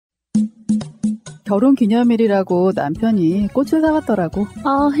결혼기념일이라고 남편이 꽃을 사왔더라고.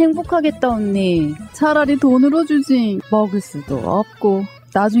 아, 행복하겠다, 언니. 차라리 돈으로 주지. 먹을 수도 없고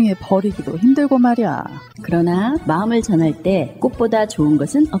나중에 버리기도 힘들고 말이야. 그러나 마음을 전할 때 꽃보다 좋은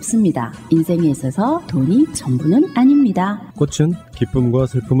것은 없습니다. 인생에 있어서 돈이 전부는 아닙니다. 꽃은 기쁨과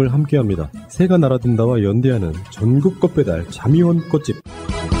슬픔을 함께합니다. 새가 날아든다와 연대하는 전국 꽃배달 자미원 꽃집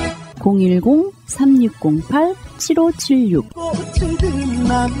 010-3608-7576.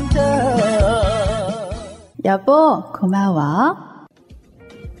 여보, 고마워.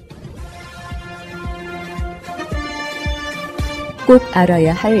 꼭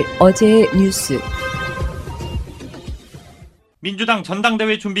알아야 할 어제의 뉴스. 민주당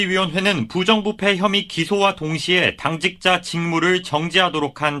전당대회 준비위원회는 부정부패 혐의 기소와 동시에 당직자 직무를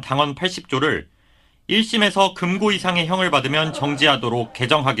정지하도록 한 당원 80조를 1심에서 금고 이상의 형을 받으면 정지하도록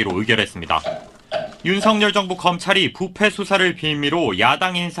개정하기로 의결했습니다. 윤석열 정부 검찰이 부패 수사를 빌미로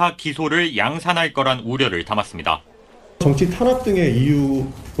야당 인사 기소를 양산할 거란 우려를 담았습니다. 정치 탄압 등의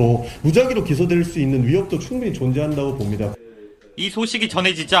이유로 무작위로 기소될 수 있는 위협도 충분히 존재한다고 봅니다. 이 소식이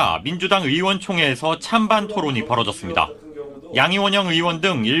전해지자 민주당 의원총회에서 찬반 토론이 벌어졌습니다. 양이원영 의원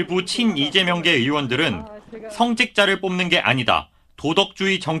등 일부 친이재명계 의원들은 성직자를 뽑는 게 아니다,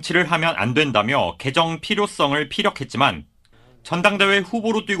 도덕주의 정치를 하면 안 된다며 개정 필요성을 피력했지만 전당대회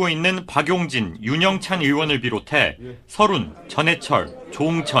후보로 뛰고 있는 박용진, 윤영찬 의원을 비롯해 서른, 전해철,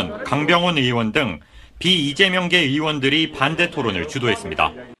 조응천, 강병원 의원 등 비이재명계 의원들이 반대 토론을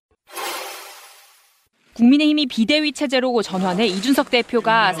주도했습니다. 국민의힘이 비대위 체제로 전환해 이준석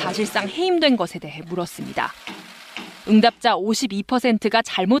대표가 사실상 해임된 것에 대해 물었습니다. 응답자 52%가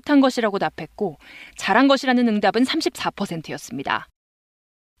잘못한 것이라고 답했고 잘한 것이라는 응답은 34%였습니다.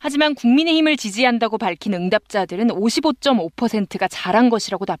 하지만 국민의힘을 지지한다고 밝힌 응답자들은 55.5%가 잘한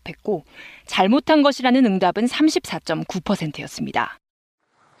것이라고 답했고 잘못한 것이라는 응답은 34.9%였습니다.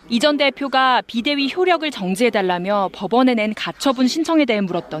 이 전 대표가 비대위 효력을 정지해달라며 법원에 낸 가처분 신청에 대해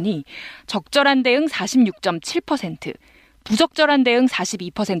물었더니 적절한 대응 46.7%, 부적절한 대응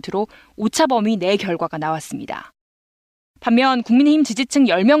 42%로 오차 범위 내 결과가 나왔습니다. 반면 국민의힘 지지층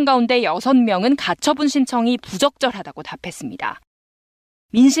 10명 가운데 6명은 가처분 신청이 부적절하다고 답했습니다.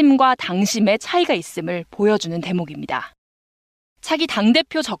 민심과 당심의 차이가 있음을 보여주는 대목입니다. 차기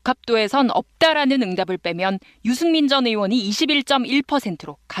당대표 적합도에선 없다라는 응답을 빼면 유승민 전 의원이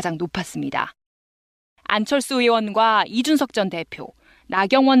 21.1%로 가장 높았습니다. 안철수 의원과 이준석 전 대표,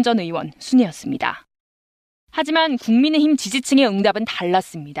 나경원 전 의원 순이었습니다. 하지만 국민의힘 지지층의 응답은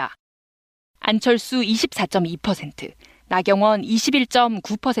달랐습니다. 안철수 24.2%, 나경원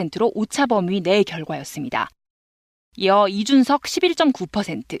 21.9%로 오차 범위 내 결과였습니다. 이어 이준석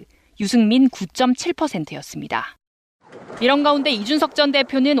 11.9%, 유승민 9.7%였습니다. 이런 가운데 이준석 전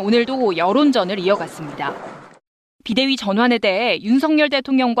대표는 오늘도 여론전을 이어갔습니다. 비대위 전환에 대해 윤석열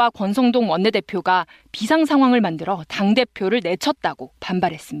대통령과 권성동 원내대표가 비상 상황을 만들어 당대표를 내쳤다고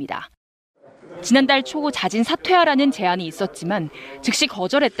반발했습니다. 지난달 초 자진 사퇴하라는 제안이 있었지만 즉시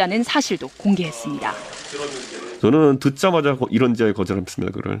거절했다는 사실도 공개했습니다. 저는 듣자마자 이런저런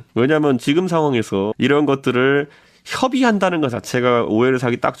거절했습니다. 그걸. 왜냐하면 지금 상황에서 이런 것들을 협의한다는 것 자체가 오해를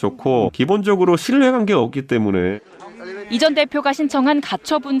사기 딱 좋고 기본적으로 신뢰관계가 없기 때문에. 이 전 대표가 신청한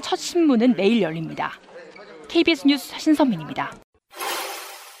가처분 첫 신문은 내일 열립니다. KBS 뉴스 신선민입니다.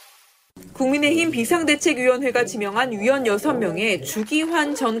 국민의힘 비상대책위원회가 지명한 위원 6명에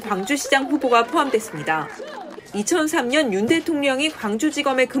주기환 전 광주시장 후보가 포함됐습니다. 2003년 윤 대통령이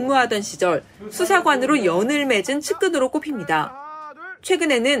광주지검에 근무하던 시절 수사관으로 연을 맺은 측근으로 꼽힙니다.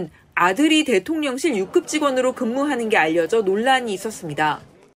 최근에는 아들이 대통령실 6급 직원으로 근무하는 게 알려져 논란이 있었습니다.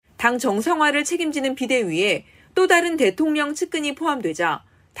 당 정상화를 책임지는 비대위에 또 다른 대통령 측근이 포함되자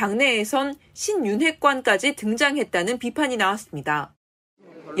당내에선 신윤핵관까지 등장했다는 비판이 나왔습니다.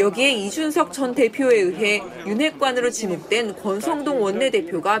 여기에 이준석 전 대표에 의해 윤핵관으로 지목된 권성동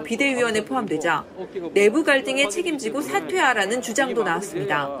원내대표가 비대위원에 포함되자 내부 갈등에 책임지고 사퇴하라는 주장도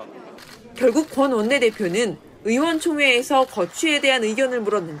나왔습니다. 결국 권 원내대표는 의원총회에서 거취에 대한 의견을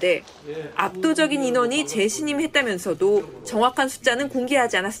물었는데 압도적인 인원이 재신임했다면서도 정확한 숫자는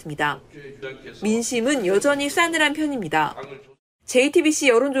공개하지 않았습니다. 민심은 여전히 싸늘한 편입니다. JTBC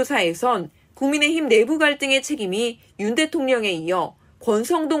여론조사에선 국민의힘 내부 갈등의 책임이 윤 대통령에 이어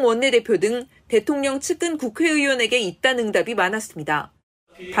권성동 원내대표 등 대통령 측근 국회의원에게 있다는 응답이 많았습니다.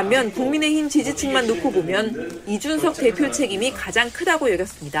 반면 국민의힘 지지층만 놓고 보면 이준석 대표 책임이 가장 크다고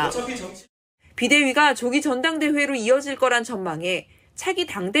여겼습니다. 비대위가 조기 전당대회로 이어질 거란 전망에 차기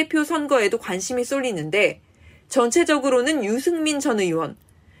당대표 선거에도 관심이 쏠리는데 전체적으로는 유승민 전 의원,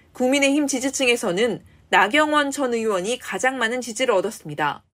 국민의힘 지지층에서는 나경원 전 의원이 가장 많은 지지를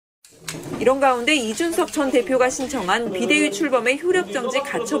얻었습니다. 이런 가운데 이준석 전 대표가 신청한 비대위 출범의 효력정지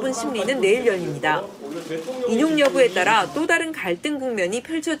가처분 심리는 내일 열립니다. 인용 여부에 따라 또 다른 갈등 국면이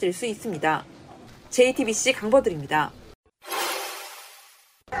펼쳐질 수 있습니다. JTBC 강버들입니다.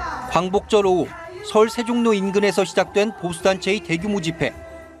 광복절 오후 서울 세종로 인근에서 시작된 보수단체의 대규모 집회.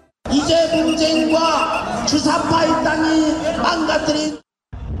 이제 문재인과 주사파의 땅이 망가뜨린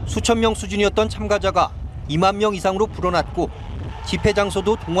수천 명 수준이었던 참가자가 2만 명 이상으로 불어났고 집회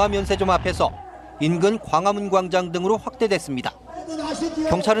장소도 동화면세점 앞에서 인근 광화문 광장 등으로 확대됐습니다.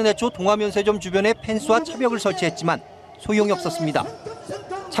 경찰은 애초 동화면세점 주변에 펜스와 차벽을 설치했지만 소용이 없었습니다.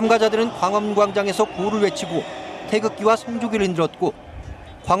 참가자들은 광화문 광장에서 구호를 외치고 태극기와 성조기를 흔들었고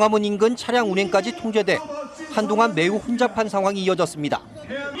광화문 인근 차량 운행까지 통제돼 한동안 매우 혼잡한 상황이 이어졌습니다.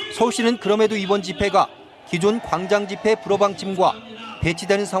 서울시는 그럼에도 이번 집회가 기존 광장 집회 불허 방침과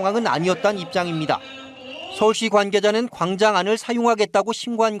배치되는 상황은 아니었다는 입장입니다. 서울시 관계자는 광장 안을 사용하겠다고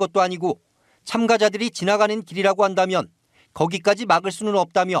신고한 것도 아니고 참가자들이 지나가는 길이라고 한다면 거기까지 막을 수는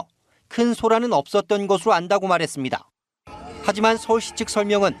없다며 큰 소란은 없었던 것으로 안다고 말했습니다. 하지만 서울시 측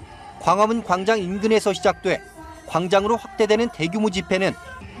설명은 광화문 광장 인근에서 시작돼 광장으로 확대되는 대규모 집회는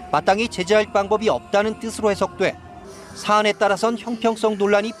마땅히 제재할 방법이 없다는 뜻으로 해석돼 사안에 따라선 형평성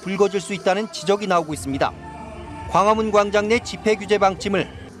논란이 불거질 수 있다는 지적이 나오고 있습니다. 광화문 광장 내 집회 규제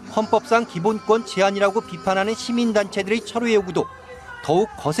방침을 헌법상 기본권 제한이라고 비판하는 시민단체들의 철회 요구도 더욱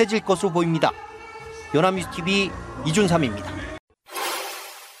거세질 것으로 보입니다. 연합뉴스TV 이준삼입니다.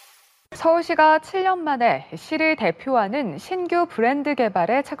 서울시가 7년 만에 시를 대표하는 신규 브랜드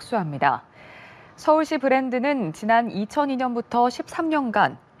개발에 착수합니다. 서울시 브랜드는 지난 2002년부터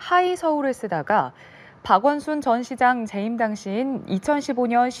 13년간 하이 서울을 쓰다가 박원순 전 시장 재임 당시인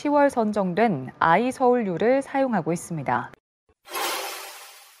 2015년 10월 선정된 아이 서울유를 사용하고 있습니다.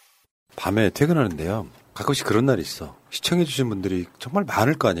 밤에 퇴근하는데요. 가끔씩 그런 날이 있어. 시청해주신 분들이 정말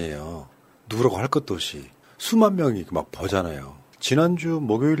많을 거 아니에요. 누구라고 할 것도 없이. 수만 명이 막 보잖아요. 지난주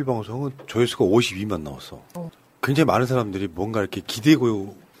목요일 방송은 조회수가 52만 나왔어. 굉장히 많은 사람들이 뭔가 이렇게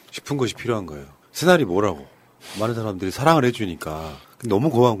기대고 싶은 것이 필요한 거예요. 새날이 뭐라고. 많은 사람들이 사랑을 해주니까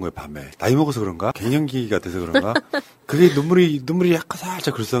너무 고마운 거예요. 밤에 나이 먹어서 그런가, 갱년기가 돼서 그런가, 그게 눈물이 약간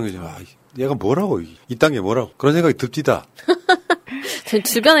살짝 글썽해져. 아, 얘가 뭐라고, 이 땅에 뭐라고, 그런 생각이 듭디다. 제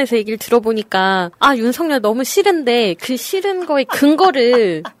주변에서 얘기를 들어보니까 윤석열 너무 싫은데 그 싫은 거의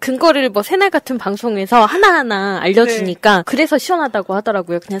근거를 뭐 새날 같은 방송에서 하나하나 알려주니까 네. 그래서 시원하다고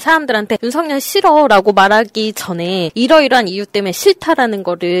하더라고요. 그냥 사람들한테 윤석열 싫어라고 말하기 전에 이러이러한 이유 때문에 싫다라는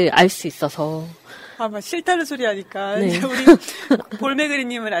거를 알 수 있어서. 아마 싫다는 소리 하니까 네. 이제 우리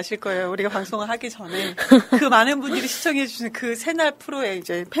볼메그리님은 아실 거예요. 우리가 방송을 하기 전에 그 많은 분들이 시청해 주시는 그 새날 프로에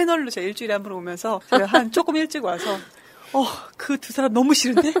이제 패널로 제가 일주일에 한 번 오면서 제가 한 조금 일찍 와서 그 두 사람 너무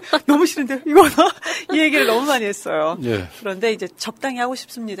싫은데 이거나 이 얘기를 너무 많이 했어요. 예. 그런데 이제 적당히 하고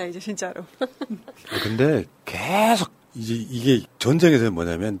싶습니다. 이제 진짜로. 근데 계속 이게 전쟁에서는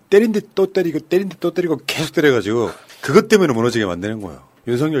뭐냐면 때린 데 또 때리고 계속 때려가지고 그것 때문에 무너지게 만드는 거예요.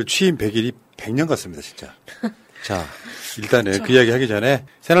 윤석열 취임 100일이 100년 같습니다, 진짜. 자, 일단은 그 이야기 하기 전에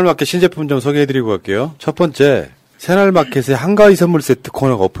새날마켓 신제품 좀 소개해드리고 갈게요. 첫 번째, 새날마켓의 한가위 선물 세트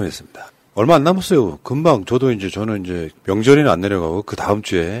코너가 오픈했습니다. 얼마 안 남았어요. 금방 저는 이제 명절에는 안 내려가고 그 다음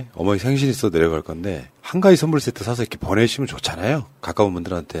주에 어머니 생신 있어 내려갈 건데 한가위 선물 세트 사서 이렇게 보내시면 좋잖아요. 가까운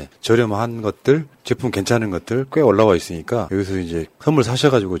분들한테 저렴한 것들, 제품 괜찮은 것들 꽤 올라와 있으니까 여기서 이제 선물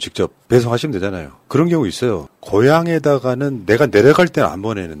사셔가지고 직접 배송하시면 되잖아요. 그런 경우 있어요. 고향에다가는 내가 내려갈 때는 안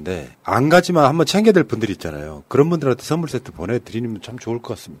보내는데 안 가지만 한번 챙겨야 될 분들이 있잖아요. 그런 분들한테 선물 세트 보내드리면 참 좋을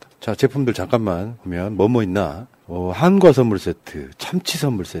것 같습니다. 자, 제품들 잠깐만 보면 뭐 있나? 한과 선물 세트, 참치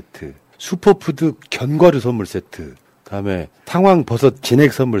선물 세트, 슈퍼푸드 견과류 선물 세트, 다음에 탕황버섯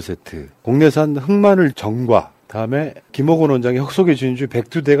진액 선물 세트, 국내산 흑마늘 정과, 다음에 김옥원 원장의 흑속의 진주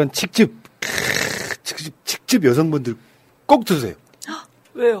백두대간 칡즙 여성분들 꼭 드세요.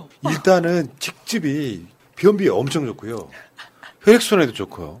 왜요? 일단은 칡즙이 변비에 엄청 좋고요. 혈액순환에도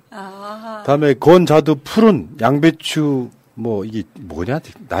좋고요. 다음에 건자두 푸른 양배추 이게 뭐냐?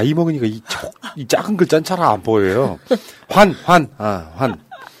 나이 먹으니까 이 작은 글자는 잘 안 보여요. 환.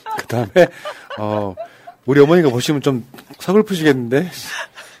 그 다음에, 우리 어머니가 보시면 좀 서글프시겠는데?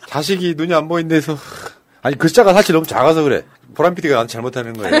 자식이 눈이 안 보이는 데서, 아니, 글자가 사실 너무 작아서 그래. 보람 PD가 나한테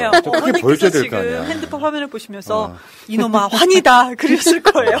잘못하는 거예요. 아니요. 크게 보여줘야 될 거 아니야. 지금 핸드폰 화면을 보시면서, 이놈아, 환이다! 그랬을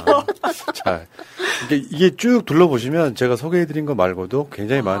거예요. 자, 이게 쭉 둘러보시면 제가 소개해드린 거 말고도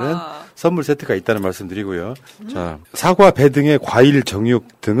굉장히 많은 선물 세트가 있다는 말씀 드리고요. 자, 사과, 배 등의 과일,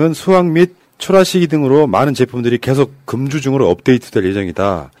 정육 등은 수확 및 출하시기 등으로 많은 제품들이 계속 금주중으로 업데이트될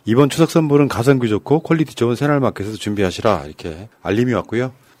예정이다. 이번 추석 선물은 가성비 좋고 퀄리티 좋은 새날마켓에서 준비하시라. 이렇게 알림이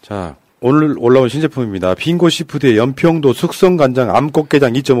왔고요. 자, 오늘 올라온 신제품입니다. 빙고 시푸드의 연평도 숙성간장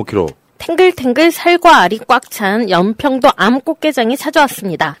암꽃게장 2.5kg 탱글탱글 살과 알이 꽉 찬 연평도 암꽃게장이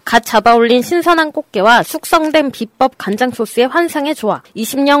찾아왔습니다. 갓 잡아올린 신선한 꽃게와 숙성된 비법 간장 소스의 환상의 조합.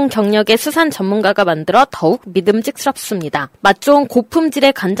 20년 경력의 수산 전문가가 만들어 더욱 믿음직스럽습니다. 맛 좋은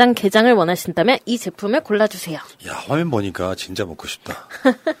고품질의 간장 게장을 원하신다면 이 제품을 골라주세요. 야, 화면 보니까 진짜 먹고 싶다.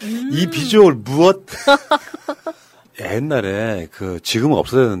 이 비주얼 무엇? 옛날에 지금은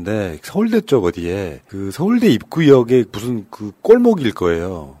없어졌는데 서울대 쪽 어디에 서울대 입구역에 무슨 꼴목일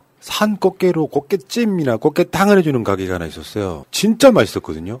거예요. 산 꽃게로 꽃게찜이나 꽃게탕을 해주는 가게가 하나 있었어요. 진짜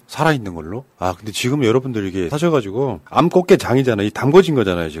맛있었거든요. 살아있는 걸로. 아, 근데 지금 여러분들 이게 사셔가지고 암꽃게장이잖아요. 이 담궈진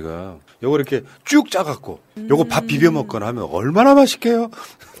거잖아요, 제가. 요거 이렇게 쭉 짜갖고 요거 밥 비벼 먹거나 하면 얼마나 맛있게요?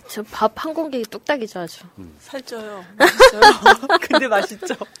 저 밥 한 공기 뚝딱이죠, 아주. 살쪄요. 맛있어요. 근데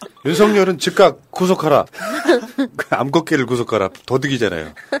맛있죠. 윤석열은 즉각 구속하라. 암꽃게를 구속하라. 도둑이잖아요.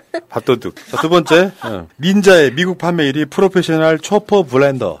 밥도둑. 자, 두 번째. 닌자의 미국 판매 1위 프로페셔널 초퍼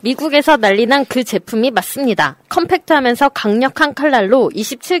블렌더. 미국에서 난리난 그 제품이 맞습니다. 컴팩트하면서 강력한 칼날로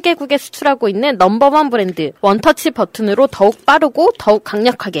 27개국에 수출하고 있는 넘버원 브랜드. 원터치 버튼으로 더욱 빠르고 더욱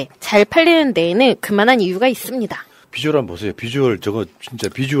강력하게 잘 팔리는 데에는 그만한 이유가 있습니다. 비주얼 한번 보세요. 비주얼 저거 진짜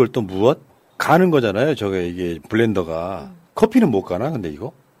비주얼 또 무엇? 가는 거잖아요. 저게 이게 블렌더가. 커피는 못 가나? 근데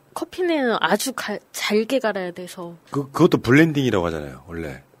이거? 커피는 아주 잘게 갈아야 돼서. 그것도 블렌딩이라고 하잖아요.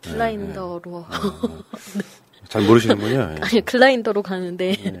 원래. 글라인더로. 잘 모르시는군요. 아니, 글라인더로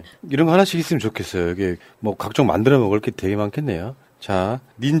가는데. 네. 이런 거 하나씩 있으면 좋겠어요. 이게 뭐 각종 만들어 먹을 게 되게 많겠네요. 자,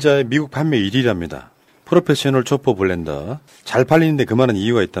 닌자의 미국 판매 1위랍니다. 프로페셔널 초퍼 블렌더. 잘 팔리는데 그만한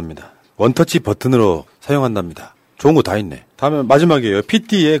이유가 있답니다. 원터치 버튼으로 사용한답니다. 좋은 거 다 있네. 다음에 마지막이에요.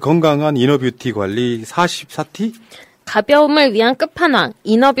 PT의 건강한 이너뷰티 관리 44T? 가벼움을 위한 끝판왕,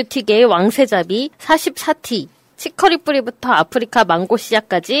 이너뷰티계의 왕세자비 44T. 치커리 뿌리부터 아프리카 망고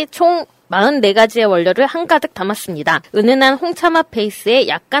씨앗까지 총 44가지의 원료를 한가득 담았습니다. 은은한 홍차맛 베이스에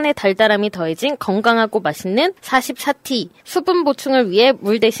약간의 달달함이 더해진 건강하고 맛있는 44T. 수분 보충을 위해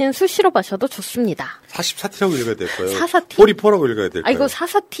물 대신 수시로 마셔도 좋습니다. 44T라고 읽어야 될 거예요. 44T? 44라고 읽어야 될 거예요. 이거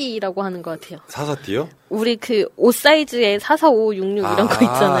 44T라고 하는 것 같아요. 44T요? 우리 옷 사이즈에 44566 이런 거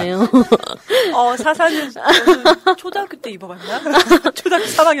있잖아요. 44는 초등학교 때 입어봤나? 초등학교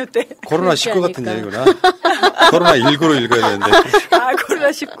 3학년 때. 코로나 19 같은 얘기구나. 코로나 19로 읽어야 되는데. 아,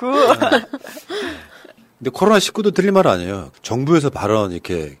 코로나 19. 근데 코로나 19도 틀린 말 아니에요. 정부에서 발언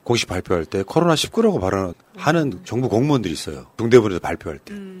이렇게 공식 발표할 때 코로나 19라고 발언하는 정부 공무원들이 있어요. 중대본에서 발표할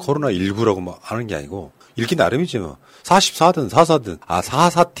때. 코로나 19라고 막 하는 게 아니고 읽기 나름이지 뭐. 44든 44든. 아,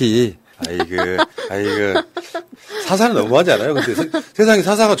 44T. 아이고. 사사는 너무하지 않아요? 근데 세상에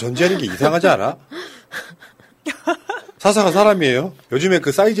사사가 존재하는 게 이상하지 않아? 사사가 사람이에요? 요즘에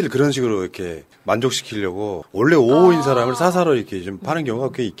그 사이즈를 그런 식으로 이렇게 만족시키려고 원래 55인 사람을 사사로 이렇게 좀 파는 경우가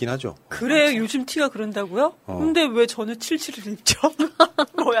꽤 있긴 하죠. 그래, 요즘 티가 그런다고요? 근데 왜 저는 77을 입죠?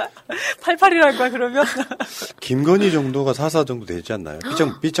 뭐야? 88이랄 거야, 그러면? 김건희 정도가 사사 정도 되지 않나요?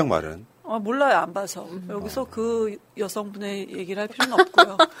 삐쩍 말은. 몰라요, 안 봐서. 여기서 그 여성분의 얘기를 할 필요는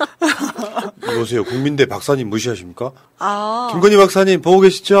없고요. 보세요, 국민대 박사님 무시하십니까? 아. 김건희 박사님 보고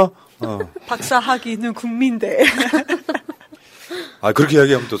계시죠? 박사 학위는 국민대. 아, 그렇게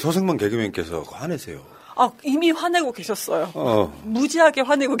이야기하면 또 서승만 개그맨께서 화내세요. 이미 화내고 계셨어요. 무지하게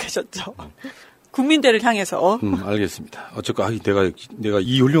화내고 계셨죠. 국민대를 향해서. 알겠습니다. 어쨌건 내가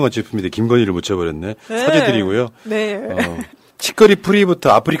이 훌륭한 제품인데 김건희를 묻혀버렸네. 네. 사죄드리고요. 네. 치커리 프리부터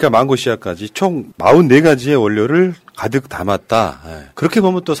아프리카 망고 씨앗까지 총 44가지의 원료를 가득 담았다. 네. 그렇게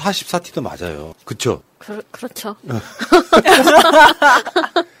보면 또 44T도 맞아요. 그쵸? 그렇죠.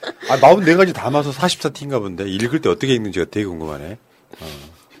 44가지 담아서 44T인가 본데 읽을 때 어떻게 읽는지가 되게 궁금하네.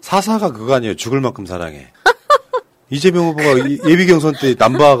 사사가 그거 아니에요. 죽을 만큼 사랑해. 이재명 후보가 예비경선 때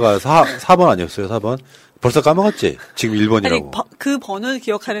남바가 4번 아니었어요? 4번? 벌써 까먹었지? 지금 1번이라고. 아니, 그 번호는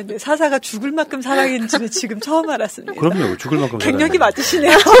기억하는데 사사가 죽을 만큼 사랑했는지는 지금 처음 알았습니다. 그럼요. 죽을 만큼 사랑해. 갱년기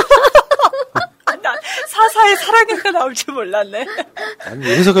맞으시네요. 난 사사의 사랑해가 나올 줄 몰랐네. 아니,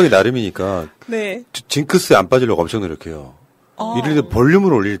 해석하기 나름이니까. 네. 징크스에 안 빠지려고 엄청 노력해요. 이럴 때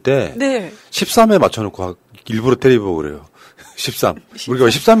볼륨을 올릴 때. 네. 13에 맞춰놓고 일부러 테레비보고 그래요. 13. 우리가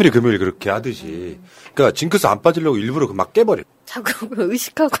 13일이 금요일 그렇게 하듯이. 그러니까 징크스 안 빠지려고 일부러 막 깨버려. 자꾸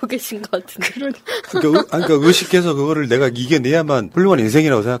의식하고 계신 것 같은데. 그러니까 의식해서 그거를 내가 이겨내야만 훌륭한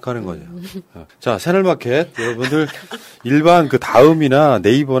인생이라고 생각하는 거죠. 자, 새날마켓 여러분들 일반 그 다음이나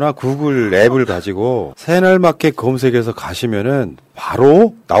네이버나 구글 앱을 가지고 새날마켓 검색해서 가시면은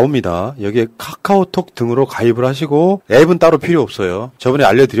바로 나옵니다. 여기에 카카오톡 등으로 가입을 하시고 앱은 따로 필요 없어요. 저번에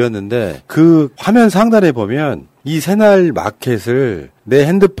알려드렸는데 그 화면 상단에 보면 이 새날 마켓을 내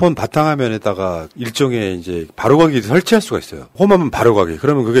핸드폰 바탕화면에다가 일종의 이제 바로가기 설치할 수가 있어요. 홈하면 바로가기.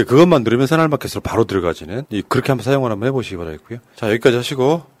 그러면 그것만 누르면 새날 마켓으로 바로 들어가지는 그렇게 한번 사용을 한번 해보시기 바라겠고요. 자, 여기까지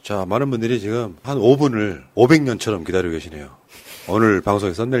하시고, 자, 많은 분들이 지금 한 5분을 500년처럼 기다리고 계시네요. 오늘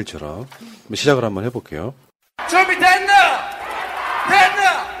방송의 썸네일처럼 시작을 한번 해볼게요. 준비됐나?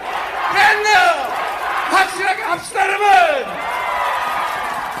 확실하게 합시다, 여러분!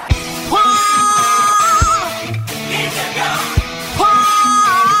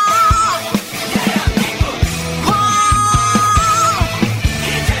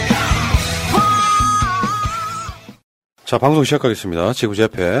 자, 방송 시작하겠습니다. 지금 제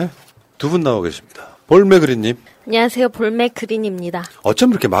앞에 두 분 나와 계십니다. 볼메그린님. 안녕하세요. 볼메그린입니다.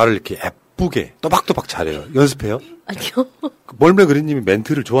 어쩜 이렇게 말을 이렇게 예쁘게 또박또박 잘해요? 연습해요? 아니요. 볼메그린님이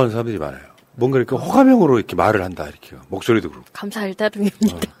멘트를 좋아하는 사람들이 많아요. 뭔가 이렇게 호감형으로 이렇게 말을 한다, 이렇게요. 목소리도 그렇고. 감사할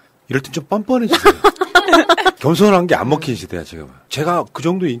따름입니다. 이럴 땐 좀 뻔뻔해지세요. 겸손한 게 안 먹힌 시대야, 지금. 제가 그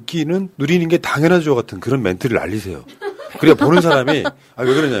정도 인기는 누리는 게 당연하죠 같은 그런 멘트를 알리세요. 그래야 보는 사람이,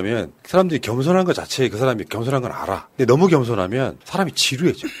 왜 그러냐면, 사람들이 겸손한 것 자체에 그 사람이 겸손한 건 알아. 근데 너무 겸손하면 사람이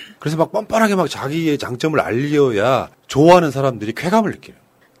지루해져. 그래서 막 뻔뻔하게 막 자기의 장점을 알려야 좋아하는 사람들이 쾌감을 느껴요.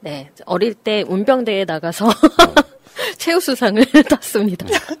 네. 어릴 때 운병대에 나가서 최우수상을 땄습니다.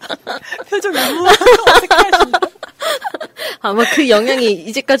 표정 너무 어색하신다. 아마 그 영향이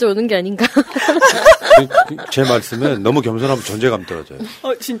이제까지 오는 게 아닌가. 제 말씀은 너무 겸손하면 존재감 떨어져요.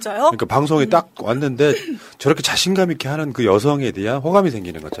 진짜요? 그러니까 방송에 딱 왔는데 저렇게 자신감 있게 하는 그 여성에 대한 호감이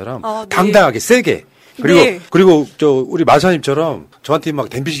생기는 것처럼 네. 당당하게 세게. 그리고 우리 마사님처럼 저한테 막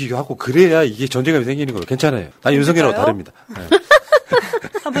댐비시키고 하고 그래야 이게 존재감이 생기는 거예요. 괜찮아요. 난 윤석열하고 다릅니다. 네.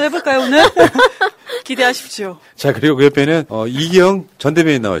 한번 해볼까요 오늘? 기대하십시오. 자, 그리고 그 옆에는 이경 전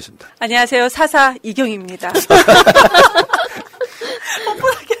대변인 나와 있습니다. 안녕하세요. 사사 이경입니다.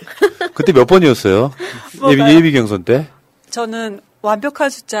 그때 몇 번이었어요? 예비 경선 때? 저는 완벽한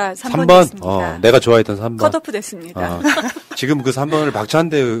숫자 3번이었습니다. 내가 좋아했던 3번. 컷오프 됐습니다. 지금 그 3번을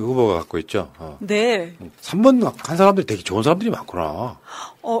박찬대 후보가 갖고 있죠. 네. 3번 한 사람들이 되게 좋은 사람들이 많구나.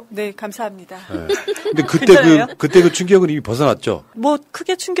 네, 감사합니다. 네. 근데 그때 그 충격은 이미 벗어났죠. 뭐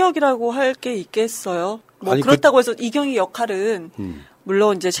크게 충격이라고 할 게 있겠어요. 뭐 아니, 그렇다고 해서 이경희 역할은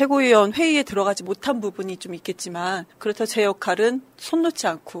물론 이제 최고위원 회의에 들어가지 못한 부분이 좀 있겠지만 그렇다고 제 역할은 손 놓지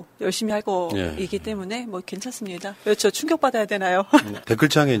않고 열심히 할 거이기 때문에 뭐 괜찮습니다. 왜 저 충격받아야 되나요?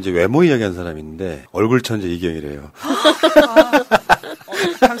 댓글창에 이제 외모 이야기한 사람이 있는데 얼굴 천재 이경이래요.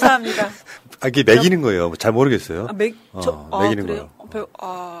 감사합니다. 이게 매기는 거예요. 잘 모르겠어요. 매기는 그래요? 거예요.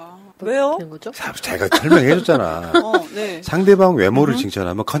 왜요? 제가 설명해 줬잖아. 네. 상대방 외모를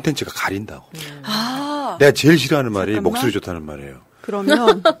칭찬하면 컨텐츠가 가린다고. 내가 제일 싫어하는 말이 목소리 좋다는 말이에요.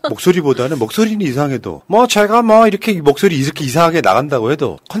 그러면 목소리보다는 목소리는 이상해도 제가 이렇게 목소리 이렇게 이상하게 나간다고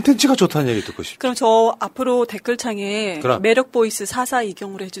해도 컨텐츠가 좋다는 얘기 듣고 싶죠. 그럼 저 앞으로 댓글창에 매력 보이스 44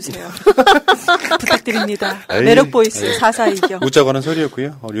 이경으로 해주세요. 부탁드립니다. 매력 보이스 44 이경. 웃자고 하는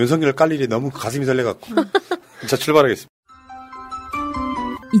소리였고요. 윤석열 깔 일이 너무 가슴이 설레갖고. 자, 출발하겠습니다.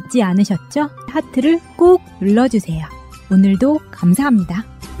 잊지 않으셨죠? 하트를 꼭 눌러주세요. 오늘도 감사합니다.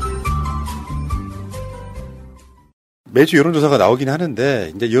 매주 여론조사가 나오긴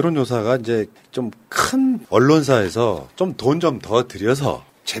하는데, 이제 여론조사가 이제 좀 큰 언론사에서 좀 돈 좀 더 들여서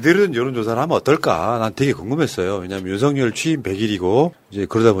제대로 된 여론조사를 하면 어떨까? 난 되게 궁금했어요. 왜냐면 윤석열 취임 100일이고, 이제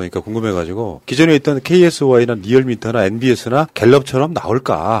그러다 보니까 궁금해가지고, 기존에 있던 KSY나 리얼미터나 NBS나 갤럽처럼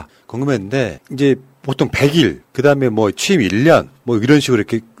나올까? 궁금했는데, 이제 보통 100일, 그 다음에 취임 1년, 이런 식으로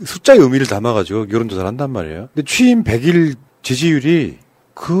이렇게 숫자의 의미를 담아가지고 여론조사를 한단 말이에요. 근데 취임 100일 지지율이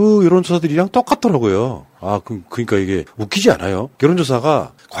그 여론조사들이랑 똑같더라고요. 그러니까 이게 웃기지 않아요?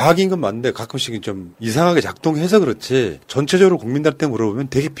 여론조사가 과학인 건 맞는데 가끔씩은 좀 이상하게 작동해서 그렇지 전체적으로 국민들한테 물어보면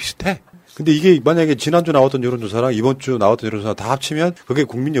되게 비슷해. 근데 이게 만약에 지난주 나왔던 여론조사랑 이번 주 나왔던 여론조사 다 합치면 그게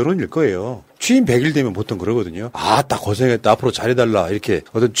국민 여론일 거예요. 취임 100일 되면 보통 그러거든요. 딱 고생했다. 앞으로 잘해달라. 이렇게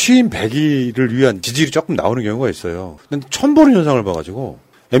어떤 취임 100일을 위한 지지율이 조금 나오는 경우가 있어요. 근데 처음 보는 현상을 봐가지고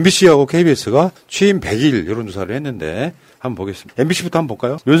MBC하고 KBS가 취임 100일 여론조사를 했는데 한번 보겠습니다. MBC부터 한번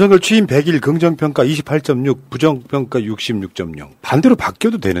볼까요? 윤석열 취임 100일 긍정평가 28.6, 부정평가 66.0. 반대로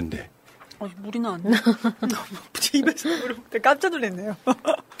바뀌어도 되는데. 물이 나왔네. 제 입에서 물을 깜짝 놀랐네요.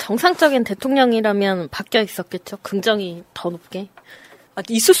 정상적인 대통령이라면 바뀌어 있었겠죠. 긍정이 더 높게.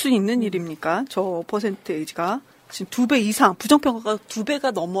 있을 수 있는 일입니까? 저 퍼센테이지가. 지금 2배 이상, 부정평가가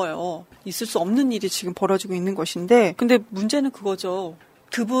 2배가 넘어요. 있을 수 없는 일이 지금 벌어지고 있는 것인데, 근데 문제는 그거죠.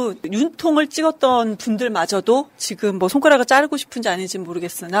 그분 윤통을 찍었던 분들마저도 지금 손가락을 자르고 싶은지 아닌지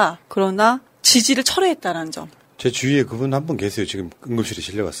모르겠으나 그러나 지지를 철회했다는 점. 제 주위에 그분 한 분 계세요. 지금 응급실에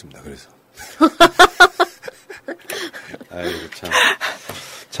실려갔습니다. 그래서. 아이고 참.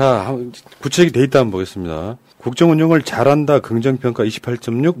 자, 구체적인 데이터 한번 보겠습니다. 국정운영을 잘한다 긍정평가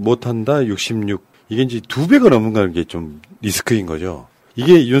 28.6, 못한다 66. 이게 이제 2배가 넘는 게 좀 리스크인 거죠.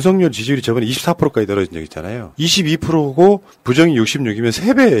 이게 윤석열 지지율이 저번에 24%까지 떨어진 적 있잖아요. 22%고 부정이 66이면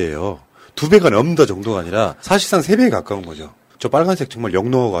 3배예요. 2배가 넘는다 정도가 아니라 사실상 3배에 가까운 거죠. 저 빨간색 정말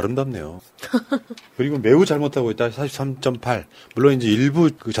영롱하고 아름답네요. 그리고 매우 잘못하고 있다 43.8. 물론 이제 일부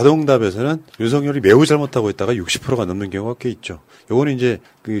그 자동응답에서는 윤석열이 매우 잘못하고 있다가 60%가 넘는 경우가 꽤 있죠. 요거는 이제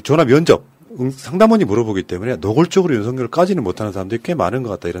그 전화 면접 상담원이 물어보기 때문에 노골적으로 윤석열을 까지는 못하는 사람들이 꽤 많은 것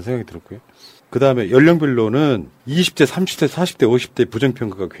같다 이런 생각이 들었고요. 그 다음에 연령별로는 20대, 30대, 40대, 50대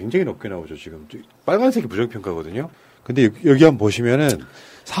부정평가가 굉장히 높게 나오죠, 지금. 빨간색이 부정평가거든요. 근데 여기 한번 보시면은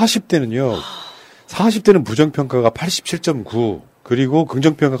 40대는요, 40대는 부정평가가 87.9, 그리고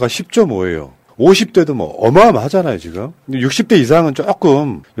긍정평가가 10.5예요. 50대도 뭐 어마어마하잖아요, 지금. 60대 이상은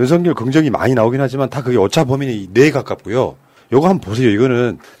조금 윤석열 긍정이 많이 나오긴 하지만 다 그게 오차 범위 내에 가깝고요. 요거 한번 보세요.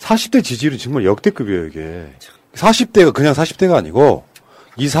 이거는 40대 지지율이 정말 역대급이에요, 이게. 40대가 그냥 40대가 아니고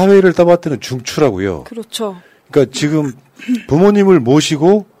이 사회를 떠받드는 중추라고요. 그렇죠. 그러니까 지금 부모님을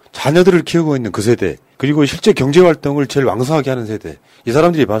모시고 자녀들을 키우고 있는 그 세대, 그리고 실제 경제활동을 제일 왕성하게 하는 세대. 이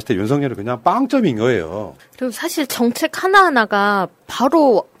사람들이 봤을 때 윤석열은 그냥 빵점인 거예요. 그리고 사실 정책 하나하나가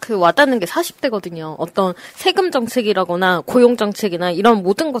바로 그 와닿는 게 40대거든요. 어떤 세금 정책이라거나 고용 정책이나 이런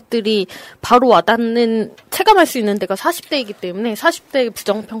모든 것들이 바로 와닿는, 체감할 수 있는 데가 40대이기 때문에 40대의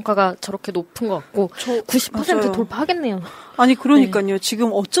부정평가가 저렇게 높은 것 같고 90% 맞아요. 돌파하겠네요. 아니 그러니까요.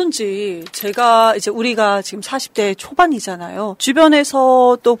 지금 어쩐지 제가 이제 우리가 지금 40대 초반이잖아요.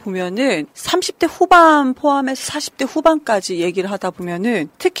 주변에서 또 보면은 30대 후반 포함해서 40대 후반까지 얘기를 하다 보면은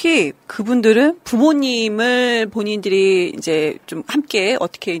특히 그분들은 부모님을 본인들이 이제 좀 함께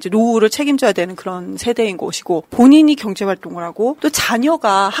어떻게 이제 노후를 책임져야 되는 그런 세대인 것이고, 본인이 경제 활동을 하고 또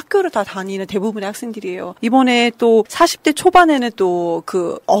자녀가 학교를 다 다니는 대부분의 학생들이에요. 이번에 또 40대 초반에는 또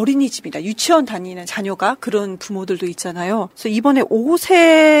그 어린이집이나 유치원 다니는 자녀가 그런 부모들도 있잖아요. 그래서 이번에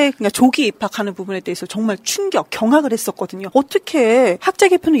 5세 그러니까 조기 입학하는 부분에 대해서 정말 경악을 했었거든요. 어떻게 학제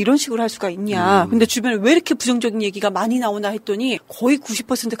개편을 이런 식으로 할 수가 있냐. 근데 주변에 왜 이렇게 부정적인 얘기가 많이 나오나 했더니 거의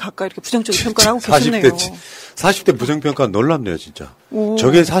 90% 가까이 이렇게 부정적인 평가를 하고 계셨네요. 40대 부정평가 놀랍네요, 진짜.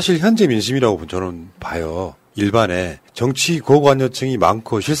 저게 사실 현재 민심이라고 저는 봐요. 일반에 정치 고관여층이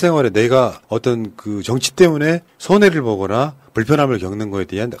많고 실생활에 내가 어떤 그 정치 때문에 손해를 보거나 불편함을 겪는 거에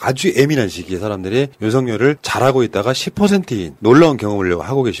대한 아주 예민한 시기에 사람들이 윤석열을 잘하고 있다가 10%인 놀라운 경험을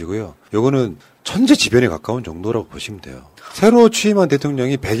하고 계시고요. 요거는 천재지변에 가까운 정도라고 보시면 돼요. 새로 취임한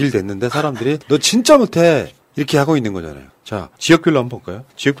대통령이 100일 됐는데 사람들이 너 진짜 못해 이렇게 하고 있는 거잖아요. 자, 지역별로 한번 볼까요?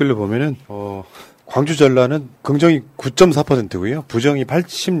 지역별로 보면은 광주 전라는 긍정이 9.4%고요. 부정이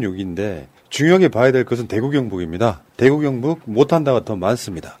 86인데 중요하게 봐야 될 것은 대구 경북입니다. 대구 경북 못한다가 더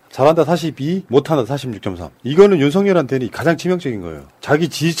많습니다. 잘한다 42, 못한다 46.3. 이거는 윤석열한테는 가장 치명적인 거예요. 자기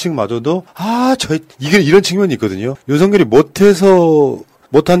지지층마저도 이게 이런 측면이 있거든요. 윤석열이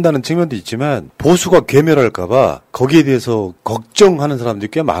못한다는 측면도 있지만 보수가 괴멸할까봐 거기에 대해서 걱정하는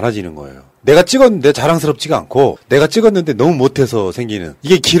사람들이 꽤 많아지는 거예요. 내가 찍었는데 자랑스럽지가 않고 내가 찍었는데 너무 못해서 생기는,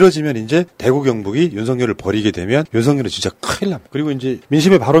 이게 길어지면 이제 대구 경북이 윤석열을 버리게 되면 윤석열은 진짜 큰일 납니다. 그리고 이제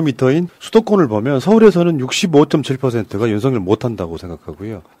민심의 바로미터인 수도권을 보면 서울에서는 65.7%가 윤석열 못한다고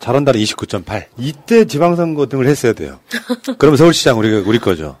생각하고요. 잘한다는 29.8. 이때 지방선거 등을 했어야 돼요. 그러면 서울시장 우리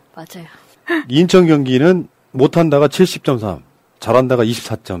거죠. 맞아요. 인천 경기는 못한다가 70.3, 잘한다가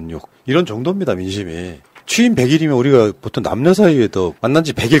 24.6. 이런 정도입니다, 민심이. 취임 100일이면 우리가 보통 남녀 사이에도 만난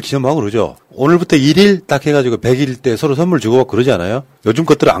지 100일 기념하고 그러죠. 오늘부터 1일 딱 해가지고 100일 때 서로 선물 주고받고 그러지 않아요? 요즘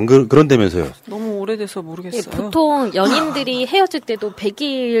것들은 안 그런다면서요. 너무 오래돼서 모르겠어요. 예, 보통 연인들이 헤어질 때도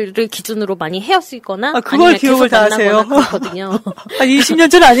 100일을 기준으로 많이 헤어지거나 그걸 기억을 다 하세요. 그렇거든요.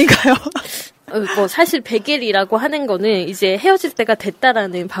 20년 전 아닌가요? 뭐 사실 100일이라고 하는 거는 이제 헤어질 때가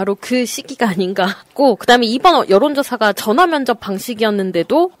됐다라는 바로 그 시기가 아닌가 하고, 그다음에 이번 여론조사가 전화 면접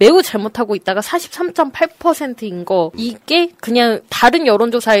방식이었는데도 매우 잘못하고 있다가 43.8%인 거, 이게 그냥 다른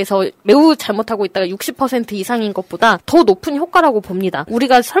여론조사에서 매우 잘못하고 있다가 60% 이상인 것보다 더 높은 효과라고 봅니다.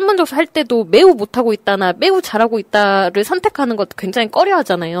 우리가 설문조사 할 때도 매우 못하고 있다나 매우 잘하고 있다를 선택하는 것도 굉장히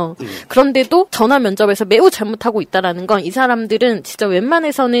꺼려하잖아요. 그런데도 전화 면접에서 매우 잘못하고 있다라는 건 이 사람들은 진짜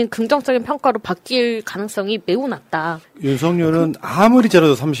웬만해서는 긍정적인 평가로 바뀔 가능성이 매우 낮다. 윤석열은 아무리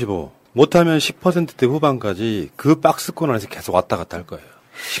잘해도 35, 못하면 10%대 후반까지 그 박스권 안에서 계속 왔다 갔다 할 거예요.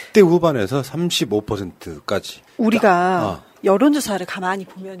 10대 후반에서 35%까지. 우리가 여론조사를 가만히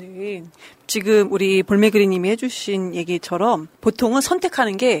보면은 지금 우리 볼메그리님이 해주신 얘기처럼 보통은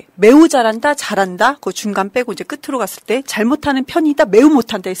선택하는 게 매우 잘한다, 잘한다, 그 중간 빼고 이제 끝으로 갔을 때 잘못하는 편이다, 매우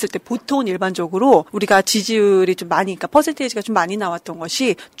못한다 했을 때 보통은 일반적으로 우리가 지지율이 좀 많이, 그러니까 퍼센테이지가 좀 많이 나왔던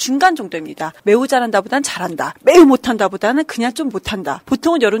것이 중간 정도입니다. 매우 잘한다보다는 잘한다, 매우 못한다보다는 그냥 좀 못한다.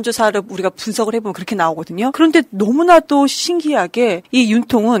 보통은 여론조사를 우리가 분석을 해보면 그렇게 나오거든요. 그런데 너무나도 신기하게 이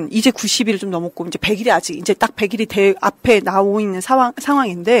윤통은 이제 90일을 좀 넘었고 이제 100일이 아직 이제 딱 100일이 앞에 나오고 있는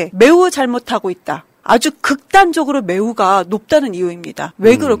상황인데 매우 잘못하고 있다. 아주 극단적으로 매우가 높다는 이유입니다.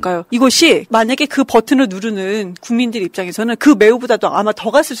 왜 그럴까요? 이것이 만약에 그 버튼을 누르는 국민들 입장에서는 그 매우보다도 아마 더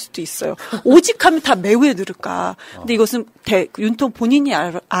갔을 수도 있어요. 오직 하면 다 매우에 누를까. 근데 이것은 윤통 본인이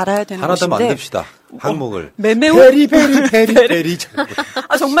알아야 되는 하나 더 것인데. 만듭시다. 항목을. 매우 베리.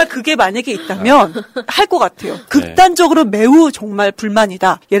 아, 정말 그게 만약에 있다면 할 것 같아요. 극단적으로 매우 정말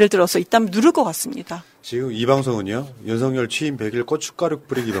불만이다. 예를 들어서 있다면 누를 것 같습니다. 지금 이 방송은요. 윤석열 취임 100일 고춧가루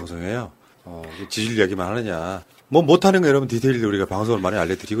뿌리기 방송이에요. 지질 이야기만 하느냐. 뭐 못하는 거 여러분 디테일도 우리가 방송을 많이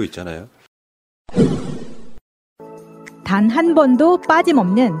알려드리고 있잖아요. 단 한 번도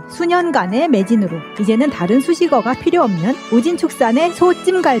빠짐없는 수년간의 매진으로 이제는 다른 수식어가 필요 없는 우진축산의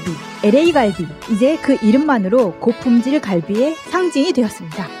소찜갈비, LA갈비. 이제 그 이름만으로 고품질 갈비의 상징이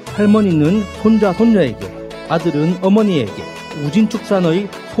되었습니다. 할머니는 손자 손녀에게, 아들은 어머니에게 우진축산의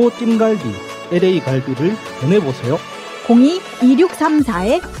소찜갈비, LA갈비를 보내보세요.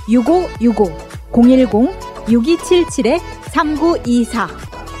 02-2634-6565 010-6277-3924.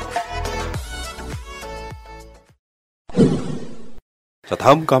 자,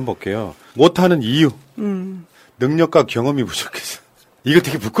 다음 거 한번 볼게요. 못하는 이유. 능력과 경험이 부족해서. 이거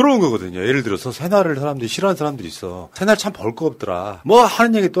되게 부끄러운 거거든요. 예를 들어서 새날을 사람들이 싫어하는 사람들이 있어. 새날 참 볼 거 없더라. 뭐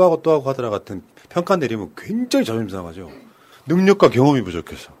하는 얘기 또 하고 하더라 같은 평가 내리면 굉장히 자존심 상하죠. 능력과 경험이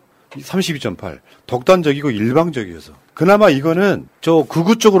부족해서. 32.8. 독단적이고 일방적이어서. 그나마 이거는 저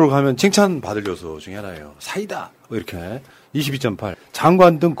극우 쪽으로 가면 칭찬받을 요소 중에 하나예요. 사이다. 뭐 이렇게. 22.8.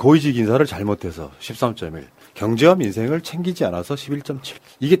 장관 등 고위직 인사를 잘못해서 13.1. 경제와 민생을 챙기지 않아서 11.7.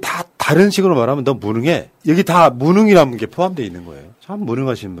 이게 다 다른 식으로 말하면 너 무능해. 여기 다 무능이라는 게 포함되어 있는 거예요. 참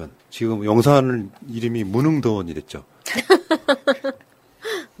무능하신 분. 지금 영상 이름이 무능도원이 됐죠.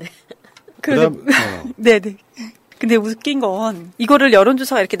 네. 네네. 근데 웃긴 건 이거를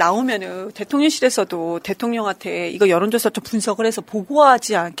여론조사가 이렇게 나오면은 대통령실에서도 대통령한테 이거 여론조사 좀 분석을 해서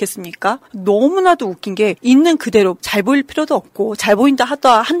보고하지 않겠습니까? 너무나도 웃긴 게 있는 그대로 잘 보일 필요도 없고 잘 보인다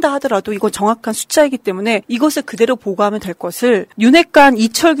한다 하더라도 이건 정확한 숫자이기 때문에 이것을 그대로 보고하면 될 것을 윤핵관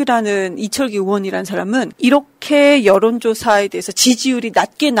이철기 의원이라는 사람은 이렇게 여론조사에 대해서 지지율이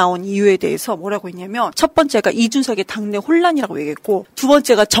낮게 나온 이유에 대해서 뭐라고 했냐면 첫 번째가 이준석의 당내 혼란이라고 얘기했고 두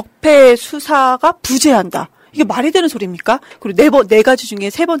번째가 적폐 수사가 부재한다. 이게 말이 되는 소리입니까? 그리고 네 가지 중에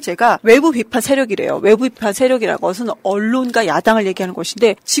세 번째가 외부 비판 세력이래요. 외부 비판 세력이라는 것은 언론과 야당을 얘기하는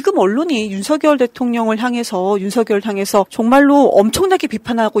것인데 지금 언론이 윤석열 향해서 정말로 엄청나게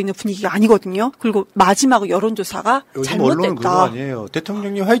비판하고 있는 분위기가 아니거든요. 그리고 마지막으로 여론조사가 요즘 잘못됐다. 언론은 그거 아니에요.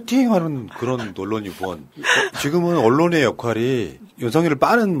 대통령님 화이팅 하는 그런 언론이고 지금은 언론의 역할이 윤석열을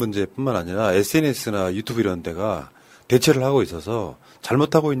빠는 문제뿐만 아니라 SNS나 유튜브 이런 데가 대체를 하고 있어서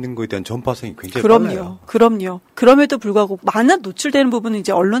잘못하고 있는 거에 대한 전파성이 굉장히 빨라요. 그럼요. 그럼에도 불구하고 많은 노출되는 부분은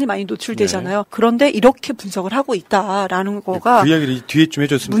이제 언론이 많이 노출되잖아요. 네. 그런데 이렇게 분석을 하고 있다라는 거가 그 이야기를 뒤에 좀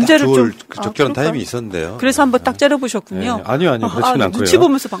해줬으면 문제를 좋을 적절한 타임이 있었는데요. 그래서 한번 딱 째려보셨군요. 네. 아니요. 그렇지는 않고요. 눈치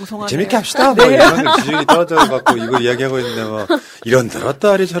보면서 방송하네요. 재밌게 합시다. 뭐 이런 지지율이 떨어져갖고 이거 이야기하고 있는데 뭐 이런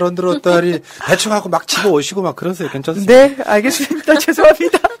들었다리 저런 들었다리 대충 하고 막 집어오시고 막 그러세요. 괜찮습니다. 네, 알겠습니다.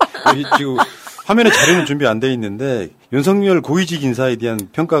 죄송합니다. 지금 화면에 자료는 준비 안 돼 있는데 윤석열 고위직 인사에 대한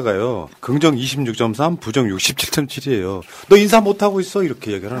평가가요. 긍정 26.3, 부정 67.7이에요. 너 인사 못하고 있어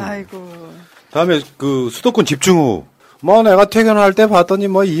이렇게 얘기를 하는 거예요. 아이고. 다음에 그 수도권 집중 후 뭐 내가 퇴근할 때 봤더니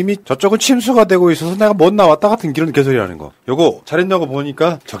뭐 이미 저쪽은 침수가 되고 있어서 내가 못 나왔다 같은 이런 개소리하는 거. 요거 잘했냐고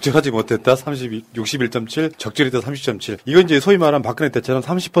보니까 적절하지 못했다 61.7, 적절했다 30.7. 이건 이제 소위 말하는 박근혜 때처럼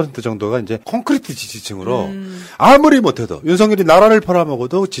 30% 정도가 이제 콘크리트 지지층으로 아무리 못해도 윤석열이 나라를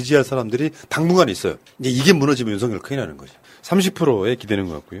팔아먹어도 지지할 사람들이 당분간 있어요. 이제 이게 무너지면 윤석열 큰일 나는 거죠. 30%에 기대는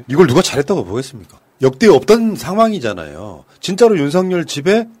것 같고요. 이걸 누가 잘했다고 보겠습니까? 역대 없던 상황이잖아요. 진짜로 윤석열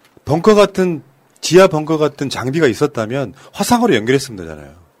집에 지하 벙커 같은 장비가 있었다면 화상으로 연결했으면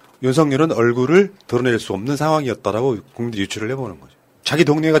되잖아요. 윤석열은 얼굴을 드러낼 수 없는 상황이었다라고 국민들이 유추를 해보는 거죠. 자기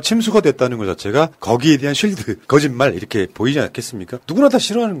동네가 침수가 됐다는 것 자체가 거기에 대한 쉴드, 거짓말 이렇게 보이지 않겠습니까? 누구나 다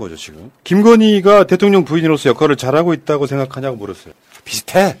싫어하는 거죠, 지금. 김건희가 대통령 부인으로서 역할을 잘하고 있다고 생각하냐고 물었어요.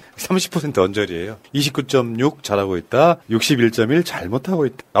 비슷해. 30% 언저리예요. 29.6 잘하고 있다. 61.1 잘못하고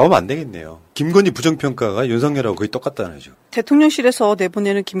있다. 나오면 안 되겠네요. 김건희 부정평가가 윤석열하고 거의 똑같다는 거죠. 대통령실에서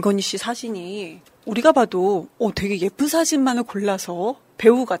내보내는 김건희 씨 사진이 우리가 봐도 되게 예쁜 사진만을 골라서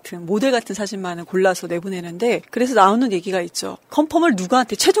배우 같은 모델 같은 사진만을 골라서 내보내는데 그래서 나오는 얘기가 있죠. 컨펌을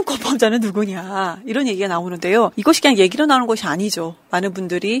누구한테 최종 컨펌자는 누구냐 이런 얘기가 나오는데요. 이것이 그냥 얘기로 나오는 것이 아니죠. 많은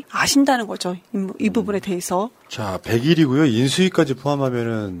분들이 아신다는 거죠. 이 부분에 대해서. 자, 100일이고요. 인수위까지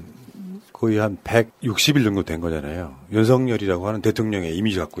포함하면은 거의 한 160일 정도 된 거잖아요. 윤석열이라고 하는 대통령의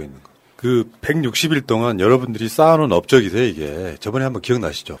이미지 갖고 있는 거. 그 160일 동안 여러분들이 쌓아놓은 업적이세요, 이게. 저번에 한번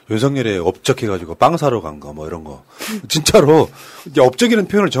기억나시죠? 윤석열의 업적해가지고 빵 사러 간 거, 뭐 이런 거. 진짜로, 이제 업적이라는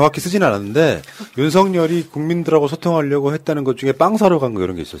표현을 정확히 쓰진 않았는데, 윤석열이 국민들하고 소통하려고 했다는 것 중에 빵 사러 간 거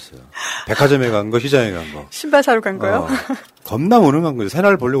이런 게 있었어요. 백화점에 간 거, 시장에 간 거. 신발 사러 간 거요? 겁나 무능한 거죠.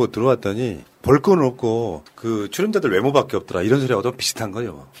 새날 보려고 들어왔더니, 볼 건 없고, 그 출연자들 외모밖에 없더라. 이런 소리하고도 비슷한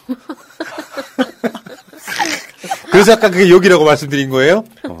거죠. 그래서 아까 그게 여기라고 말씀드린 거예요?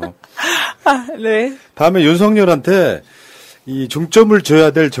 네. 다음에 윤석열한테 이 중점을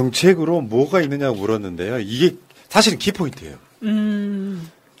줘야 될 정책으로 뭐가 있느냐고 물었는데요. 이게 사실은 키포인트예요.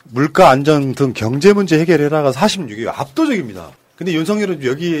 물가 안정 등 경제 문제 해결해라가 46이에요. 압도적입니다. 근데 윤석열은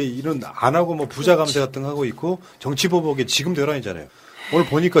여기에 이런 안 하고 뭐 부자 감세 같은 거 하고 있고 정치 보복에 지금 대란이잖아요. 오늘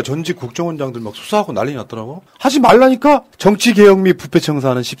보니까 전직 국정원장들 막 수사하고 난리 났더라고. 하지 말라니까 정치 개혁 및 부패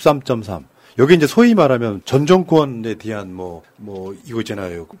청사는 13.3. 여기 이제 소위 말하면 전 정권에 대한 이거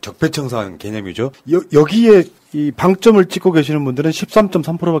있잖아요. 적폐청산 개념이죠. 여기에 이 방점을 찍고 계시는 분들은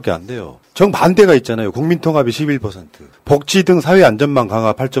 13.3%밖에 안 돼요. 정반대가 있잖아요. 국민통합이 11%. 복지 등 사회 안전망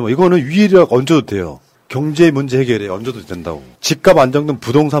강화 8.5. 이거는 위에 얹어도 돼요. 경제 문제 해결에 얹어도 된다고. 집값 안정 등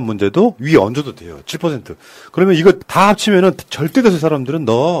부동산 문제도 위에 얹어도 돼요. 7%. 그러면 이거 다 합치면은 절대 다수 사람들은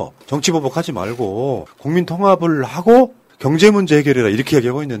너 정치 보복하지 말고 국민 통합을 하고 경제 문제 해결해라 이렇게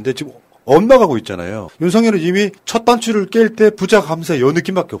얘기하고 있는데 지금 엇나가고 있잖아요. 윤석열은 이미 첫 단추를 깰 때 부자 감세 요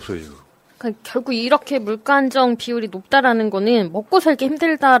느낌밖에 없어요. 지금. 그러니까 결국 이렇게 물가 안정 비율이 높다라는 거는 먹고 살기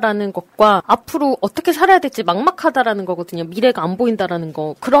힘들다라는 것과 앞으로 어떻게 살아야 될지 막막하다라는 거거든요. 미래가 안 보인다라는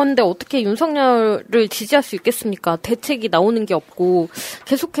거. 그런데 어떻게 윤석열을 지지할 수 있겠습니까? 대책이 나오는 게 없고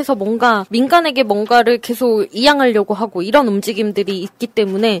계속해서 뭔가 민간에게 뭔가를 계속 이양하려고 하고 이런 움직임들이 있기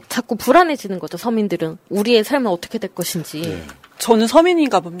때문에 자꾸 불안해지는 거죠. 서민들은. 우리의 삶은 어떻게 될 것인지. 네. 저는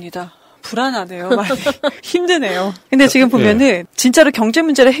서민인가 봅니다. 불안하네요. 많이 힘드네요. 근데 지금 보면은 진짜로 경제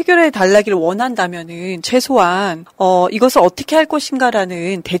문제를 해결해 달라기를 원한다면은 최소한 이것을 어떻게 할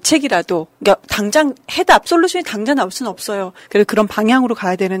것인가라는 대책이라도 그러니까 당장 해답 솔루션이 당장 나올 수는 없어요. 그래서 그런 방향으로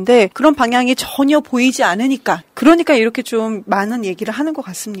가야 되는데 그런 방향이 전혀 보이지 않으니까 그러니까 이렇게 좀 많은 얘기를 하는 것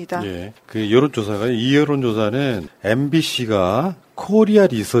같습니다. 예. 그 여론조사가 이 여론조사는 MBC가 코리아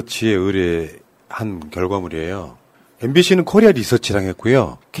리서치에 의뢰한 결과물이에요. MBC는 코리아 리서치랑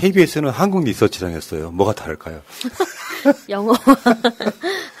했고요. KBS는 한국 리서치랑 했어요. 뭐가 다를까요? 영어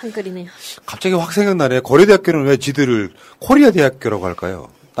한글이네요. 갑자기 확 생각나네. 고려대학교는 왜 지들을 코리아 대학교라고 할까요?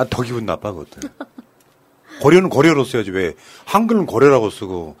 난 더 기분 나빠 그것들. 고려는 고려로 써야지 왜 한글은 고려라고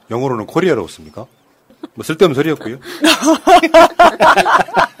쓰고 영어로는 코리아라고 씁니까? 뭐 쓸데없는 소리였고요.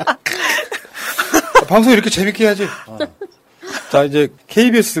 방송 이렇게 재밌게 해야지. 자 이제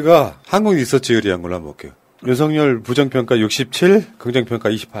KBS가 한국 리서치 의뢰한 걸로 한번 볼게요. 윤석열 부정평가 67, 긍정평가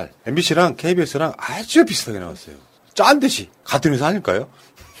 28. MBC랑 KBS랑 아주 비슷하게 나왔어요. 짠 듯이. 같은 회사 아닐까요?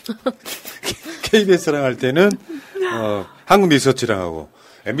 KBS랑 할 때는, 한국 리서치랑 하고,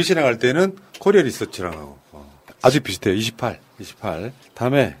 MBC랑 할 때는 코리아 리서치랑 하고, 아주 비슷해요. 28.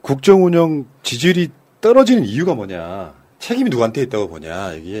 다음에 국정운영 지지율이 떨어지는 이유가 뭐냐. 책임이 누구한테 있다고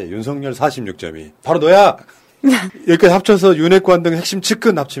보냐. 여기에 윤석열 46점이. 바로 너야! 여기까지 합쳐서 윤핵관 등 핵심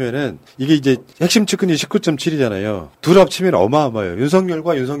측근 합치면은 이게 이제 핵심 측근이 19.7이잖아요. 둘 합치면 어마어마해요.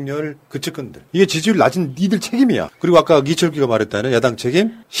 윤석열과 윤석열 그 측근들. 이게 지지율 낮은 니들 책임이야. 그리고 아까 이철규가 말했다는 야당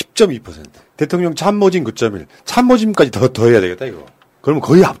책임 10.2%. 대통령 참모진 9.1. 참모진까지 더 해야 되겠다 이거. 그러면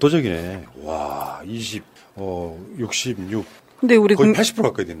거의 압도적이네. 와, 66. 근데 우리 거의 80%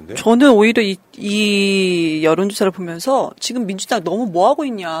 가까이 됐는데. 저는 오히려 이 여론조사를 보면서 지금 민주당 너무 뭐 하고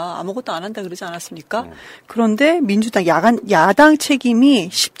있냐 아무것도 안 한다 그러지 않았습니까? 그런데 민주당 야당 책임이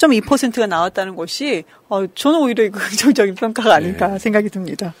 10.2%가 나왔다는 것이 저는 오히려 이거 긍정적인 평가가 아닐까 생각이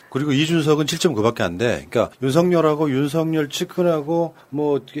듭니다. 그리고 이준석은 7.9밖에 안 돼. 그러니까 윤석열하고 윤석열 측근하고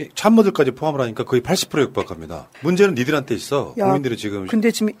뭐 참모들까지 포함을 하니까 거의 80%에 육박합니다. 문제는 니들한테 있어. 국민들이 지금.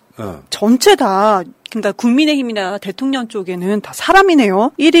 근데 지금 전체 다 그러니까 국민의힘이나 대통령 쪽에는 다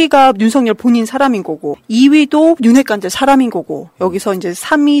사람이네요. 1위가 윤석열 본인 사람인 거고 2위도 윤핵관들 사람인 거고 여기서 이제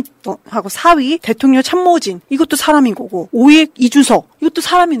 3위하고 4위 대통령 참모진 이것도 사람인 거고 5위 이준석 이것도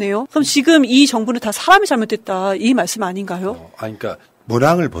사람이네요. 그럼 지금 이 정부는 다 사람이 잘못됐다 이 말씀 아닌가요? 그러니까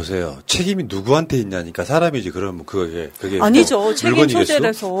문항을 보세요. 책임이 누구한테 있냐니까 사람이지. 그러면 그게 아니죠. 책임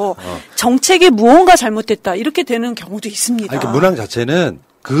소재라서 정책에 무언가 잘못됐다 이렇게 되는 경우도 있습니다. 아니, 문항 자체는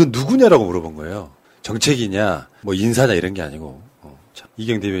그 누구냐라고 물어본 거예요. 정책이냐, 뭐 인사냐 이런 게 아니고. 참,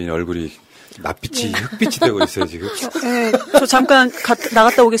 이경 대변인 얼굴이 낯빛이 흑빛이 되고 있어요 지금. 네, 저 잠깐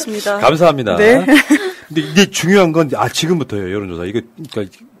나갔다 오겠습니다. 감사합니다. 네. 근데 이게 중요한 건 지금부터예요. 여론조사. 이거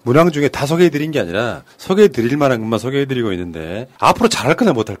그러니까 문항 중에 다 소개해드린 게 아니라 소개해드릴 만한 것만 소개해드리고 있는데 앞으로 잘할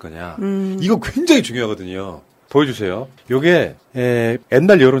거냐 못할 거냐. 이거 굉장히 중요하거든요. 보여주세요. 요게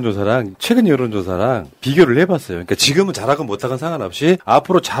옛날 여론조사랑 최근 여론조사랑 비교를 해봤어요. 그러니까 지금은 잘하건 못하건 상관없이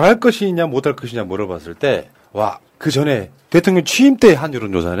앞으로 잘할 것이냐 못할 것이냐 물어봤을 때 와, 그 전에 대통령 취임 때 한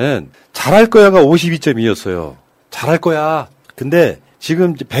여론조사는 잘할 거야가 52.2였어요. 잘할 거야. 근데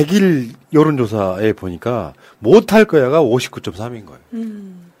지금 100일 여론조사에 보니까 못할 거야가 59.3인 거예요.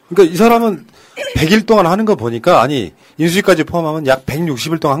 그러니까 이 사람은 100일 동안 하는 거 보니까 아니 인수위까지 포함하면 약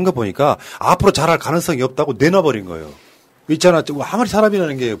 160일 동안 한 거 보니까 앞으로 잘할 가능성이 없다고 내놔버린 거예요. 있잖아. 아무리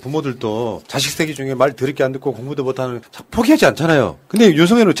사람이라는 게 부모들도 자식 새끼 중에 말 들을 안 듣고 공부도 못하는 포기하지 않잖아요. 근데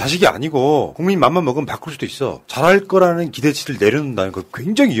윤석열은 자식이 아니고 국민 맘만 먹으면 바꿀 수도 있어. 잘할 거라는 기대치를 내려놓는다는 거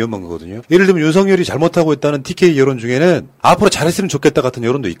굉장히 위험한 거거든요. 예를 들면 윤석열이 잘못하고 있다는 TK 여론 중에는 앞으로 잘했으면 좋겠다 같은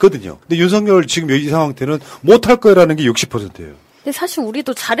여론도 있거든요. 근데 윤석열 지금 이 상황 때는 못할 거라는 게 60%예요. 근데 사실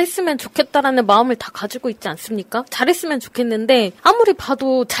우리도 잘했으면 좋겠다라는 마음을 다 가지고 있지 않습니까? 잘했으면 좋겠는데 아무리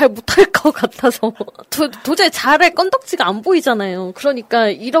봐도 잘 못할 것 같아서 도저히 잘할 건덕지가 안 보이잖아요. 그러니까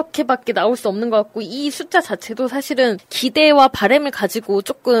이렇게밖에 나올 수 없는 것 같고 이 숫자 자체도 사실은 기대와 바람을 가지고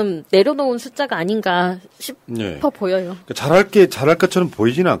조금 내려놓은 숫자가 아닌가 싶어 보여요. 그러니까 잘할 것처럼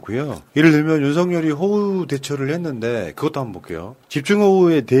보이지는 않고요. 예를 들면 윤석열이 호우 대처를 했는데 그것도 한번 볼게요.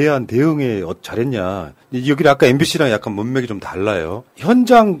 집중호우에 대한 대응에 잘했냐. 여기 아까 MBC랑 약간 문맥이 좀 달라요.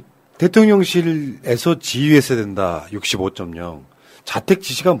 현장 대통령실에서 지휘했어야 된다. 65.0. 자택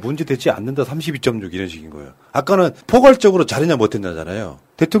지시가 문제되지 않는다. 32.6 이런 식인 거예요. 아까는 포괄적으로 잘했냐 못했냐잖아요.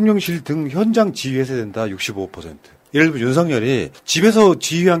 대통령실 등 현장 지휘했어야 된다. 65%. 예를 들면 윤석열이 집에서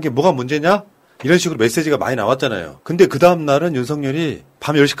지휘한 게 뭐가 문제냐? 이런 식으로 메시지가 많이 나왔잖아요. 근데 그 다음 날은 윤석열이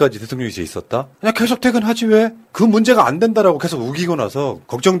밤 10시까지 대통령실에 있었다? 그냥 계속 퇴근하지 왜? 그 문제가 안 된다라고 계속 우기고 나서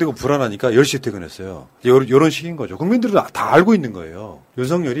걱정되고 불안하니까 10시에 퇴근했어요. 이런 식인 거죠. 국민들은 다 알고 있는 거예요.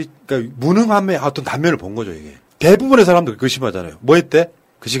 윤석열이 그러니까 무능함의 어떤 단면을 본 거죠, 이게. 대부분의 사람들 그거 심하잖아요. 뭐 했대?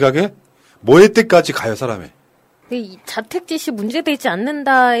 그 시각에? 뭐 했대까지 가요, 사람에. 이 자택 지시 문제되지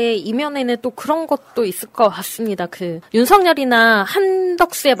않는다의 이면에는 또 그런 것도 있을 것 같습니다. 윤석열이나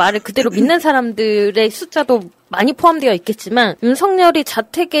한덕수의 말을 그대로 믿는 사람들의 숫자도 많이 포함되어 있겠지만 윤석열이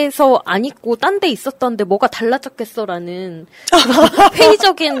자택에서 안 있고 딴 데 있었던데 뭐가 달라졌겠어라는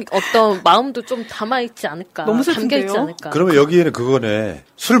회의적인 어떤 마음도 좀 담아있지 않을까. 너무 담겨있지 않을까. 그러면 여기에는 그거네.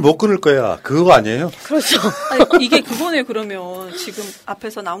 술 못 끊을 거야. 그거 아니에요? 그렇죠. 아니, 이게 그거네. 그러면 지금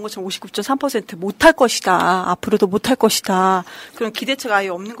앞에서 나온 것처럼 59.3% 못할 것이다. 앞으로도 못할 것이다. 그런 기대치가 아예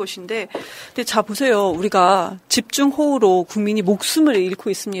없는 것인데. 근데 자 보세요. 우리가 집중호우로 국민이 목숨을 잃고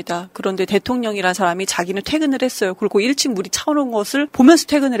있습니다. 그런데 대통령이라는 사람이 자기는 퇴근을 했어요. 그리고 1층 물이 차오른 것을 보면서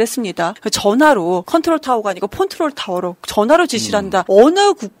퇴근을 했습니다. 전화로 컨트롤 타워가 아니고 폰트롤 타워로 전화로 지시를 한다.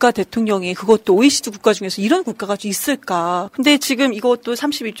 어느 국가 대통령이 그것도 OECD 국가 중에서 이런 국가가 있을까? 근데 지금 이것도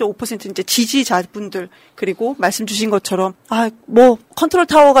 32.5% 이제 지지자분들 그리고 말씀 주신 것처럼 컨트롤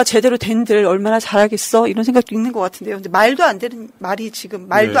타워가 제대로 된들 얼마나 잘하겠어 이런 생각도 있는 것 같은데요. 근데 말도 안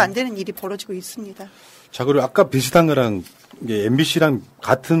되는 일이 벌어지고 있습니다. 자, 그리고 아까 비슷한 거랑 MBC랑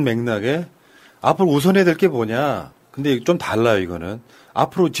같은 맥락에 앞으로 우선해야 될 게 뭐냐. 근데 좀 달라요, 이거는.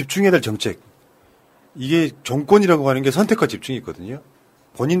 앞으로 집중해야 될 정책. 이게 정권이라고 하는 게 선택과 집중이 있거든요.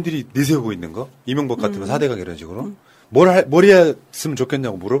 본인들이 내세우고 있는 거. 이명박 같으면 4대강 이런 식으로. 뭘 했으면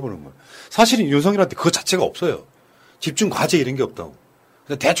좋겠냐고 물어보는 거예요. 사실은 윤석열한테 그거 자체가 없어요. 집중 과제 이런 게 없다고.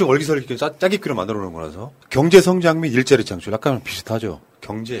 그냥 대충 얼기설기 짜깁기로 만들어 놓은 거라서. 경제 성장 및 일자리 창출. 약간 비슷하죠.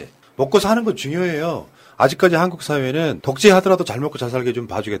 경제. 먹고 사는 건 중요해요. 아직까지 한국 사회는 독재하더라도 잘 먹고 잘 살게 좀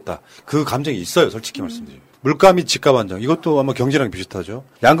봐주겠다. 그 감정이 있어요. 솔직히 말씀드리면. 물가 및 집값 안정. 이것도 아마 경제랑 비슷하죠.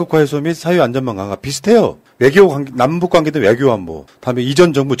 양극화 해소 및 사회 안전망 강화. 비슷해요. 남북 관계든 외교 안보. 다음에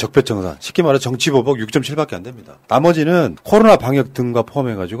이전 정부 적폐청산. 쉽게 말해 정치보복 6.7밖에 안 됩니다. 나머지는 코로나 방역 등과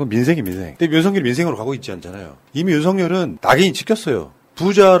포함해가지고 민생이 민생. 근데 윤석열이 민생으로 가고 있지 않잖아요. 이미 윤석열은 낙인이 찍혔어요.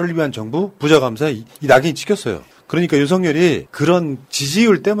 부자를 위한 정부, 부자 감사에 이 낙인이 찍혔어요. 그러니까 윤석열이 그런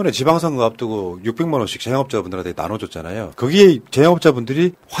지지율 때문에 지방선거 앞두고 600만 원씩 자영업자분들한테 나눠줬잖아요. 거기에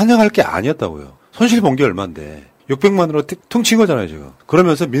자영업자분들이 환영할 게 아니었다고요. 손실 본 게 얼만데. 600만으로 퉁친 거잖아요, 지금.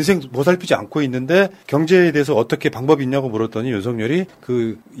 그러면서 민생 보살피지 않고 있는데 경제에 대해서 어떻게 방법이 있냐고 물었더니 윤석열이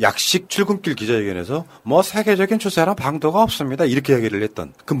그 약식 출근길 기자회견에서 뭐 세계적인 추세랑 방도가 없습니다. 이렇게 얘기를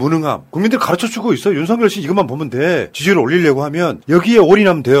했던 그 무능함. 국민들 가르쳐주고 있어. 윤석열 씨 이것만 보면 돼. 지지율을 올리려고 하면 여기에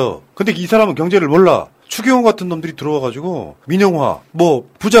올인하면 돼요. 근데 이 사람은 경제를 몰라. 추경호 같은 놈들이 들어와가지고 민영화, 뭐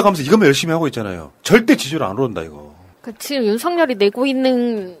부자 감세 이것만 열심히 하고 있잖아요. 절대 지지율 안 오른다 이거. 지금 윤석열이 내고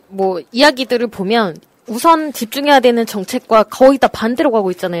있는 뭐 이야기들을 보면 우선 집중해야 되는 정책과 거의 다 반대로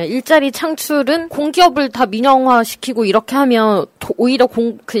가고 있잖아요. 일자리 창출은 공기업을 다 민영화시키고 이렇게 하면 오히려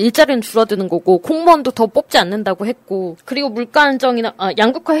그 일자리는 줄어드는 거고 공무원도 더 뽑지 않는다고 했고 그리고 물가 안정이나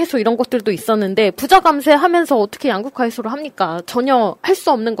양극화 해소 이런 것들도 있었는데 부자 감세하면서 어떻게 양극화 해소를 합니까? 전혀 할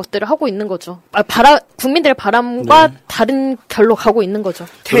수 없는 것들을 하고 있는 거죠. 국민들의 바람과 네. 다른 결로 가고 있는 거죠.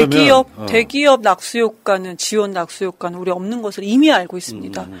 대기업 낙수 효과는 지원 낙수 효과는 우리 없는 것을 이미 알고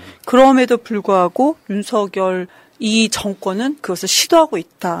있습니다. 그럼에도 불구하고 윤석열 이 정권은 그것을 시도하고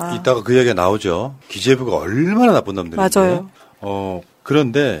있다. 이따가 그 얘기가 나오죠. 기재부가 얼마나 나쁜 놈들인데. 맞아요.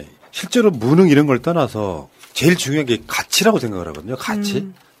 그런데 실제로 무능 이런 걸 떠나서 제일 중요한 게 가치라고 생각을 하거든요. 가치.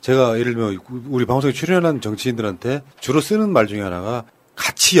 제가 예를 들면 우리 방송에 출연한 정치인들한테 주로 쓰는 말 중에 하나가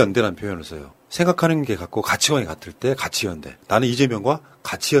가치연대라는 표현을 써요. 생각하는 게 같고 가치관이 같을 때 가치연대. 나는 이재명과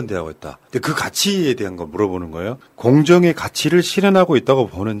가치연대하고 있다. 근데 그 가치에 대한 거 물어보는 거예요. 공정의 가치를 실현하고 있다고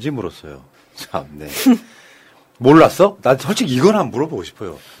보는지 물었어요. 참네. 몰랐어? 난 솔직히 이건 한번 물어보고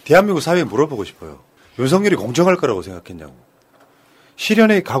싶어요. 대한민국 사회에 물어보고 싶어요. 윤석열이 공정할 거라고 생각했냐고.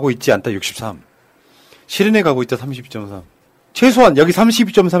 실현에 가고 있지 않다 63. 실현에 가고 있다 32.3. 최소한 여기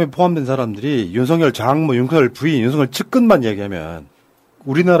 32.3에 포함된 사람들이 윤석열 장모, 윤석열 부인, 윤석열 측근만 얘기하면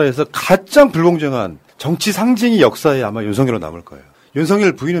우리나라에서 가장 불공정한 정치 상징이 역사에 아마 윤석열로 남을 거예요.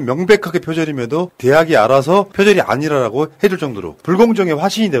 윤석열 부인은 명백하게 표절임에도 대학이 알아서 표절이 아니라고 해줄 정도로 불공정의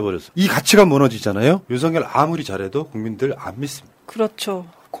화신이 돼버렸어. 이 가치가 무너지잖아요. 윤석열 아무리 잘해도 국민들 안 믿습니다. 그렇죠.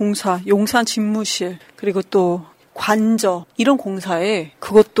 공사, 용산 집무실, 그리고 또 관저 이런 공사에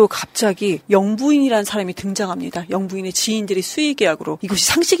그것도 갑자기 영부인이라는 사람이 등장합니다. 영부인의 지인들이 수의계약으로. 이것이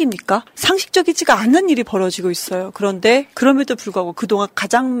상식입니까? 상식적이지가 않은 일이 벌어지고 있어요. 그런데 그럼에도 불구하고 그동안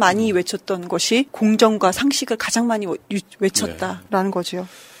가장 많이 외쳤던 것이 공정과 상식을 가장 많이 외쳤다라는 거죠.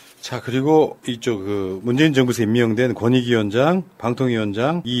 자, 그리고 이쪽 문재인 정부에서 임명된 권익위원장,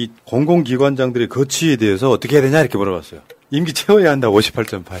 방통위원장, 이 공공기관장들의 거취에 대해서 어떻게 해야 되냐 이렇게 물어봤어요. 임기 채워야 한다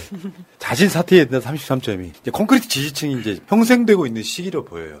 58.8. 자진 사퇴해야 된다 33.2. 이제 콘크리트 지지층이 이제 형성되고 있는 시기로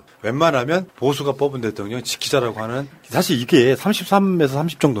보여요. 웬만하면 보수가 뽑은 대통령 지키자라고 하는 사실 이게 33에서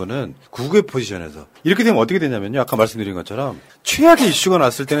 30 정도는 국외 포지션에서 이렇게 되면 어떻게 되냐면요. 아까 말씀드린 것처럼 최악의 이슈가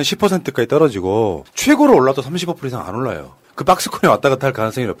났을 때는 10%까지 떨어지고 최고로 올라도 35% 이상 안 올라요. 그 박스권에 왔다 갔다 할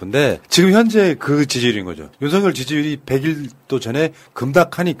가능성이 높은데 지금 현재 그 지지율인 거죠. 윤석열 지지율이 100일도 전에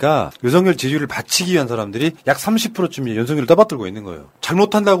급락하니까 윤석열 지지율을 받치기 위한 사람들이 약 30%쯤 윤석열을 떠받들고 있는 거예요.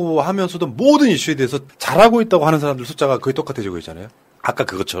 잘못한다고 하면서도 모든 이슈에 대해서 잘하고 있다고 하는 사람들 숫자가 거의 똑같아지고 있잖아요. 아까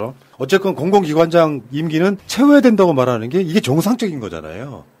그것처럼. 어쨌건 공공기관장 임기는 채워야 된다고 말하는 게 이게 정상적인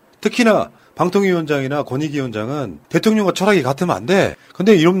거잖아요. 특히나 방통위원장이나 권익위원장은 대통령과 철학이 같으면 안 돼.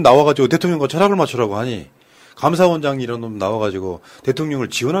 근데 이놈 나와가지고 대통령과 철학을 맞추라고 하니 감사원장이 이런 놈 나와가지고 대통령을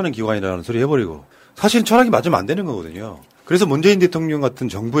지원하는 기관이라는 소리 해버리고 사실 철학이 맞으면 안 되는 거거든요. 그래서 문재인 대통령 같은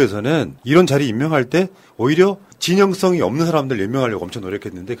정부에서는 이런 자리 임명할 때 오히려 진영성이 없는 사람들 임명하려고 엄청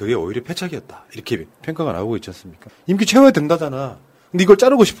노력했는데 그게 오히려 패착이었다. 이렇게 평가가 나오고 있지 않습니까? 임기 채워야 된다잖아. 근데 이걸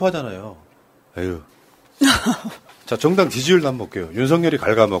자르고 싶어 하잖아요. 에휴. 자, 정당 지지율도 한번 볼게요. 윤석열이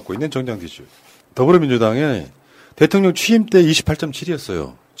갉아먹고 있는 정당 지지율. 더불어민주당의 대통령 취임 때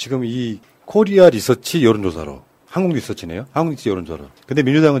 28.7이었어요. 지금 이 코리아 리서치 여론조사로. 한국 리서치네요. 한국 리서치 여론조사로. 근데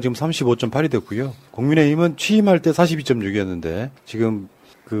민주당은 지금 35.8이 됐고요. 국민의힘은 취임할 때 42.6이었는데 지금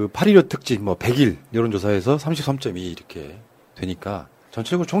그 8.15 특집 100일 여론조사에서 33.2 이렇게 되니까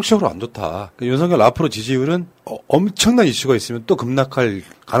전체적으로 정치적으로 안 좋다. 그러니까 윤석열 앞으로 지지율은 엄청난 이슈가 있으면 또 급락할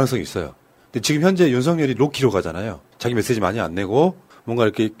가능성이 있어요. 근데 지금 현재 윤석열이 로키로 가잖아요. 자기 메시지 많이 안 내고 뭔가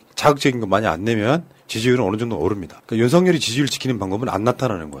이렇게 자극적인 거 많이 안 내면 지지율은 어느 정도 오릅니다. 그러니까 윤석열이 지지율 지키는 방법은 안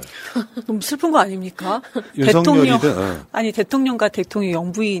나타나는 거예요. 너무 슬픈 거 아닙니까? 대통령과 대통령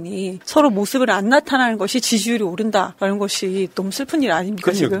영부인이 서로 모습을 안 나타나는 것이 지지율이 오른다라는 것이 너무 슬픈 일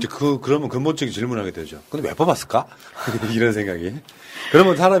아닙니까? 지금? 그러면 근본적인 질문하게 되죠. 근데 왜 뽑았을까? 이런 생각이.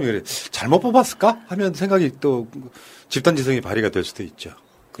 그러면 사람이 그래 잘못 뽑았을까? 하면 생각이 또 집단지성이 발휘가 될 수도 있죠.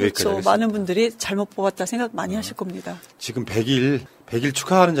 그렇죠. 많은 분들이 잘못 뽑았다 생각 많이 하실 겁니다. 지금 100일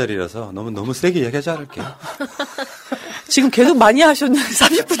축하하는 자리라서 너무 세게 얘기하지 않을게요. 지금 계속 많이 하셨는데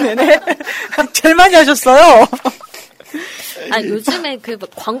 30분 내내 제일 많이 하셨어요. 요즘에 그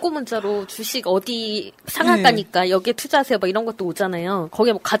광고 문자로 주식 어디 상한가니까 여기에 투자하세요. 막 이런 것도 오잖아요.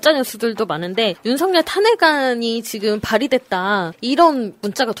 거기에 뭐 가짜 뉴스들도 많은데 윤석열 탄핵안이 지금 발의됐다. 이런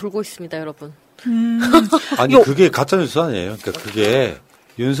문자가 돌고 있습니다, 여러분. 아니 그게 가짜 뉴스 아니에요. 그러니까 그게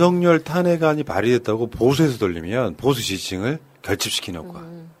윤석열 탄핵안이 발의됐다고 보수에서 돌리면 보수 지지층을 결집시키는 효과.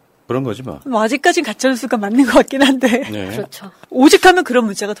 그런 거지 뭐. 아직까진 가짜뉴스가 맞는 것 같긴 한데. 네. 그렇죠. 오직하면 그런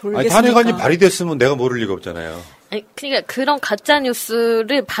문자가 돌겠습니까? 탄핵안이 발의됐으면 내가 모를 리가 없잖아요. 아니, 그러니까 그런 가짜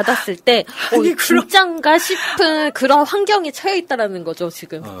뉴스를 받았을 때 진짠가 싶은 그런 환경에 처해 있다라는 거죠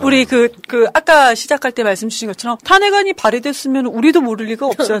지금. 우리 아까 시작할 때 말씀 주신 것처럼 탄핵안이 발의됐으면 우리도 모를 리가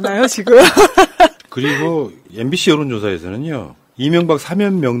없잖아요 지금. 그리고 MBC 여론조사에서는요 이명박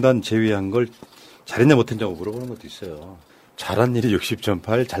사면 명단 제외한 걸 잘했냐 못했냐고 물어보는 것도 있어요. 잘한 일이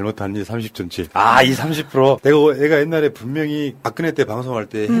 60.8, 잘못한 일이 30.7. 이 30%. 내가 옛날에 분명히 박근혜 때 방송할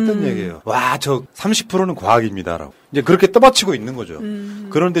때 했던 얘기예요. 와, 저 30%는 과학입니다라고. 이제 그렇게 떠받치고 있는 거죠.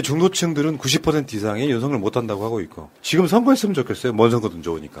 그런데 중도층들은 90% 이상이 윤석열 못한다고 하고 있고. 지금 선거했으면 좋겠어요. 뭔 선거든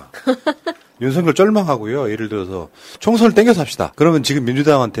좋으니까. 윤석열 쩔망하고요. 예를 들어서 총선을 땡겨서 합시다. 그러면 지금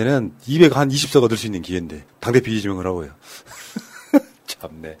민주당한테는 220석 얻을 수 있는 기회인데 당대표 지명을 하고요.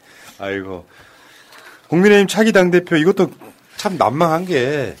 참네. 아이고. 국민의힘 차기 당대표 이것도 참 난망한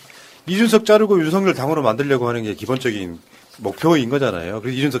게 이준석 자르고 윤석열 당으로 만들려고 하는 게 기본적인 목표인 거잖아요.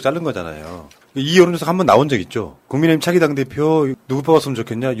 그래서 이준석 자른 거잖아요. 이 여론조사 한번 나온 적 있죠. 국민의힘 차기 당대표 누구 뽑았으면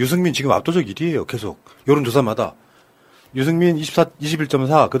좋겠냐. 유승민 지금 압도적 1위예요. 계속 여론조사마다. 유승민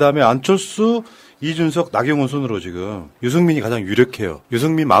 21.4 그다음에 안철수 이준석 나경원 순으로 지금 유승민이 가장 유력해요.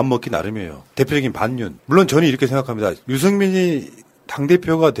 유승민 마음 먹기 나름이에요. 대표적인 반윤. 물론 저는 이렇게 생각합니다. 유승민이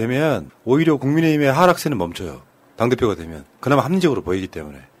당대표가 되면 오히려 국민의힘의 하락세는 멈춰요. 당대표가 되면. 그나마 합리적으로 보이기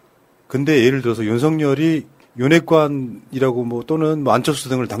때문에. 근데 예를 들어서 윤석열이 윤핵관이라고 또는 안철수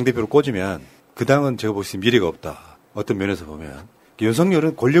등을 당대표로 꽂으면 그 당은 제가 볼 수 있는 미래가 없다. 어떤 면에서 보면.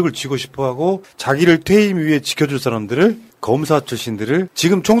 윤석열은 권력을 쥐고 싶어 하고 자기를 퇴임 위에 지켜줄 사람들을 검사 출신들을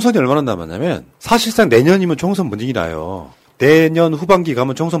지금 총선이 얼마나 남았냐면 사실상 내년이면 총선 분위기 나요. 내년 후반기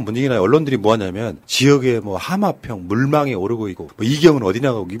가면 총선 분위기 나요. 언론들이 뭐 하냐면 지역에 하마평, 물망에 오르고 있고 이경은 어디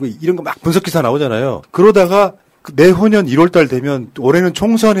나가고 이런 거 막 분석 기사 나오잖아요. 그러다가 내후년 1월달 되면 올해는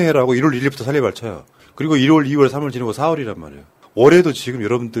총선해라고 1월 1일부터 살려발쳐요. 그리고 1월, 2월, 3월 지나고 4월이란 말이에요. 올해도 지금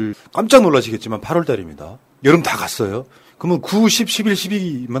여러분들 깜짝 놀라시겠지만 8월달입니다. 여름 다 갔어요. 그러면 9, 10, 11,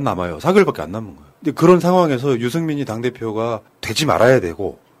 12만 남아요. 4개월밖에 안 남은 거예요. 근데 그런 상황에서 유승민이 당대표가 되지 말아야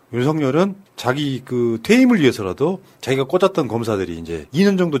되고 윤석열은 자기 퇴임을 위해서라도 자기가 꽂았던 검사들이 이제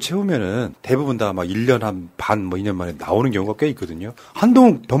 2년 정도 채우면은 대부분 다 1년 반 2년 만에 나오는 경우가 꽤 있거든요.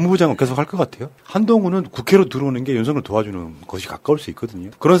 한동훈 법무부 장관 계속 할 것 같아요. 한동훈은 국회로 들어오는 게 윤석열 도와주는 것이 가까울 수 있거든요.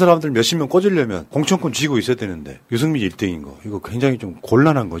 그런 사람들 몇십 명 꽂으려면 공천권 쥐고 있어야 되는데 유승민이 1등인 거. 이거 굉장히 좀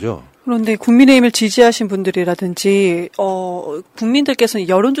곤란한 거죠. 그런데 국민의힘을 지지하신 분들이라든지 국민들께서는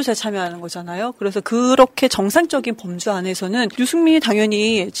여론조사에 참여하는 거잖아요. 그래서 그렇게 정상적인 범주 안에서는 유승민이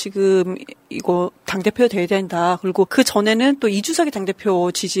당연히 지금 이거 당대표 돼야 된다. 그리고 그 전에는 또 이준석이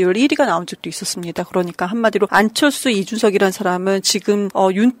당대표 지지율 1위가 나온 적도 있었습니다. 그러니까 한마디로 안철수 이준석이라는 사람은 지금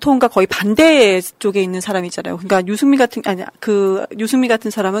윤통과 거의 반대 쪽에 있는 사람이잖아요. 그러니까 유승민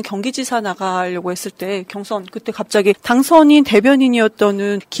같은 사람은 경기지사 나가려고 했을 때 경선 그때 갑자기 당선인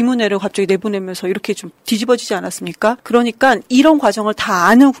대변인이었던 김은혜를 갑자기 내보내면서 이렇게 좀 뒤집어지지 않았습니까? 그러니까 이런 과정을 다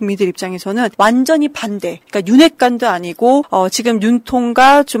아는 국민들 입장에서는 완전히 반대. 그러니까 윤핵관도 아니고 지금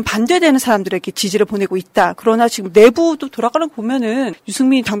윤통과 좀 반대되는 사람들에게 지지를 보내고 있다. 그러나 지금 내부도 돌아가는 거 보면은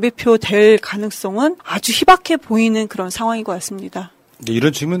유승민이 당대표 될 가능성은 아주 희박해 보이는 그런 상황인 것 같습니다.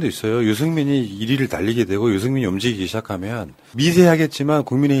 이런 측면도 있어요. 유승민이 1위를 달리게 되고 유승민이 움직이기 시작하면 미세하겠지만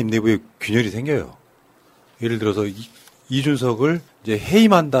국민의힘 내부에 균열이 생겨요. 예를 들어서 이준석을 이제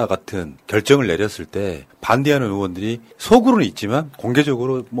해임한다 같은 결정을 내렸을 때 반대하는 의원들이 속으로는 있지만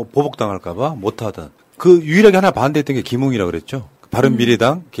공개적으로 보복당할까봐 못하던 유일하게 하나 반대했던 게 김웅이라 그랬죠.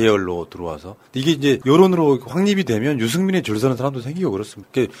 바른미래당 계열로 들어와서 이게 이제 여론으로 확립이 되면 유승민의 줄 서는 사람도 생기고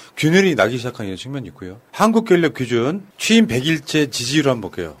그렇습니다. 균열이 나기 시작하는 측면이 있고요. 한국갤럽 기준 취임 100일째 지지율 한번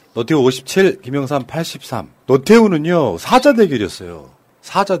볼게요. 노태우 57, 김영삼 83. 노태우는요 사자 대결이었어요.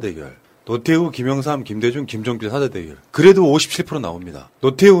 사자 대결. 노태우, 김영삼, 김대중, 김종필 사자 대결. 그래도 57% 나옵니다.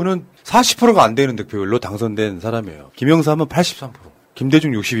 노태우는 40%가 안 되는 득표율로 당선된 사람이에요. 김영삼은 83%,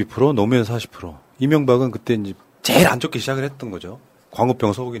 김대중 62%, 노무현 40%. 이명박은 그때 이제 제일 안 좋게 시작을 했던 거죠.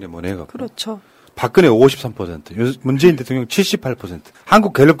 광우병 소고기네 뭐네 해갖고. 그렇죠. 박근혜 53%, 문재인 대통령 78%.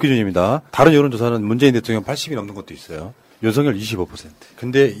 한국 갤럽 기준입니다. 다른 여론조사는 문재인 대통령 80이 넘는 것도 있어요. 윤석열 25%.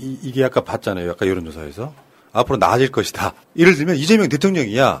 근데 이게 아까 봤잖아요. 아까 여론조사에서. 앞으로 나아질 것이다. 예를 들면 이재명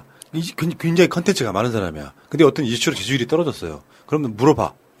대통령이야. 굉장히 컨텐츠가 많은 사람이야. 근데 어떤 이슈로 지지율이 떨어졌어요. 그러면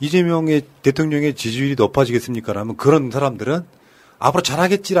물어봐. 이재명의 대통령의 지지율이 높아지겠습니까? 라면 그런 사람들은 앞으로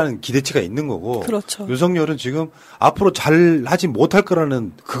잘하겠지라는 기대치가 있는 거고. 그렇죠. 윤석열은 지금 앞으로 잘하지 못할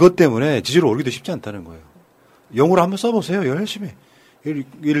거라는 그것 때문에 지지율을 올리기도 쉽지 않다는 거예요. 영어로 한번 써보세요. 열심히.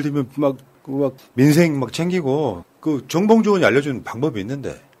 예를 들면 막 민생 막 챙기고 그 정봉주 의원이 알려준 방법이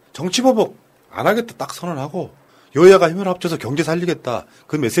있는데 정치보복 안 하겠다 딱 선언하고 여야가 힘을 합쳐서 경제 살리겠다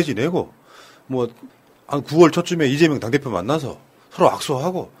그 메시지 내고 뭐 한 9월 초쯤에 이재명 당대표 만나서 서로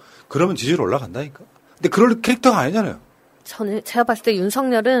악수하고 그러면 지지율 올라간다니까. 근데 그럴 캐릭터가 아니잖아요. 제가 봤을 때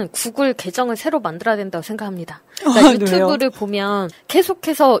윤석열은 구글 계정을 새로 만들어야 된다고 생각합니다. 그러니까 유튜브를 보면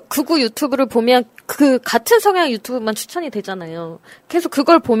계속해서 극우 유튜브를 보면 그 같은 성향 유튜브만 추천이 되잖아요. 계속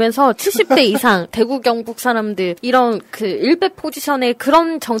그걸 보면서 70대 이상 대구 경북 사람들 이런 그 일배 포지션의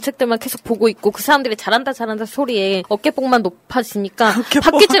그런 정책들만 계속 보고 있고 그 사람들이 잘한다 소리에 어깨뽕만 높아지니까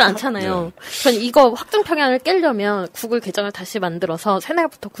바뀌질 않잖아요. 전 이거 확정 평양을 깨려면 구글 계정을 다시 만들어서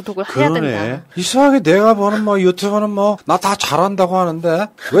새날부터 구독을 해야 된다. 이상하게 내가 보는 뭐 유튜브는 뭐 나 다 잘한다고 하는데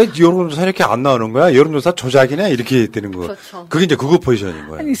왜 여론조사 이렇게 안 나오는 거야? 여론조사 조작이네 이렇게 되는 거. 그렇죠. 그게 이제 그거 포지션인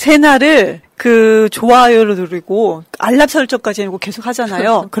거예요. 아니, 새날을 그 좋아요를 누르고 알람 설정까지 해놓고 계속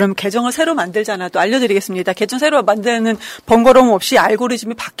하잖아요. 그럼 계정을 새로 만들잖아. 또 알려드리겠습니다. 계정 새로 만드는 번거로움 없이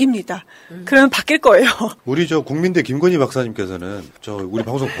알고리즘이 바뀝니다. 그러면 바뀔 거예요. 우리 저 국민대 김건희 박사님께서는 저 우리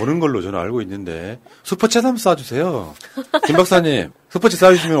방송 보는 걸로 저는 알고 있는데 슈퍼챗 한번 쏴주세요. 김 박사님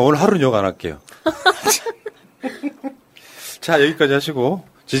슈퍼챗 쏴주시면 오늘 하루는 욕 안 할게요. 자, 여기까지 하시고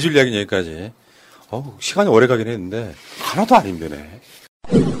지지율 이야기는 여기까지. 시간이 오래 가긴 했는데 하나도 안 힘드네.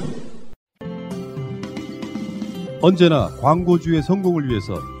 언제나 광고주의 성공을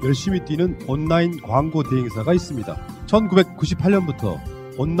위해서 열심히 뛰는 온라인 광고 대행사가 있습니다. 1998년부터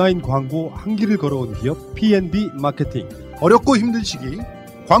온라인 광고 한 길을 걸어온 기업 P&B 마케팅. 어렵고 힘든 시기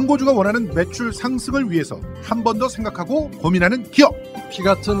광고주가 원하는 매출 상승을 위해서 한 번 더 생각하고 고민하는 기업. 피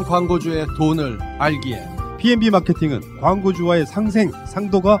같은 광고주의 돈을 알기에 P&B 마케팅은 광고주와의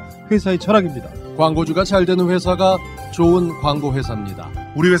상도가 회사의 철학입니다. 광고주가 잘 되는 회사가 좋은 광고 회사입니다.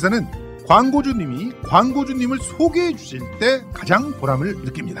 우리 회사는 광고주님이 광고주님을 소개해 주실 때 가장 보람을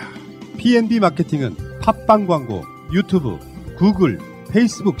느낍니다. P&B 마케팅은 팟빵 광고, 유튜브, 구글,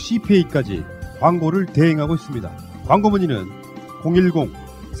 페이스북 CPA까지 광고를 대행하고 있습니다. 광고 문의는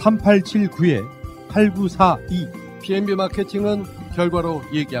 010-3879-8942. P&B 마케팅은 결과로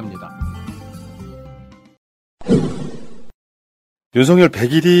얘기합니다. 윤석열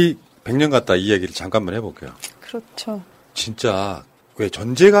 100일이 100년 같다 이 얘기를 잠깐만 해볼게요. 그렇죠. 진짜 왜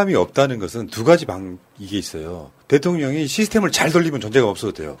존재감이 없다는 것은 두 가지 이게 있어요. 대통령이 시스템을 잘 돌리면 존재감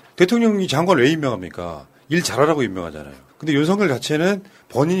없어도 돼요. 대통령이 장관을 왜 임명합니까? 일 잘하라고 임명하잖아요. 근데 윤석열 자체는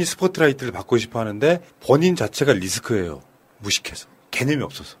본인이 스포트라이트를 받고 싶어 하는데 본인 자체가 리스크예요. 무식해서. 개념이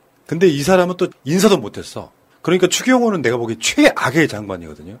없어서. 근데 이 사람은 또 인사도 못했어. 그러니까 추경호는 내가 보기에 최악의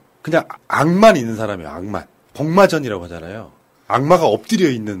장관이거든요. 그냥 악만 있는 사람이에요. 악만. 복마전이라고 하잖아요. 악마가 엎드려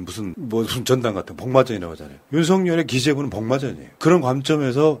있는 무슨 전당 같은 복마전이라고 하잖아요. 윤석열의 기재부는 복마전이에요. 그런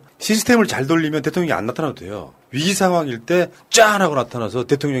관점에서 시스템을 잘 돌리면 대통령이 안 나타나도 돼요. 위기 상황일 때 짠 하고 나타나서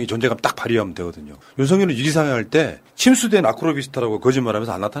대통령이 존재감 딱 발휘하면 되거든요. 윤석열은 위기 상황일 때 침수된 아크로비스타라고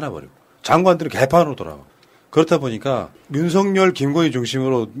거짓말하면서 안 나타나 버리고 장관들은 개판으로 돌아가고. 그렇다 보니까 윤석열, 김건희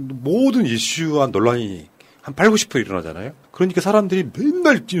중심으로 모든 이슈와 논란이 한 80~90% 일어나잖아요. 그러니까 사람들이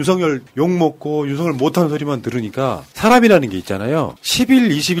맨날 윤석열 욕먹고 윤석열 못하는 소리만 들으니까 사람이라는 게 있잖아요.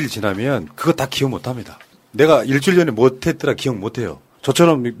 10일, 20일 지나면 그거 다 기억 못합니다. 내가 일주일 전에 못했더라 기억 못해요.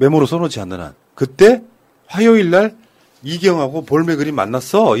 저처럼 메모로 써놓지 않는 한. 그때 화요일 날 이경하고 볼메 그림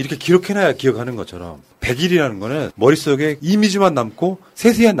만났어. 이렇게 기록해놔야 기억하는 것처럼 100일이라는 거는 머릿속에 이미지만 남고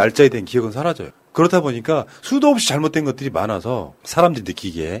세세한 날짜에 대한 기억은 사라져요. 그렇다 보니까 수도 없이 잘못된 것들이 많아서 사람들이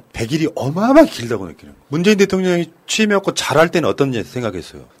느끼기에 100일이 어마어마하게 길다고 느끼는 거예요. 문재인 대통령이 취임해갖고 잘할 때는 어떤지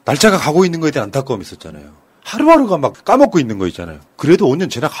생각했어요. 날짜가 가고 있는 거에 대한 안타까움이 있었잖아요. 하루하루가 막 까먹고 있는 거 있잖아요. 그래도 5년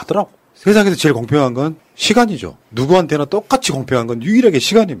지나가더라고. 세상에서 제일 공평한 건 시간이죠. 누구한테나 똑같이 공평한 건 유일하게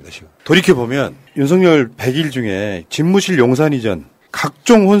시간입니다. 시간. 돌이켜보면 윤석열 100일 중에 집무실 용산 이전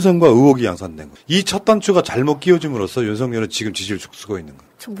각종 혼선과 의혹이 양산된 거. 이 첫 단추가 잘못 끼워짐으로써 윤석열은 지금 지지를 죽쓰고 있는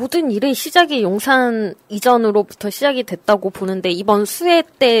거예요. 모든 일의 시작이 용산 이전으로부터 시작이 됐다고 보는데 이번 수해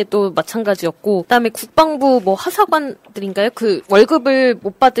때도 마찬가지였고 그다음에 국방부 하사관들인가요? 그 월급을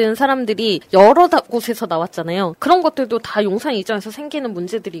못 받은 사람들이 여러 곳에서 나왔잖아요. 그런 것들도 다 용산 이전에서 생기는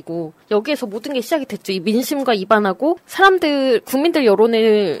문제들이고 여기에서 모든 게 시작이 됐죠. 이 민심과 이반하고 국민들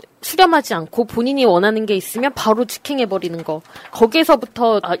여론을 수렴하지 않고 본인이 원하는 게 있으면 바로 직행해버리는 거.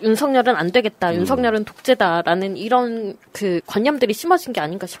 거기에서부터 윤석열은 안 되겠다. 윤석열은 독재다라는 이런 그 관념들이 심어진 게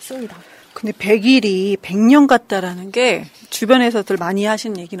아닌가 싶습니다. 근데 100일이 100년 같다라는 게 주변에서들 많이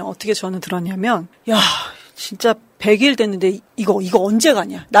하신 얘기는 어떻게 저는 들었냐면 야 진짜 100일 됐는데 이거 언제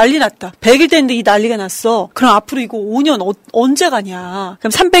가냐. 난리 났다. 100일 됐는데 이 난리가 났어. 그럼 앞으로 이거 5년 언제 가냐.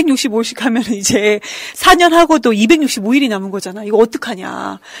 그럼 365씩 하면 이제 4년 하고도 265일이 남은 거잖아. 이거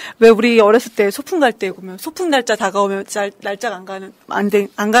어떡하냐. 왜 우리 어렸을 때 소풍 갈 때 보면 소풍 날짜 다가오면 날짜가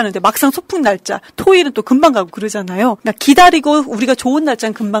안 가는데 막상 소풍 날짜 토요일은 또 금방 가고 그러잖아요. 그러니까 기다리고 우리가 좋은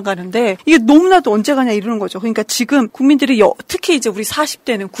날짜는 금방 가는데 이게 너무나도 언제 가냐 이러는 거죠. 그러니까 지금 국민들이 특히 이제 우리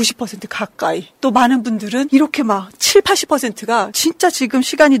 40대는 90% 가까이 또 많은 분들은 이렇게 막 7, 80%가 진짜 지금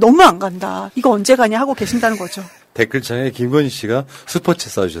시간이 너무 안 간다. 이거 언제 가냐 하고 계신다는 거죠. 댓글창에 김건희 씨가 슈퍼챗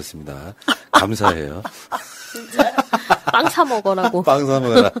써주셨습니다. 감사해요. 진짜 빵 사 먹으라고. 빵 사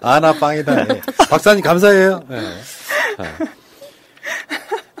먹어라. 나 빵이다. 네. 박사님 감사해요. 네.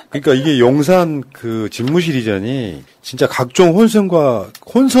 그러니까 이게 용산 그 집무실 이전이 진짜 각종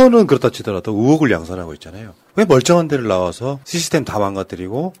혼선은 그렇다 치더라도 의혹을 양산하고 있잖아요. 왜 멀쩡한 데를 나와서 시스템 다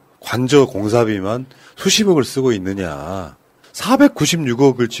망가뜨리고 관저 공사비만 수십억을 쓰고 있느냐.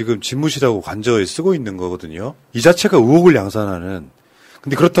 496억을 지금 집무실하고 관저에 쓰고 있는 거거든요. 이 자체가 의혹을 양산하는.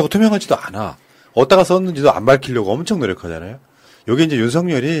 근데 그렇다고 투명하지도 않아. 어디다가 썼는지도 안 밝히려고 엄청 노력하잖아요. 여기 이제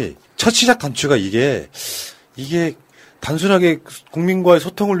윤석열이 첫 시작 단추가 이게 단순하게 국민과의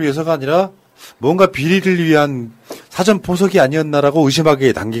소통을 위해서가 아니라 뭔가 비리를 위한 사전 포석이 아니었나라고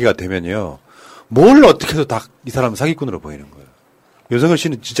의심하게 단계가 되면요. 뭘 어떻게 해도 다 이 사람은 사기꾼으로 보이는 거예요. 윤석열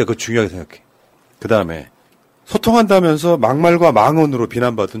씨는 진짜 그거 중요하게 생각해. 그 다음에 소통한다면서 막말과 망언으로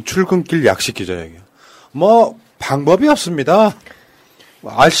비난받은 출근길 약식 기자회견. 방법이 없습니다.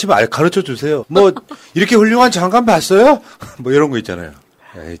 가르쳐 주세요. 이렇게 훌륭한 장관 봤어요? 이런 거 있잖아요.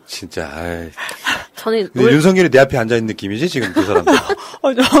 에이, 진짜, 저는 윤석열이 내 앞에 앉아있는 느낌이지, 지금 그 사람들.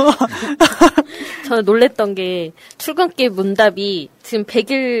 저는 놀랬던 게 출근길 문답이 지금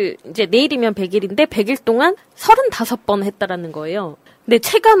 100일, 이제 내일이면 100일인데 100일 동안 35번 했다라는 거예요. 근데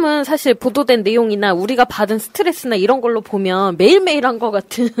체감은 사실 보도된 내용이나 우리가 받은 스트레스나 이런 걸로 보면 매일매일 한 것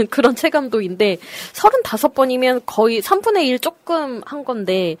같은 그런 체감도인데 35번이면 거의 3분의 1 조금 한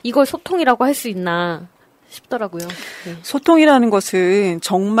건데 이걸 소통이라고 할 수 있나 싶더라고요. 네. 소통이라는 것은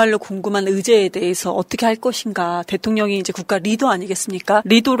정말로 궁금한 의제에 대해서 어떻게 할 것인가. 대통령이 이제 국가 리더 아니겠습니까?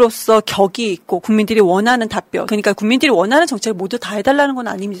 리더로서 격이 있고 국민들이 원하는 답변. 그러니까 국민들이 원하는 정책을 모두 다 해달라는 건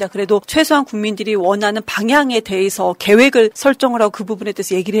아닙니다. 그래도 최소한 국민들이 원하는 방향에 대해서 계획을 설정을 하고 그 부분에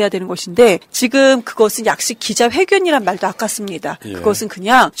대해서 얘기를 해야 되는 것인데 지금 그것은 약식 기자회견이란 말도 아깝습니다. 예. 그것은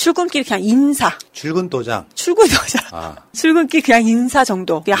그냥 출근길 그냥 인사. 출근도장. 출근길 그냥 인사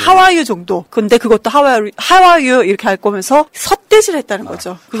정도. 그냥 하와이유 정도. 근데 그것도 How are you? 이렇게 할 거면서 삿대질 했다는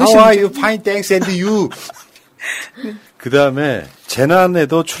거죠. How are you? Fine, thanks, and you. 그 다음에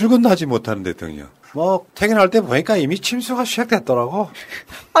재난에도 출근하지 못하는 대통령. 퇴근할 때 보니까 이미 침수가 시작됐더라고.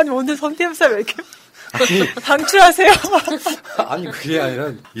 아니, 오늘 성대모사 왜 이렇게. 방출하세요. 아니, 그게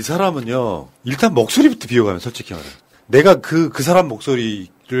아니라 이 사람은요, 일단 목소리부터 비워가면 솔직히 말해요. 내가 그 사람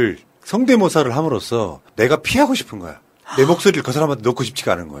목소리를 성대모사를 함으로써 내가 피하고 싶은 거야. 내 목소리를 그 사람한테 넣고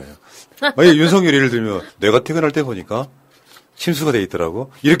싶지가 않은 거예요. 만약에 윤석열 예를 들면 내가 퇴근할 때 보니까 침수가 돼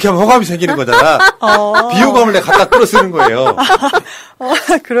있더라고. 이렇게 하면 호감이 생기는 거잖아. 비호감을 내가 갖다 끌어 쓰는 거예요.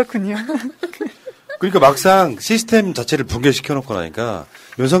 그렇군요. 그러니까 막상 시스템 자체를 붕괴시켜 놓고 나니까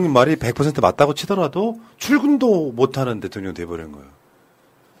윤석열 말이 100% 맞다고 치더라도 출근도 못하는 대통령 돼버린 거예요.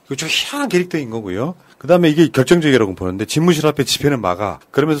 이거 좀 희한한 캐릭터인 거고요. 그 다음에 이게 결정적이라고 보는데 집무실 앞에 집회는 막아.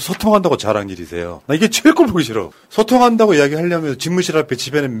 그러면서 소통한다고 잘한 일이세요. 나 이게 제일 꼴 보기 싫어. 소통한다고 이야기하려면 집무실 앞에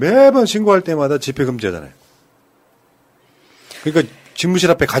집회는 매번 신고할 때마다 집회 금지하잖아요. 그러니까 집무실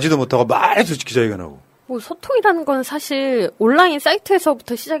앞에 가지도 못하고 말해서 기자회견하고. 소통이라는 건 사실 온라인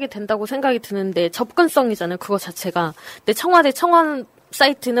사이트에서부터 시작이 된다고 생각이 드는데 접근성이잖아요. 그거 자체가. 근데 청와대 청원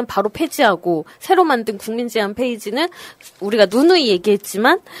사이트는 바로 폐지하고 새로 만든 국민제안 페이지는 우리가 누누이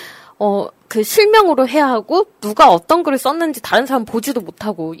얘기했지만 그 실명으로 해야 하고 누가 어떤 글을 썼는지 다른 사람 보지도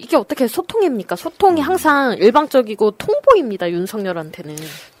못하고 이게 어떻게 소통입니까? 소통이 항상 일방적이고 통보입니다. 윤석열한테는.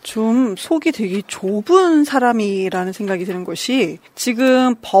 좀 속이 되게 좁은 사람이라는 생각이 드는 것이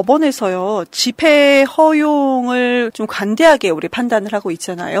지금 법원에서요. 집회 허용을 좀 관대하게 우리 판단을 하고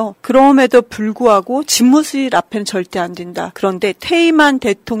있잖아요. 그럼에도 불구하고 집무실 앞에는 절대 안 된다. 그런데 퇴임한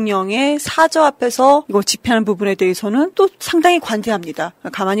대통령의 사저 앞에서 이거 집회하는 부분에 대해서는 또 상당히 관대합니다.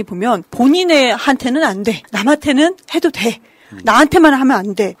 가만히 보면 본인한테는 안 돼. 남한테는 해도 돼. 나한테만 하면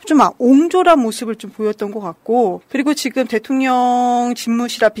안 돼. 좀 옹졸한 모습을 좀 보였던 것 같고 그리고 지금 대통령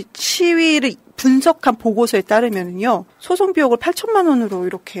집무실 앞 시위를 분석한 보고서에 따르면요. 소송 비용을 8천만 원으로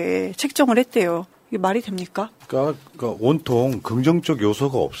이렇게 책정을 했대요. 이게 말이 됩니까? 그러니까 온통 긍정적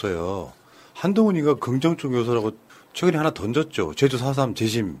요소가 없어요. 한동훈이가 긍정적 요소라고 최근에 하나 던졌죠. 제주 4.3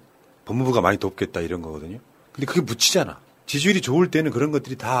 재심 법무부가 많이 돕겠다 이런 거거든요. 근데 그게 묻히잖아. 지지율이 좋을 때는 그런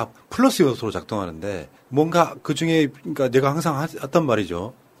것들이 다 플러스 요소로 작동하는데 뭔가 그중에 그러니까 내가 항상 했단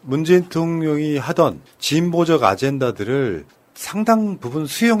말이죠. 문재인 대통령이 하던 진보적 아젠다들을 상당 부분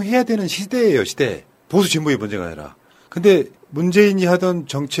수용해야 되는 시대예요. 시대. 보수 진보의 문제가 아니라. 근데 문재인이 하던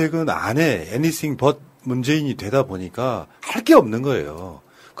정책은 안 해. anything but 문재인이 되다 보니까 할 게 없는 거예요.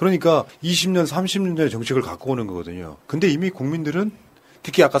 그러니까 20년, 30년 전의 정책을 갖고 오는 거거든요. 근데 이미 국민들은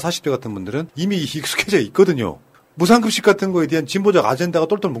특히 아까 40대 같은 분들은 이미 익숙해져 있거든요. 무상급식 같은 거에 대한 진보적 아젠다가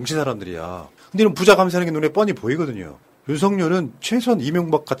똘똘 뭉친 사람들이야. 근데 이런 부자 감세하는 게 눈에 뻔히 보이거든요. 윤석열은 최소한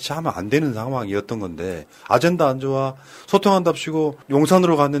이명박 같이 하면 안 되는 상황이었던 건데 아젠다 안 좋아 소통한답시고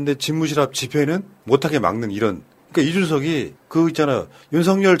용산으로 갔는데 집무실 앞 집회는 못하게 막는 이런. 그러니까 이준석이 그 있잖아요.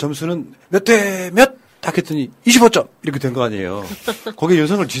 윤석열 점수는 몇 대 몇 딱 했더니 25점 이렇게 된 거 아니에요. 거기에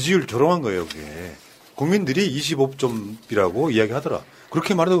윤석열 지지율 조롱한 거예요. 그게. 국민들이 25점이라고 이야기하더라.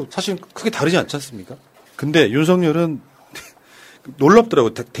 그렇게 말해도 사실 크게 다르지 않지 않습니까? 근데 윤석열은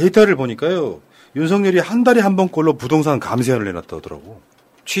놀랍더라고. 데이터를 보니까요. 윤석열이 한 달에 한 번꼴로 부동산 감세안을 내놨다 하더라고.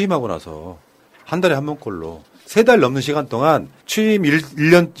 취임하고 나서 한 달에 한 번꼴로 3달 넘는 시간 동안 취임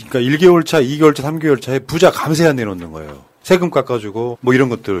 1년 그러니까 1개월 차, 2개월 차, 3개월 차에 부자 감세안 내놓는 거예요. 세금 깎아주고 뭐 이런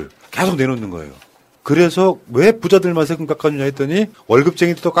것들 계속 내놓는 거예요. 그래서 왜 부자들만 세금 깎아주냐 했더니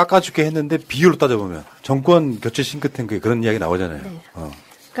월급쟁이도 깎아줄게 했는데 비율로 따져보면 정권 교체 싱크탱크에 그런 이야기 나오잖아요. 네.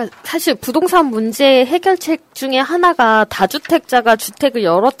 그러니까 사실 부동산 문제 해결책 중에 하나가 다주택자가 주택을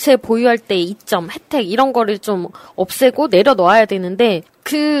여러 채 보유할 때 이점, 혜택 이런 거를 좀 없애고 내려놓아야 되는데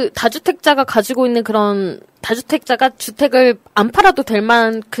그 다주택자가 가지고 있는 그런 다주택자가 주택을 안 팔아도 될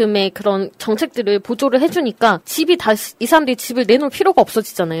만큼의 그런 정책들을 보조를 해주니까 집이 이 사람들이 집을 내놓을 필요가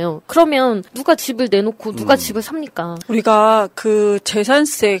없어지잖아요. 그러면 누가 집을 내놓고 누가 집을 삽니까? 우리가 그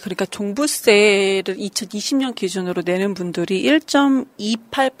재산세 그러니까 종부세를 2020년 기준으로 내는 분들이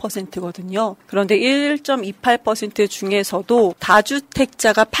 1.28%거든요. 그런데 1.28% 중에서도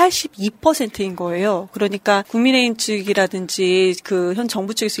다주택자가 82%인 거예요. 그러니까 국민의힘 측이라든지 그 현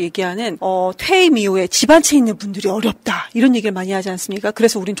정부 측에서 얘기하는 퇴임 이후에 집 한 채 있는 분들이 어렵다. 이런 얘기를 많이 하지 않습니까?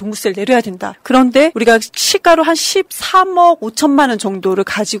 그래서 우린 종부세를 내려야 된다. 그런데 우리가 시가로 한 13억 5천만 원 정도를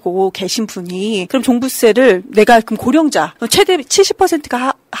가지고 계신 분이 그럼 종부세를 내가 그럼 고령자 최대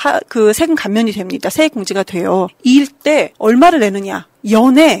 70%가 그 세금 감면이 됩니다. 세액 공제가 돼요. 이일 때 얼마를 내느냐?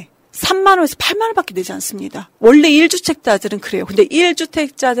 연에 3만 원에서 8만 원밖에 내지 않습니다. 원래 1주택자들은 그래요. 근데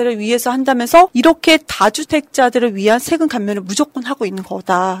 1주택자들을 위해서 한다면서 이렇게 다주택자들을 위한 세금 감면을 무조건 하고 있는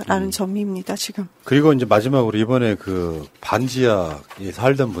거다라는 점입니다, 지금. 그리고 이제 마지막으로 이번에 그 반지하에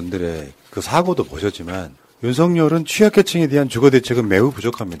살던 분들의 그 사고도 보셨지만 윤석열은 취약계층에 대한 주거 대책은 매우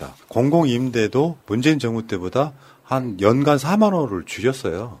부족합니다. 공공임대도 문재인 정부 때보다 한 연간 4만 원을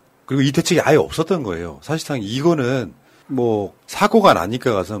줄였어요. 그리고 이 대책이 아예 없었던 거예요. 사실상 이거는 뭐 사고가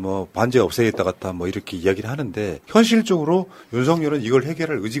나니까 가서 뭐 반지 없애겠다 같다 뭐 이렇게 이야기를 하는데 현실적으로 윤석열은 이걸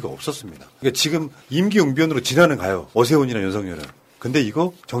해결할 의지가 없었습니다. 그러니까 지금 임기응변으로 지나는 가요. 오세훈이나 윤석열은. 근데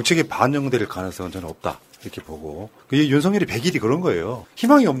이거 정책에 반영될 가능성은 저는 없다 이렇게 보고. 윤석열이 100일이 그런 거예요.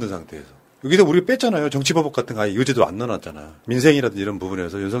 희망이 없는 상태에서. 여기서 우리가 뺐잖아요. 정치보복 같은 거 아예 의제도 안 넣어놨잖아. 민생이라든지 이런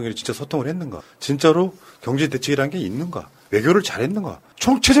부분에서 윤석열이 진짜 소통을 했는가. 진짜로 경제대책이라는 게 있는가. 외교를 잘했는가.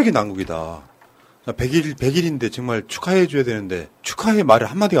 총체적인 난국이다. 100일인데 정말 축하해줘야 되는데 축하의 말이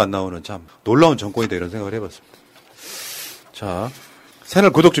한마디가 안 나오는 참 놀라운 정권이다 이런 생각을 해봤습니다. 자,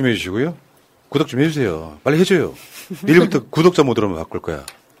 채널 구독 좀 해주시고요. 구독 좀 해주세요. 빨리 해줘요. 내일부터 구독자 모드로만 바꿀 거야.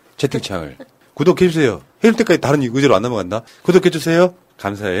 채팅창을. 구독해주세요. 해줄 때까지 다른 의제로 안 넘어간다. 구독해주세요.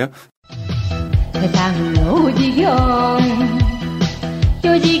 감사해요. 세상은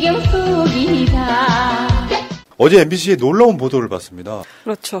요지경 속이다. 어제 MBC에 놀라운 보도를 봤습니다.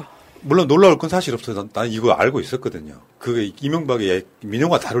 그렇죠. 물론 놀라울 건 사실 없어요. 나는 이거 알고 있었거든요. 그게 이명박의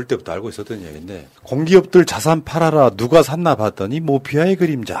민영화 다룰 때부터 알고 있었던 얘기인데 공기업들 자산 팔아라 누가 샀나 봤더니 모피아의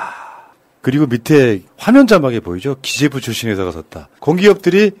그림자. 그리고 밑에 화면 자막에 보이죠? 기재부 출신 회사가 샀다.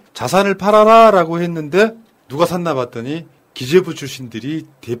 공기업들이 자산을 팔아라라고 했는데 누가 샀나 봤더니 기재부 출신들이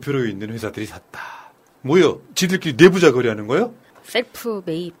대표로 있는 회사들이 샀다. 뭐요? 지들끼리 내부자 거래하는 거요? 셀프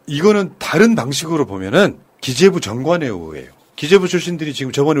매입. 이거는 다른 방식으로 보면은 기재부 정관의 오해예요. 기재부 출신들이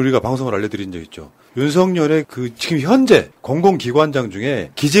지금 저번에 우리가 방송을 알려드린 적 있죠. 윤석열의 그 지금 현재 공공기관장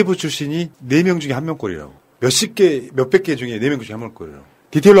중에 기재부 출신이 4명 중에 1명꼴이라고. 몇백 개 중에 4명 중에 1명꼴이라고.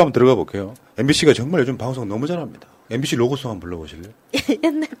 디테일로 한번 들어가 볼게요. MBC가 정말 요즘 방송 너무 잘합니다. MBC 로고송 한번 불러보실래요?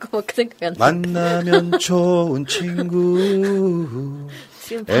 옛날 거 그 생각이 안 나. 만나면 좋은 친구.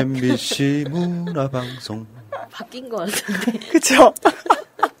 MBC 문화방송. 바뀐 거 같은데. 그쵸?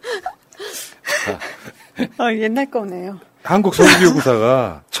 옛날 거네요.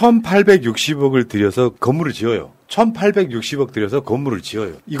 한국서울기후공사가 1,860억을 들여서 건물을 지어요. 1860억 들여서 건물을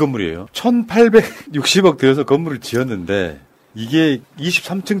지어요. 이 건물이에요. 1860억 들여서 건물을 지었는데 이게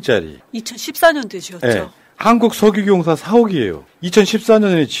 23층짜리. 2014년도에 지었죠. 네. 한국석유공사 4억이에요.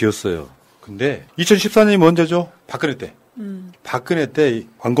 2014년에 지었어요. 근데 2014년이 언제죠? 박근혜 때. 박근혜 때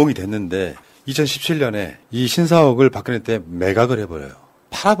완공이 됐는데 2017년에 이 신사옥을 박근혜 때 매각을 해버려요.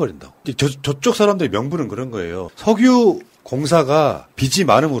 팔아버린다고. 저쪽 사람들의 명분은 그런 거예요. 석유공사가 빚이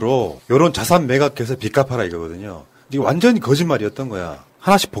많으므로 이런 자산 매각해서 빚 갚아라 이거거든요. 이게 완전히 거짓말이었던 거야.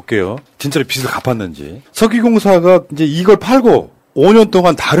 하나씩 볼게요. 진짜로 빚을 갚았는지. 석유공사가 이제 이걸 팔고 5년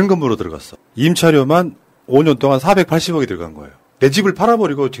동안 다른 건물로 들어갔어. 임차료만 5년 동안 480억이 들어간 거예요. 내 집을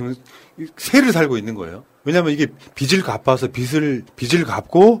팔아버리고 지금 세를 살고 있는 거예요. 왜냐하면 이게 빚을 갚아서 빚을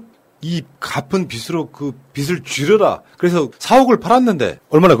갚고 이 갚은 빚으로 그 빚을 줄여라. 그래서 4억을 팔았는데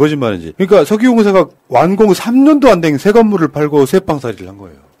얼마나 거짓말인지. 그러니까 석유공사가 완공 3년도 안 된 새 건물을 팔고 쇠빵살이를 한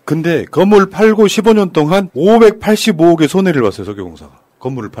거예요. 근데 건물 팔고 15년 동안 585억의 손해를 봤어요. 석유공사가.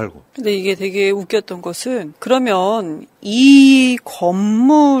 건물을 팔고. 근데 이게 되게 웃겼던 것은 그러면 이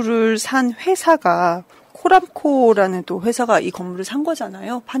건물을 산 회사가 코람코라는 또 회사가 이 건물을 산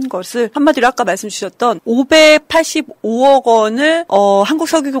거잖아요. 판 것을 한마디로 아까 말씀 주셨던 585억 원을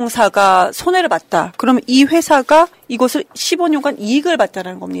한국석유공사가 손해를 봤다. 그러면 이 회사가 이것을 15년간 이익을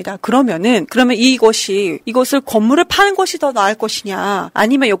봤다는 겁니다. 그러면 이것을 건물을 파는 것이 더 나을 것이냐,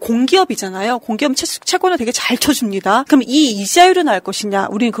 아니면 이 공기업이잖아요. 공기업은 채권을 되게 잘 쳐줍니다. 그럼 이 이자율은 나을 것이냐,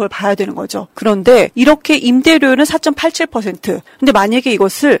 우리는 그걸 봐야 되는 거죠. 그런데 이렇게 임대료는 4.87%. 근데 만약에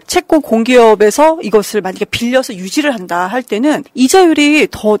이것을 채권 공기업에서 이것을 만약에 빌려서 유지를 한다 할 때는 이자율이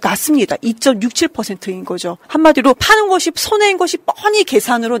더 낮습니다. 2.67%인 거죠. 한마디로 파는 것이 손해인 것이 뻔히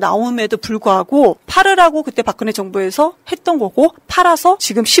계산으로 나옴에도 불구하고 팔으라고 그때 박근혜 정부에서 했던 거고, 팔아서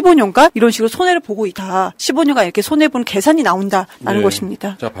지금 15년간 이런 식으로 손해를 보고 있다. 15년간 이렇게 손해본 계산이 나온다라는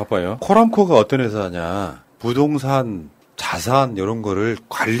것입니다. 자, 봐봐요. 코람코가 어떤 회사냐. 부동산, 자산 이런 거를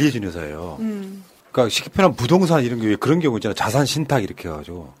관리해주는 회사예요. 그러니까 쉽게 표현하면 부동산 이런 게 왜 그런 경우 있잖아요. 자산 신탁 이렇게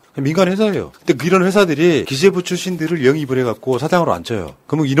해가지고. 민간 회사예요. 근데 이런 회사들이 기재부 출신들을 영입을 해갖고 사장으로 앉혀요.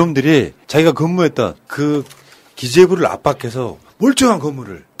 그러면 이놈들이 자기가 근무했던 그 기재부를 압박해서 멀쩡한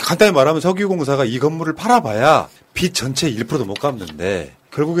건물을, 간단히 말하면 석유공사가 이 건물을 팔아봐야 빚 전체 1%도 못 갚는데,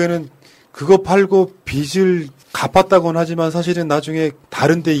 결국에는 그거 팔고 빚을 갚았다고는 하지만 사실은 나중에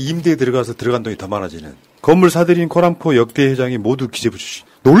다른 데 임대에 들어간 돈이 더 많아지는. 건물 사들인 코람코 역대 회장이 모두 기재부 출신.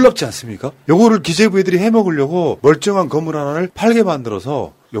 놀랍지 않습니까? 요거를 기재부 애들이 해먹으려고 멀쩡한 건물 하나를 팔게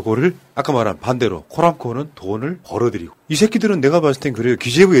만들어서 요거를 아까 말한 반대로 코람코는 돈을 벌어들이고. 이 새끼들은 내가 봤을 땐 그래요.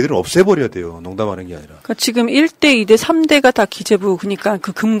 기재부 애들은 없애버려야 돼요. 농담하는 게 아니라. 그러니까 지금 1대, 2대, 3대가 다 기재부, 그러니까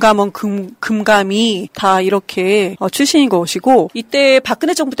그 금감원, 금감이 다 이렇게 출신인 것이고, 이때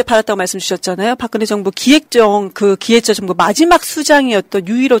박근혜 정부 때 팔았다고 말씀 주셨잖아요. 박근혜 정부 기획자 정부 마지막 수장이었던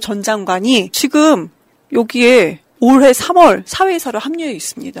유일호 전 장관이 지금 여기에 올해 3월 사회이사로 합류해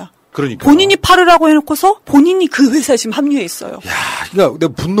있습니다. 그러니까 본인이 팔으라고 해놓고서 본인이 그 회사에 지금 합류해 있어요. 야, 그러니까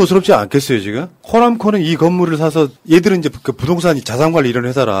내가 분노스럽지 않겠어요 지금? 코람코는 이 건물을 사서 얘들은 이제 그 부동산 자산관리 이런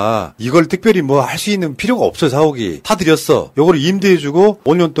회사라 이걸 특별히 뭐 할 수 있는 필요가 없어요. 4억이 다 들였어. 요거를 임대해주고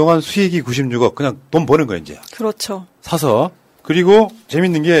 5년 동안 수익이 96억 그냥 돈 버는 거야 이제. 그렇죠. 사서. 그리고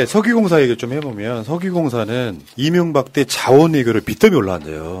재밌는 게 석유공사 얘기를 좀 해보면 석유공사는 이명박 때 자원외교를 빚더미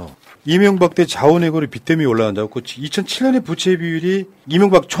올라앉아요. 이명박 때 자원외교를 빚더미 올라앉았고 2007년에 부채 비율이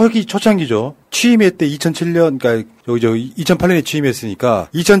이명박 초창기죠. 취임회 때 2007년 그러니까 2008년에 취임했으니까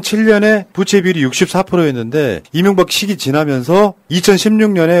 2007년에 부채 비율이 64%였는데 이명박 시기 지나면서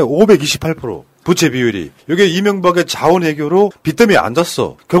 2016년에 528%. 부채 비율이. 이게 이명박의 자원외교로 빚더미에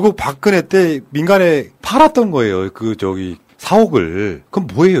앉았어. 결국 박근혜 때 민간에 팔았던 거예요. 4억을. 그럼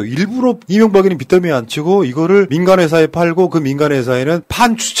뭐예요? 일부러 이명박이는 빚더미에 안 치고 이거를 민간회사에 팔고 그 민간회사에는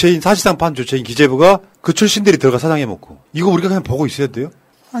사실상 판 주체인 기재부가 그 출신들이 들어가 사장해 먹고. 이거 우리가 그냥 보고 있어야 돼요?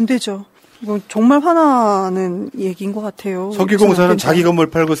 안 되죠. 이거 정말 화나는 얘기인 것 같아요. 석유공사는 자기 건물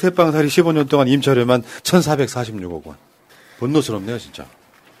팔고 새빵살이 15년 동안 임차료만 1,446억 원. 분노스럽네요, 진짜.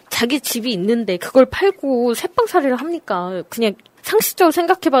 자기 집이 있는데 그걸 팔고 새빵살이를 합니까? 그냥 상식적으로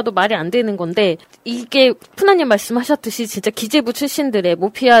생각해봐도 말이 안 되는 건데, 이게 푸나님 말씀하셨듯이 진짜 기재부 출신들의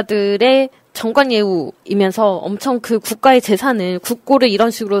모피아들의 정관예우이면서 엄청 그 국가의 재산을 국고를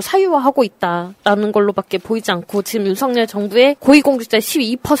이런 식으로 사유화하고 있다라는 걸로밖에 보이지 않고, 지금 윤석열 정부의 고위공직자의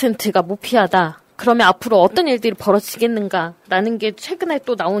 12%가 모피아다. 그러면 앞으로 어떤 일들이 벌어지겠는가라는 게 최근에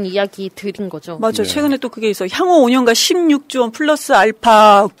또 나온 이야기들인 거죠. 맞아요. 최근에 또 그게 있어요. 향후 5년간 16조 원 플러스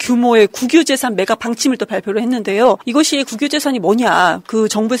알파 규모의 국유재산 매각 방침을 또 발표를 했는데요. 이것이 국유재산이 뭐냐. 그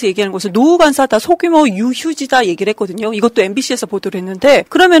정부에서 얘기하는 것은 노후관사다, 소규모 유휴지다 얘기를 했거든요. 이것도 MBC에서 보도를 했는데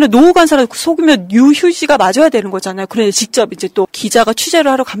그러면은 노후관사라 소규모 유휴지가 맞아야 되는 거잖아요. 그런데 직접 이제 또 기자가 취재를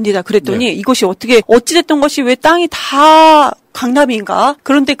하러 갑니다. 그랬더니 이것이 어찌됐던 것이 왜 땅이 다 강남인가?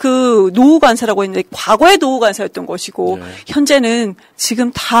 그런데 그 노후관사라고 했는데 과거의 노후관사였던 것이고 현재는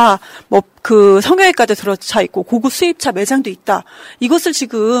지금 다 그 성형외과도 들어차 있고 고급 수입차 매장도 있다. 이것을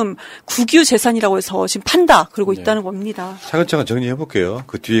지금 국유 재산이라고 해서 지금 판다. 그러고 있다는 겁니다. 차근차근 정리해 볼게요.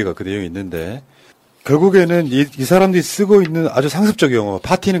 그 뒤에가 그 내용이 있는데 결국에는 이 사람들이 쓰고 있는 아주 상습적 용어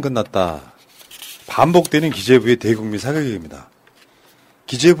파티는 끝났다. 반복되는 기재부의 대국민 사격입니다.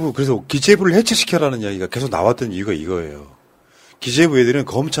 그래서 기재부를 해체시켜라는 이야기가 계속 나왔던 이유가 이거예요. 기재부 애들은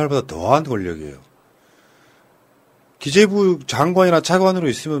검찰보다 더한 권력이에요. 기재부 장관이나 차관으로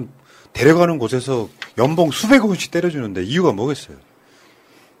있으면 데려가는 곳에서 연봉 수백억 원씩 때려주는데 이유가 뭐겠어요?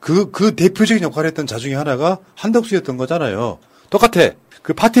 그 대표적인 역할을 했던 자 중에 하나가 한덕수였던 거잖아요. 똑같아.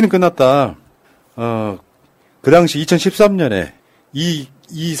 그 파티는 끝났다. 그 당시 2013년에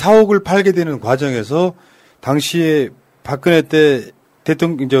이 사옥을 팔게 되는 과정에서 당시에 박근혜 때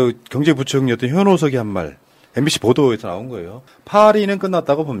경제부총리였던 현호석이 한 말, MBC 보도에서 나온 거예요. 파리는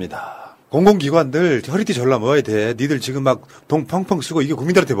끝났다고 봅니다. 공공기관들 허리띠 절라 모아야 돼. 니들 지금 막 돈 펑펑 쓰고 이게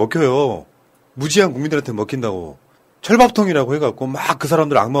국민들한테 먹혀요. 무지한 국민들한테 먹힌다고. 철밥통이라고 해갖고 막 그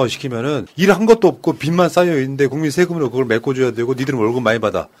사람들 악마화 시키면은 일한 것도 없고 빚만 쌓여 있는데 국민 세금으로 그걸 메꿔줘야 되고 니들은 월급 많이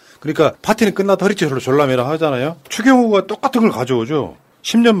받아. 그러니까 파티는 끝났다 허리띠 절라매라 하잖아요. 추경호가 똑같은 걸 가져오죠.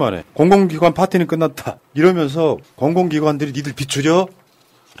 10년 만에 공공기관 파티는 끝났다 이러면서 공공기관들이 니들 비추려?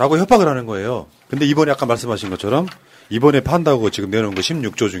 라고 협박을 하는 거예요. 근데 이번에 아까 말씀하신 것처럼 이번에 판다고 지금 내놓은 거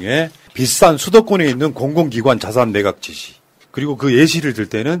 16조 중에 비싼 수도권에 있는 공공기관 자산 매각 지시 그리고 그 예시를 들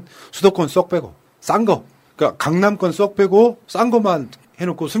때는 수도권 쏙 빼고 싼 거 그러니까 강남권 쏙 빼고 싼 것만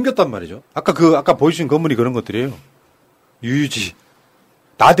해놓고 숨겼단 말이죠. 아까 보여주신 건물이 그런 것들이에요. 유유지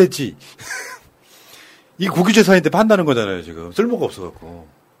나대지 이 국유재산인데 판다는 거잖아요. 지금 쓸모가 없어갖고.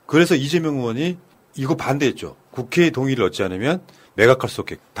 그래서 이재명 의원이 이거 반대했죠. 국회의 동의를 얻지 않으면 매각할 수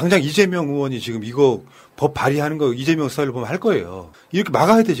없게. 당장 이재명 의원이 지금 이거 법 발의하는 거 이재명 스타일로 보면 할 거예요. 이렇게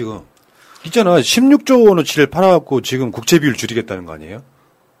막아야 돼 지금. 있잖아. 16조 원어치를 팔아갖고 지금 국채 비율 줄이겠다는 거 아니에요?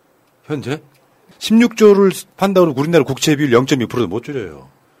 현재? 16조를 판다고 우리나라 국채 비율 0.2%도 못 줄여요.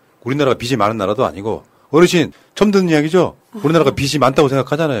 우리나라가 빚이 많은 나라도 아니고. 어르신 처음 듣는 이야기죠? 우리나라가 빚이 많다고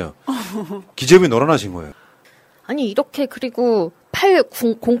생각하잖아요. 기재부에 놀아나신 거예요. 아니 이렇게 그리고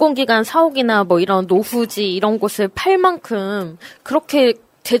공공기관 사옥이나 뭐 이런 노후지 이런 곳을 팔 만큼 그렇게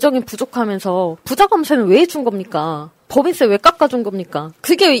재정이 부족하면서 부자 감세는 왜 해준 겁니까? 법인세 왜 깎아준 겁니까?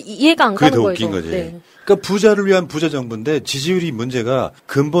 그게 이해가 안 가는 거예요. 그게 더 웃긴 거지. 네. 그러니까 부자를 위한 부자 정부인데 지지율이 문제가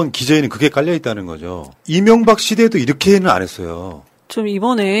근본 기저에는 그게 깔려 있다는 거죠. 이명박 시대에도 이렇게는 안 했어요. 좀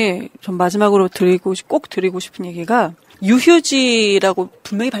이번에 좀 마지막으로 꼭 드리고 싶은 얘기가 유휴지라고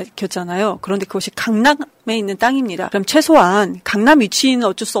분명히 밝혔잖아요. 그런데 그것이 강남에 있는 땅입니다. 그럼 최소한 강남 위치는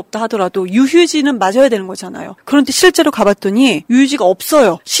어쩔 수 없다 하더라도 유휴지는 맞아야 되는 거잖아요. 그런데 실제로 가봤더니 유휴지가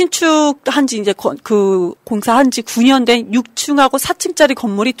없어요. 신축한 지 이제 공사한 지 9년 된 6층하고 4층짜리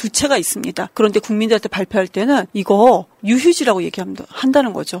건물이 2채가 있습니다. 그런데 국민들한테 발표할 때는 이거 유휴지라고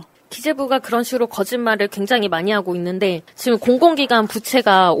얘기한다는 거죠. 기재부가 그런 식으로 거짓말을 굉장히 많이 하고 있는데 지금 공공기관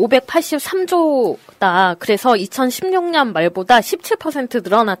부채가 583조다. 그래서 2016년 말보다 17%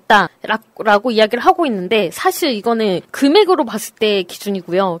 늘어났다라고 이야기를 하고 있는데 사실 이거는 금액으로 봤을 때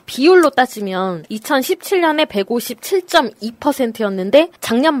기준이고요. 비율로 따지면 2017년에 157.2%였는데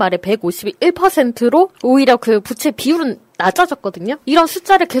작년 말에 151%로 오히려 그 부채 비율은 낮아졌거든요. 이런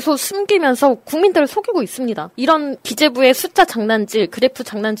숫자를 계속 숨기면서 국민들을 속이고 있습니다. 이런 기재부의 숫자 장난질, 그래프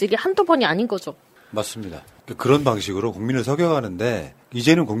장난질이 한두 번이 아닌 거죠. 맞습니다. 그런 방식으로 국민을 속여가는데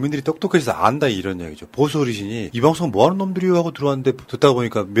이제는 국민들이 똑똑해져서 안다 이런 얘기죠. 보수 어르신이 이 방송 뭐하는 놈들이요 하고 들어왔는데 듣다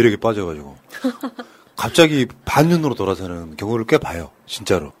보니까 매력에 빠져가지고 갑자기 반윤으로 돌아서는 경우를 꽤 봐요.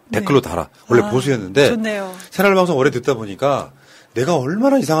 진짜로. 댓글로 달아. 원래 보수였는데 좋네요. 새날방송 오래 듣다 보니까 내가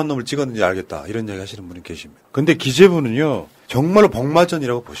얼마나 이상한 놈을 찍었는지 알겠다. 이런 얘기 하시는 분이 계십니다. 근데 기재부는요. 정말로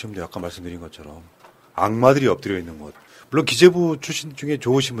복마전이라고 보시면 돼요. 아까 말씀드린 것처럼. 악마들이 엎드려 있는 곳. 물론 기재부 출신 중에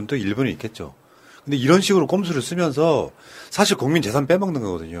좋으신 분도 일본에 있겠죠. 근데 이런 식으로 꼼수를 쓰면서 사실 국민 재산 빼먹는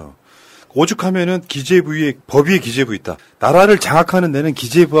거거든요. 오죽하면은 법 위에 기재부 있다. 나라를 장악하는 데는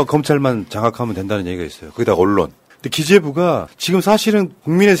기재부와 검찰만 장악하면 된다는 얘기가 있어요. 거기다 언론. 근데 기재부가 지금 사실은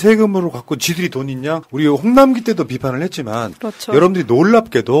국민의 세금으로 갖고 지들이 돈 있냐? 우리 홍남기 때도 비판을 했지만 그렇죠. 여러분들이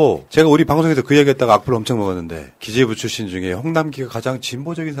놀랍게도 제가 우리 방송에서 그 얘기했다가 악플 엄청 먹었는데 기재부 출신 중에 홍남기가 가장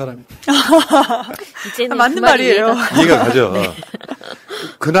진보적인 사람입니다. 이제는 맞는 그 말이 말이에요. 이해가 가죠. 네.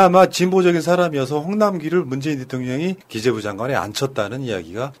 그나마 진보적인 사람이어서 홍남기를 문재인 대통령이 기재부 장관에 앉혔다는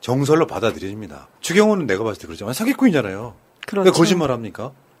이야기가 정설로 받아들여집니다. 추경호는 내가 봤을 때 그렇지만 사기꾼이잖아요. 그렇죠. 왜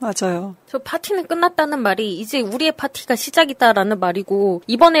거짓말합니까? 맞아요. 저 파티는 끝났다는 말이 이제 우리의 파티가 시작이다라는 말이고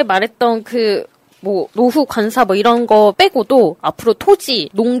이번에 말했던 노후 관사 이런 거 빼고도 앞으로 토지,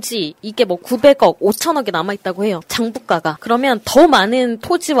 농지 이게 900억, 5천억이 남아있다고 해요. 장부가가. 그러면 더 많은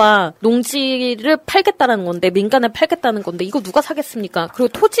토지와 농지를 팔겠다는 건데 민간에 팔겠다는 건데 이거 누가 사겠습니까? 그리고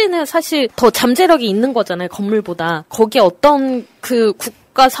토지는 사실 더 잠재력이 있는 거잖아요. 건물보다. 거기에 어떤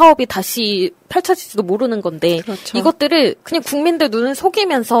국가 사업이 다시 펼쳐질지도 모르는 건데 그렇죠. 이것들을 그냥 국민들 눈을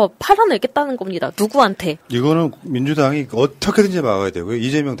속이면서 팔아내겠다는 겁니다. 누구한테? 이거는 민주당이 어떻게든지 막아야 되고요.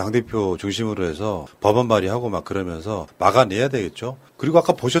 이재명 당대표 중심으로 해서 법안 발의하고 막 그러면서 막아내야 되겠죠. 그리고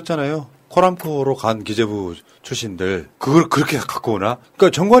아까 보셨잖아요. 코람코로 간 기재부 출신들 그걸 그렇게 갖고 오나?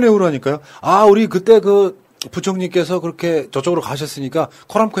 그러니까 정관예우라니까요. 우리 그때 부총리께서 그렇게 저쪽으로 가셨으니까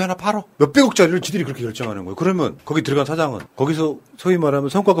코람코에 하나 팔어. 몇백억짜리를 지들이 그렇게 결정하는 거예요. 그러면 거기 들어간 사장은 거기서 소위 말하면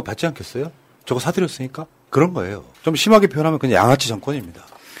성과급 받지 않겠어요? 저거 사드렸으니까? 그런 거예요. 좀 심하게 표현하면 그냥 양아치 정권입니다.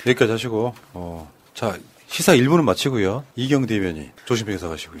 여기까지 하시고 자 시사 1부는 마치고요. 이경 대변인 조심해서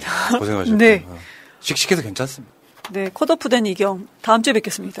가시고요. 고생하셨고요. 네. 씩씩해서 괜찮습니다. 네, 컷오프된 이경 다음 주에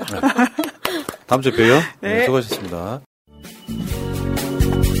뵙겠습니다. 네. 다음 주에 봬요. 네. 네, 수고하셨습니다.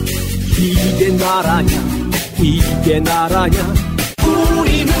 이게 나라냐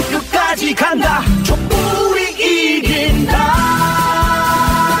우리는 끝까지 간다 촛불이 이긴다.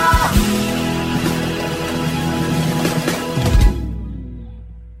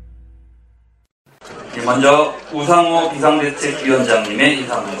 먼저 우상호 비상대책위원장님의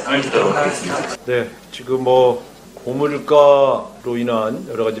인사 말씀을 듣도록 하겠습니다. 네, 지금 고물가로 인한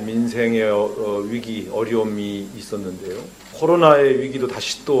여러 가지 민생의 위기, 어려움이 있었는데요. 코로나의 위기도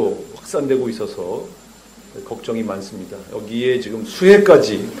다시 또 확산되고 있어서 걱정이 많습니다. 여기에 지금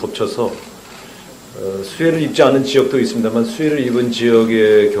수해까지 겹쳐서 수해를 입지 않은 지역도 있습니다만 수해를 입은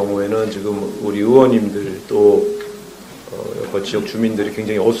지역의 경우에는 지금 우리 의원님들 또 그 지역 주민들이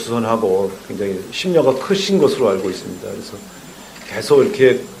굉장히 어수선하고 굉장히 심려가 크신 것으로 알고 있습니다. 그래서 계속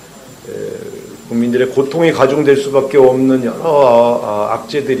이렇게 국민들의 고통이 가중될 수밖에 없는 여러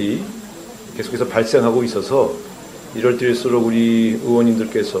악재들이 계속해서 발생하고 있어서 이럴 때일수록 우리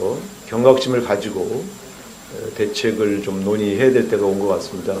의원님들께서 경각심을 가지고 대책을 좀 논의해야 될 때가 온 것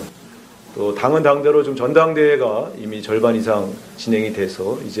같습니다. 또 당은 당대로 좀 전당대회가 이미 절반 이상 진행이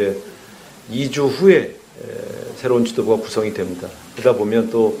돼서 이제 2주 후에 새로운 지도부가 구성이 됩니다. 그러다 보면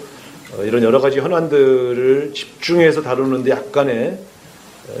또 이런 여러 가지 현안들을 집중해서 다루는데 약간의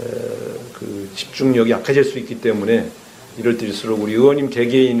그 집중력이 약해질 수 있기 때문에 이럴 때일수록 우리 의원님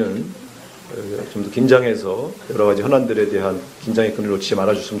개개인은 좀 더 긴장해서 여러 가지 현안들에 대한 긴장의 끈을 놓치지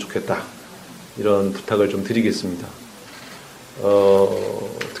말아줬으면 좋겠다. 이런 부탁을 좀 드리겠습니다.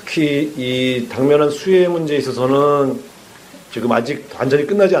 특히 이 당면한 수해 문제에 있어서는 지금 아직 완전히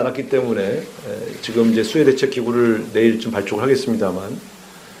끝나지 않았기 때문에 지금 이제 수해 대책 기구를 내일쯤 발족을 하겠습니다만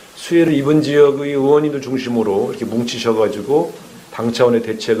수해를 입은 지역의 의원님들 중심으로 이렇게 뭉치셔가지고 당 차원의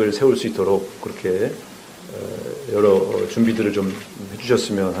대책을 세울 수 있도록 그렇게 여러 준비들을 좀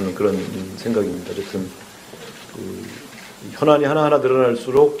해주셨으면 하는 그런 생각입니다. 어쨌든 현안이 하나하나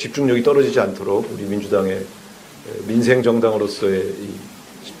드러날수록 집중력이 떨어지지 않도록 우리 민주당의 민생 정당으로서의 이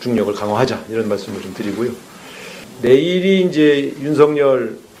집중력을 강화하자 이런 말씀을 좀 드리고요. 내일이 이제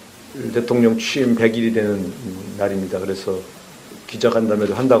윤석열 대통령 취임 100일이 되는 날입니다. 그래서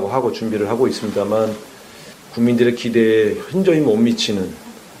기자간담회도 한다고 하고 준비를 하고 있습니다만 국민들의 기대에 현저히 못 미치는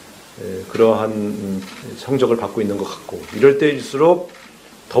그러한 성적을 받고 있는 것 같고 이럴 때일수록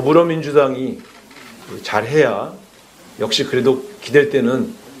더불어민주당이 잘해야 역시 그래도 기댈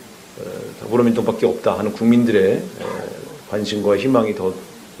때는 더불어민주당밖에 없다 하는 국민들의 관심과 희망이 더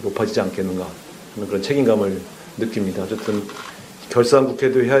높아지지 않겠는가 하는 그런 책임감을 느낍니다. 어쨌든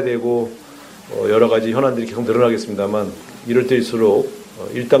결산국회도 해야 되고 여러 가지 현안들이 계속 늘어나겠습니다만 이럴 때일수록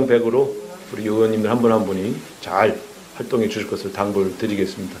일당백으로 우리 의원님들 한 분 한 분이 잘 활동해 주실 것을 당부를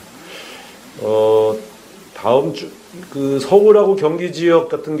드리겠습니다. 다음 주 서울하고 경기 지역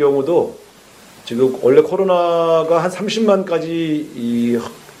같은 경우도 지금 원래 코로나가 한 30만까지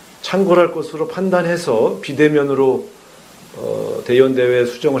창궐할 것으로 판단해서 비대면으로 대의원대회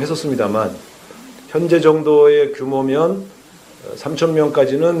수정을 했었습니다만 현재 정도의 규모면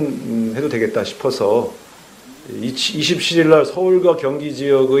 3,000명까지는 해도 되겠다 싶어서 27일 날 서울과 경기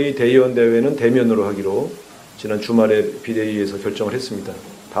지역의 대의원대회는 대면으로 하기로 지난 주말에 비대위에서 결정을 했습니다.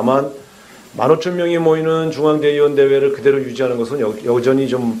 다만 15,000명이 모이는 중앙대의원대회를 그대로 유지하는 것은 여전히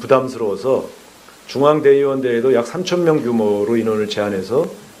좀 부담스러워서 중앙대의원대회도 약 3,000명 규모로 인원을 제한해서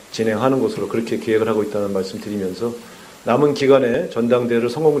진행하는 것으로 그렇게 계획을 하고 있다는 말씀 드리면서 남은 기간에 전당대회를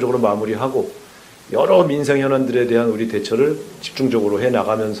성공적으로 마무리하고 여러 민생 현안들에 대한 우리 대처를 집중적으로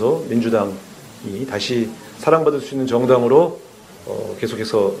해나가면서 민주당이 다시 사랑받을 수 있는 정당으로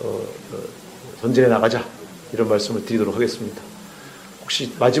계속해서 전진해 나가자, 이런 말씀을 드리도록 하겠습니다.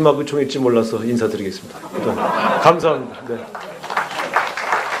 혹시 마지막 의총일지 몰라서 인사드리겠습니다. 감사합니다.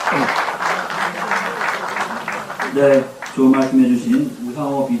 네, 좋은 말씀해 주신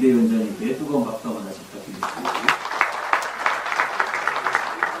우상호 비대위원장님께 뜨거운 박수 한번 다시 부탁드리겠습니다.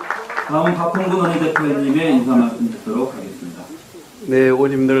 다음은 박홍근 원내대표님의 인사 말씀 듣도록 하겠습니다. 네,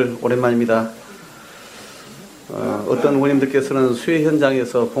 의원님들 오랜만입니다. 어떤 의원님들께서는 수해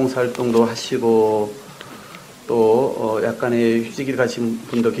현장에서 봉사활동도 하시고 또 약간의 휴직일 가신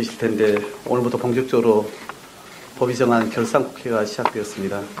분도 계실 텐데 오늘부터 본격적으로 법이 정한 결산국회가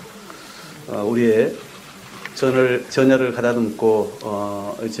시작되었습니다. 우리의 전열을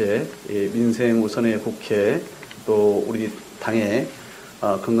가다듬고 이제 민생 우선의 국회, 또 우리 당의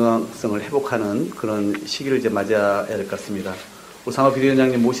건강성을 회복하는 그런 시기를 이제 맞이해야 될 것 같습니다. 우상호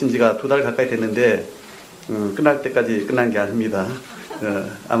비대위원장님 모신 지가 2달 가까이 됐는데 끝날 때까지 끝난 게 아닙니다.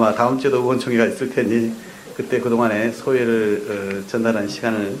 아마 다음 주에도 의원총회가 있을 테니 그때 그동안의 소회를 전달하는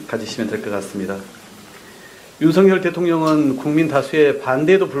시간을 가지시면 될 것 같습니다. 윤석열 대통령은 국민 다수의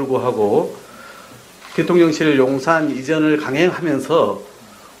반대에도 불구하고 대통령실 용산 이전을 강행하면서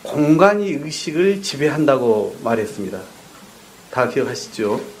공간이 의식을 지배한다고 말했습니다. 다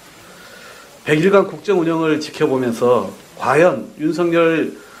기억하시죠? 100일간 국정 운영을 지켜보면서 과연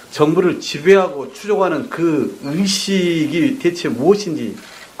윤석열 정부를 지배하고 추종하는 그 의식이 대체 무엇인지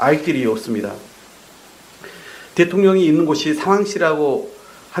알 길이 없습니다. 대통령이 있는 곳이 상황시라고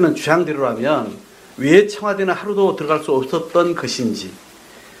하는 주장대로라면 왜 청와대는 하루도 들어갈 수 없었던 것인지,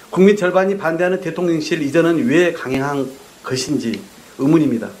 국민 절반이 반대하는 대통령실 이전은 왜 강행한 것인지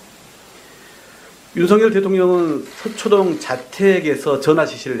의문입니다. 윤석열 대통령은 서초동 자택에서 전화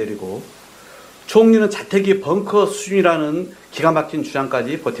지시를 내리고 총리는 자택이 벙커 수준이라는 기가 막힌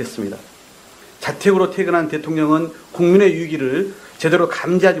주장까지 버텼습니다. 자택으로 퇴근한 대통령은 국민의 위기를 제대로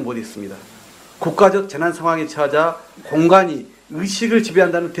감지하지 못했습니다. 국가적 재난 상황에 처하자 공간이 의식을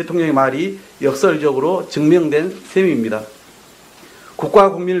지배한다는 대통령의 말이 역설적으로 증명된 셈입니다. 국가와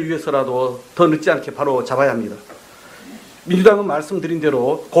국민을 위해서라도 더 늦지 않게 바로 잡아야 합니다. 민주당은 말씀드린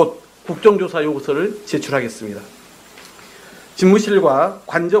대로 곧 국정조사 요구서를 제출하겠습니다. 집무실과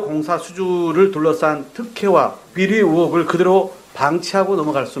관저공사 수주를 둘러싼 특혜와 비리 의혹을 그대로 방치하고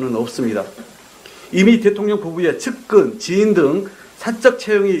넘어갈 수는 없습니다. 이미 대통령 부부의 측근, 지인 등 사적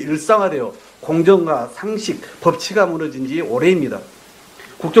채용이 일상화되어 공정과 상식, 법치가 무너진 지 오래입니다.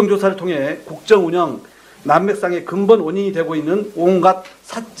 국정조사를 통해 국정운영 난맥상의 근본 원인이 되고 있는 온갖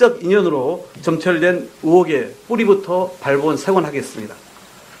사적 인연으로 점철된 의혹의 뿌리부터 발본색원하겠습니다.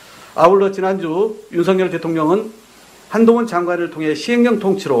 아울러 지난주 윤석열 대통령은 한동훈 장관을 통해 시행령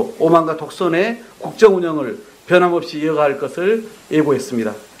통치로 오만과 독선의 국정운영을 변함없이 이어갈 것을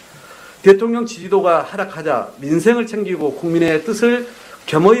예고했습니다. 대통령 지지도가 하락하자 민생을 챙기고 국민의 뜻을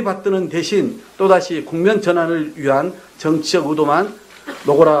겸허히 받드는 대신 또다시 국면 전환을 위한 정치적 의도만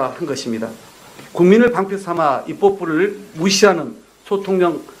노고라 한 것입니다. 국민을 방패 삼아 입법부를 무시하는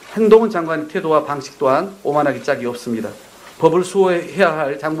소통령 한동훈 장관의 태도와 방식 또한 오만하기 짝이 없습니다. 법을 수호해야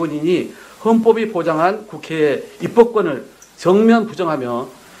할 장본인이 헌법이 보장한 국회의 입법권을 정면 부정하며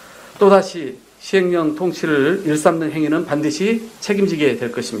또다시 시행령 통치를 일삼는 행위는 반드시 책임지게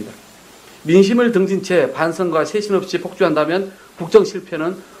될 것입니다. 민심을 등진 채 반성과 쇄신 없이 폭주한다면 국정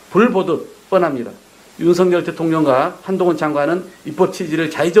실패는 불보듯 뻔합니다. 윤석열 대통령과 한동훈 장관은 입법 취지를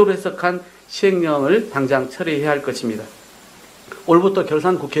자의적으로 해석한 시행령을 당장 처리해야 할 것입니다. 올부터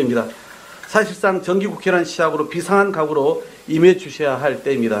결산국회입니다. 사실상 정기국회란 시작으로 비상한 각오로 임해 주셔야 할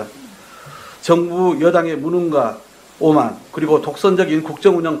때입니다. 정부 여당의 무능과 오만, 그리고 독선적인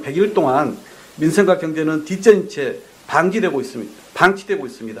국정운영 100일 동안 민생과 경제는 뒷전인 채 방치되고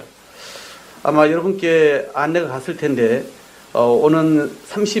있습니다. 아마 여러분께 안내가 갔을 텐데 오는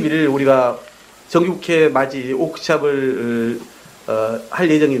 31일 우리가 정기국회 맞이 워크숍을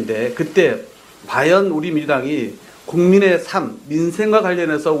할 예정인데 그때 과연 우리 민주당이 국민의 삶, 민생과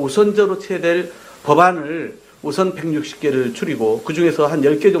관련해서 우선적으로 처리될 법안을 우선 160개를 줄이고 그중에서 한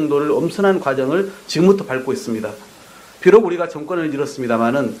 10개 정도를 엄선한 과정을 지금부터 밟고 있습니다. 비록 우리가 정권을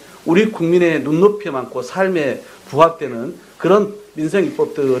잃었습니다마는 우리 국민의 눈높이에 많고 삶에 부합되는 그런 민생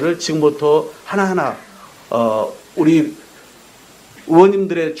입법들을 지금부터 하나하나 우리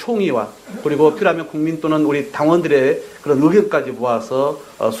의원님들의 총의와 그리고 필요하면 국민 또는 우리 당원들의 그런 의견까지 모아서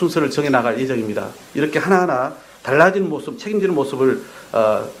순서를 정해나갈 예정입니다. 이렇게 하나하나 달라지는 모습, 책임지는 모습을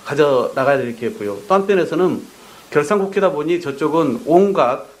가져나가야 되겠고요. 또 한편에서는 결산국회다 보니 저쪽은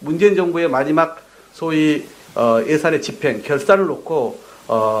온갖 문재인 정부의 마지막 소위 예산의 집행, 결산을 놓고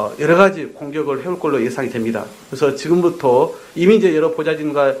여러 가지 공격을 해올 걸로 예상이 됩니다. 그래서 지금부터 이미 이제 여러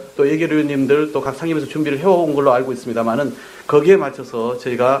보좌진과 또 예결위원님들 또 각 상임에서 준비를 해온 걸로 알고 있습니다만은 거기에 맞춰서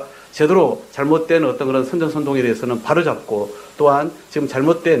저희가 제대로 잘못된 어떤 그런 선전선동에 대해서는 바로잡고 또한 지금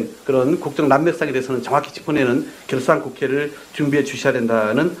잘못된 그런 국정 난맥상에 대해서는 정확히 짚어내는 결산국회를 준비해 주셔야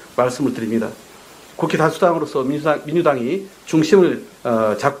된다는 말씀을 드립니다. 국회 다수당으로서 민주당이 중심을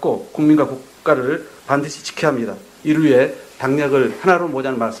잡고 국민과 국가를 반드시 지켜야 합니다. 이를 위해 당력을 하나로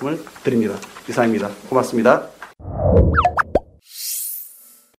모자는 말씀을 드립니다. 이상입니다. 고맙습니다.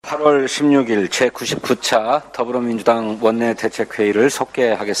 8월 16일 제99차 더불어민주당 원내대책회의를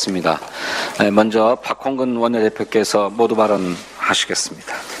속개하겠습니다. 먼저 박홍근 원내대표께서 모두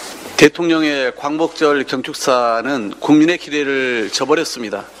발언하시겠습니다. 대통령의 광복절 경축사는 국민의 기대를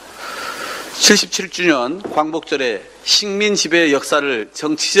저버렸습니다. 77주년 광복절에 식민 지배의 역사를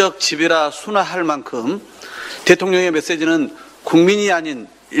정치적 지배라 순화할 만큼 대통령의 메시지는 국민이 아닌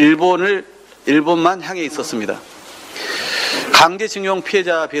일본만 향해 있었습니다. 강제징용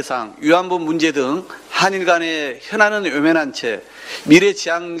피해자 배상, 위안부 문제 등 한일 간의 현안은 외면한 채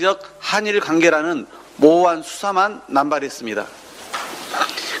미래지향적 한일 관계라는 모호한 수사만 남발했습니다.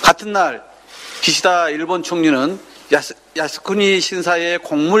 같은 날 기시다 일본 총리는 야스쿠니 신사의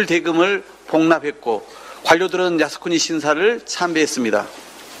공물 대금을 복납했고 관료들은 야스쿠니 신사를 참배했습니다.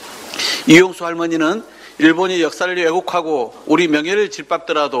 이용수 할머니는 일본이 역사를 왜곡하고 우리 명예를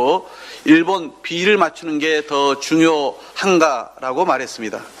짓밟더라도 일본 비위를 맞추는 게 더 중요한가라고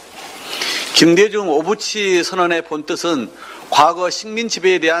말했습니다. 김대중 오부치 선언의 본뜻은 과거 식민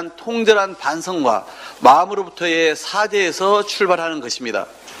지배에 대한 통절한 반성과 마음으로부터의 사죄에서 출발하는 것입니다.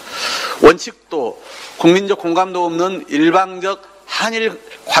 원칙도 국민적 공감도 없는 일방적 한일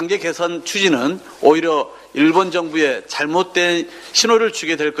관계 개선 추진은 오히려 일본 정부에 잘못된 신호를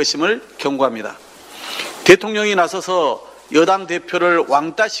주게 될 것임을 경고합니다. 대통령이 나서서 여당 대표를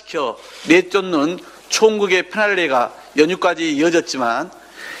왕따시켜 내쫓는 총국의 피날레가 연휴까지 이어졌지만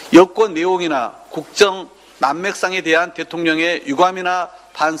여권 내용이나 국정 난맥상에 대한 대통령의 유감이나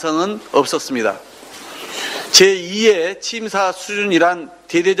반성은 없었습니다. 제2의 취임사 수준이란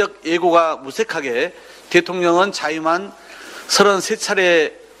대대적 예고가 무색하게 대통령은 자유만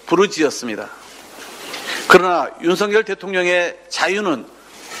 33차례 부르짖었습니다. 그러나 윤석열 대통령의 자유는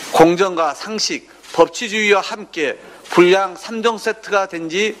공정과 상식, 법치주의와 함께 불량 3종 세트가 된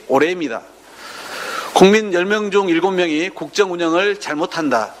지 오래입니다. 국민 10명 중 7명이 국정 운영을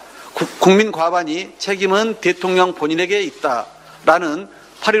잘못한다. 국민 과반이 책임은 대통령 본인에게 있다라는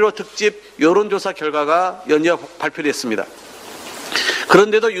 8.15 특집 여론조사 결과가 연이어 발표됐습니다.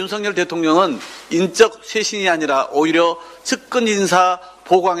 그런데도 윤석열 대통령은 인적 쇄신이 아니라 오히려 측근 인사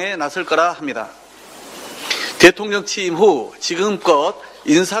보강에 나설 거라 합니다. 대통령 취임 후 지금껏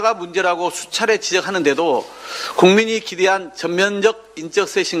인사가 문제라고 수차례 지적하는데도 국민이 기대한 전면적 인적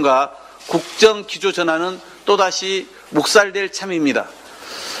쇄신과 국정 기조 전환은 또다시 묵살될 참입니다.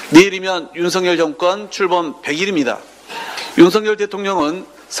 내일이면 윤석열 정권 출범 100일입니다. 윤석열 대통령은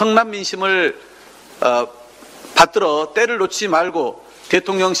성남 민심을 받들어 때를 놓지 말고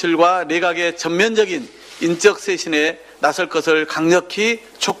대통령실과 내각의 전면적인 인적 쇄신에 나설 것을 강력히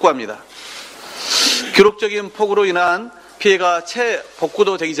촉구합니다. 기록적인 폭우로 인한 피해가 채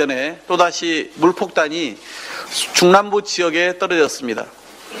복구도 되기 전에 또다시 물폭탄이 중남부 지역에 떨어졌습니다.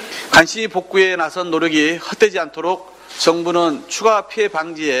 간신히 복구에 나선 노력이 헛되지 않도록 정부는 추가 피해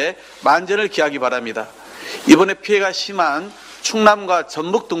방지에 만전을 기하기 바랍니다. 이번에 피해가 심한 충남과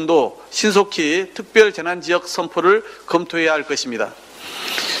전북 등도 신속히 특별 재난지역 선포를 검토해야 할 것입니다.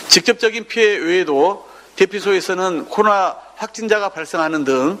 직접적인 피해 외에도 대피소에서는 코로나 확진자가 발생하는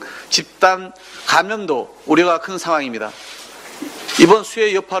등 집단 감염도 우려가 큰 상황입니다. 이번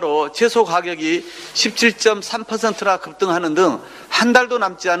수해 여파로 채소 가격이 17.3%나 급등하는 등 한 달도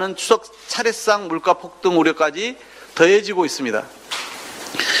남지 않은 추석 차례상 물가 폭등 우려까지 더해지고 있습니다.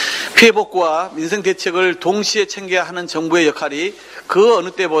 피해 복구와 민생 대책을 동시에 챙겨야 하는 정부의 역할이 그 어느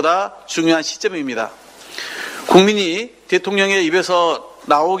때보다 중요한 시점입니다. 국민이 대통령의 입에서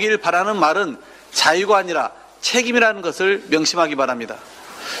나오길 바라는 말은 자유가 아니라 책임이라는 것을 명심하기 바랍니다.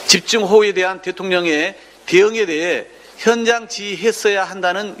 집중호우에 대한 대통령의 대응에 대해 현장 지휘했어야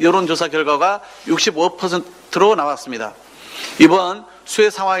한다는 여론조사 결과가 65%로 나왔습니다. 이번 수해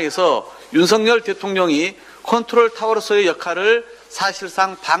상황에서 윤석열 대통령이 컨트롤 타워로서의 역할을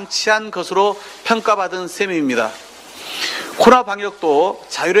사실상 방치한 것으로 평가받은 셈입니다. 코로나 방역도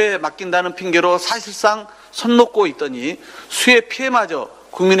자율에 맡긴다는 핑계로 사실상 손 놓고 있더니 수해 피해마저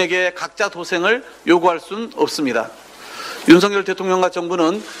국민에게 각자 도생을 요구할 수는 없습니다. 윤석열 대통령과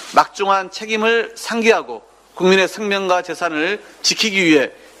정부는 막중한 책임을 상기하고 국민의 생명과 재산을 지키기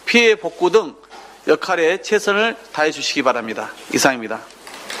위해 피해 복구 등 역할에 최선을 다해 주시기 바랍니다. 이상입니다.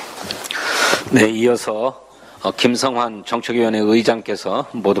 네, 이어서 김성환 정책위원회 의장께서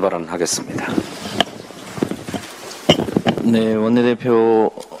모두 발언하겠습니다. 네,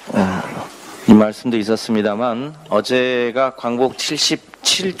 원내대표 이 말씀도 있었습니다만 어제가 광복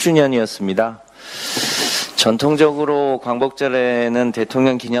 77주년이었습니다. 전통적으로 광복절에는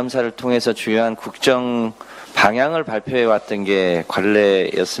대통령 기념사를 통해서 주요한 국정 방향을 발표해 왔던 게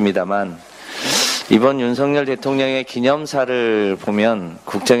관례였습니다만 이번 윤석열 대통령의 기념사를 보면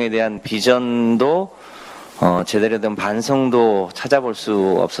국정에 대한 비전도 제대로 된 반성도 찾아볼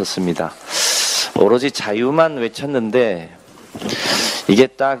수 없었습니다. 오로지 자유만 외쳤는데 이게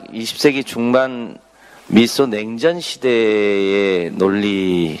딱 20세기 중반 미소 냉전 시대의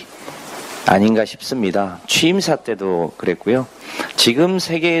논리 아닌가 싶습니다. 취임사 때도 그랬고요. 지금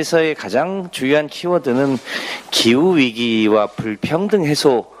세계에서의 가장 중요한 키워드는 기후위기와 불평등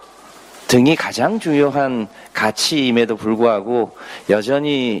해소 등이 가장 중요한 가치임에도 불구하고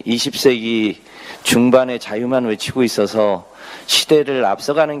여전히 20세기 중반의 자유만 외치고 있어서 시대를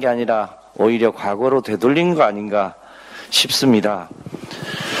앞서가는 게 아니라 오히려 과거로 되돌린 거 아닌가 싶습니다.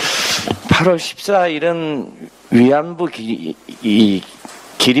 8월 14일은 위안부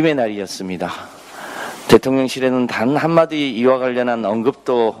기림의 날이었습니다. 대통령실에는 단 한마디 이와 관련한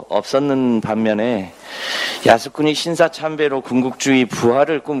언급도 없었는 반면에 야스쿠니 신사참배로 군국주의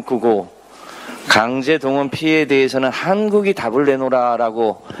부활을 꿈꾸고 강제동원 피해에 대해서는 한국이 답을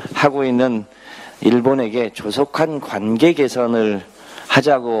내놓으라라고 하고 있는 일본에게 조속한 관계 개선을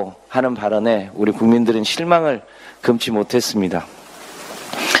하자고 하는 발언에 우리 국민들은 실망을 금치 못했습니다.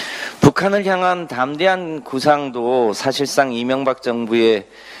 북한을 향한 담대한 구상도 사실상 이명박 정부의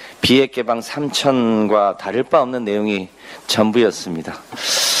비핵 개방 3천과 다를 바 없는 내용이 전부였습니다.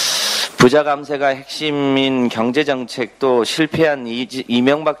 부자 감세가 핵심인 경제정책도 실패한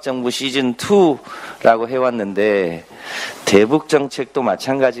이명박 정부 시즌2라고 해왔는데 대북정책도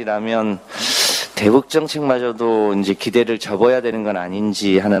마찬가지라면 대북정책마저도 이제 기대를 접어야 되는 건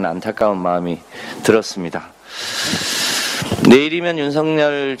아닌지 하는 안타까운 마음이 들었습니다. 내일이면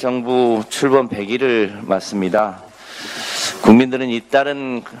윤석열 정부 출범 100일을 맞습니다. 국민들은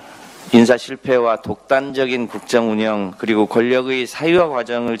잇따른 인사 실패와 독단적인 국정 운영 그리고 권력의 사유화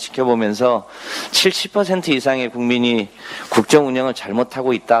과정을 지켜보면서 70% 이상의 국민이 국정 운영을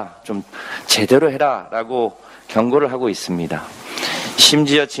잘못하고 있다. 좀 제대로 해라 라고 경고를 하고 있습니다.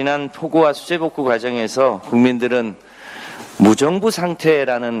 심지어 지난 포고와 수재복구 과정에서 국민들은 무정부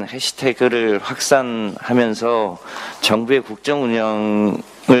상태라는 해시태그를 확산하면서 정부의 국정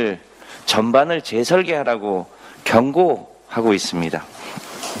운영을 전반을 재설계하라고 경고하고 있습니다.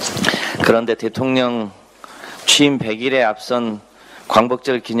 그런데 대통령 취임 100일에 앞선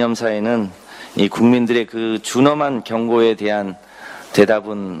광복절 기념사에는 이 국민들의 그 준엄한 경고에 대한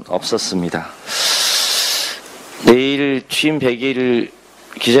대답은 없었습니다. 내일 취임 100일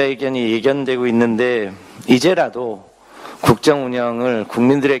기자회견이 예견되고 있는데 이제라도 국정 운영을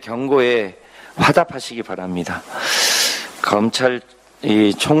국민들의 경고에 화답하시기 바랍니다. 검찰이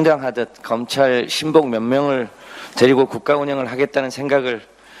총장하듯 검찰 신복 몇 명을 데리고 국가 운영을 하겠다는 생각을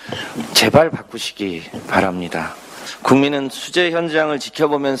제발 바꾸시기 바랍니다. 국민은 수재 현장을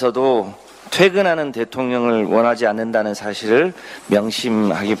지켜보면서도 퇴근하는 대통령을 원하지 않는다는 사실을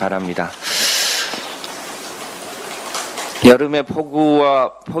명심하기 바랍니다. 여름의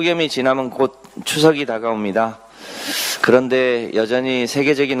폭우와 폭염이 지나면 곧 추석이 다가옵니다. 그런데 여전히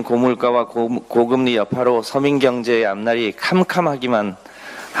세계적인 고물가와 고금리 여파로 서민경제의 앞날이 캄캄하기만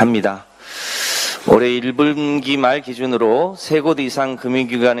합니다. 올해 1분기 말 기준으로 3곳 이상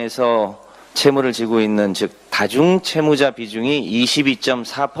금융기관에서 채무를 지고 있는 즉 다중채무자 비중이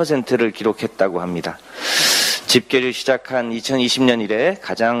 22.4%를 기록했다고 합니다. 집계를 시작한 2020년 이래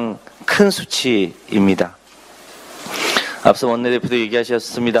가장 큰 수치입니다. 앞서 원내대표도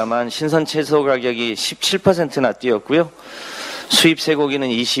얘기하셨습니다만 신선 채소 가격이 17%나 뛰었고요. 수입 쇠고기는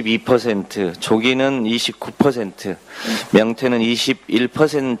 22%, 조기는 29%, 명태는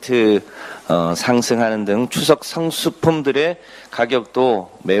 21% 상승하는 등 추석 성수품들의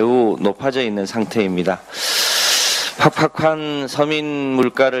가격도 매우 높아져 있는 상태입니다. 팍팍한 서민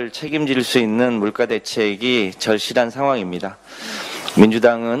물가를 책임질 수 있는 물가 대책이 절실한 상황입니다.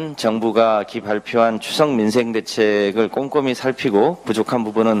 민주당은 정부가 발표한 추석 민생 대책을 꼼꼼히 살피고 부족한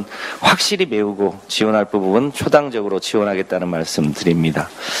부분은 확실히 메우고 지원할 부분은 초당적으로 지원하겠다는 말씀 드립니다.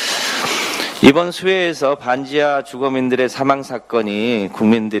 이번 수해에서 반지하 주거민들의 사망 사건이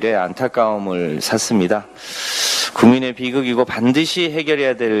국민들의 안타까움을 샀습니다. 국민의 비극이고 반드시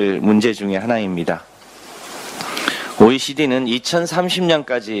해결해야 될 문제 중에 하나입니다. OECD는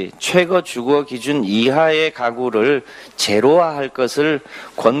 2030년까지 최고 주거 기준 이하의 가구를 제로화할 것을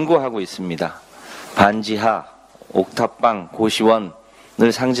권고하고 있습니다. 반지하, 옥탑방,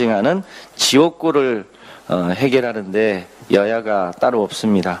 고시원을 상징하는 지옥구를 해결하는데 여야가 따로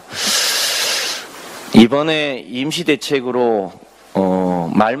없습니다. 이번에 임시대책으로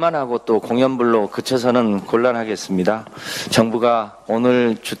말만 하고 또 공연불로 그쳐서는 곤란하겠습니다. 정부가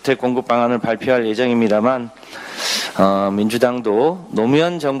오늘 주택 공급 방안을 발표할 예정입니다만 민주당도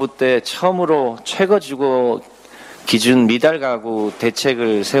노무현 정부 때 처음으로 최고 주거 기준 미달 가구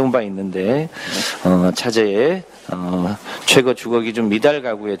대책을 세운 바 있는데 차제에 최고 주거 기준 미달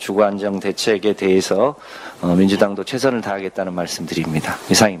가구의 주거 안정 대책에 대해서 민주당도 최선을 다하겠다는 말씀드립니다.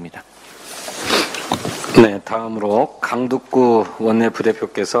 이상입니다. 네, 다음으로 강북구 원내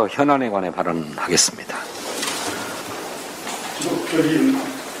부대표께서 현안에 관해 발언하겠습니다.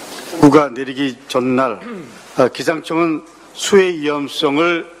 구가 내리기 전날 기상청은 수해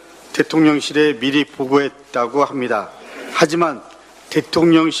위험성을 대통령실에 미리 보고했다고 합니다. 하지만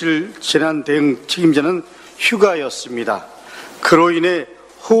대통령실 재난대응 책임자는 휴가였습니다. 그로 인해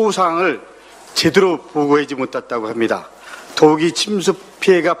호우상황을 제대로 보고하지 못했다고 합니다. 더욱이 침수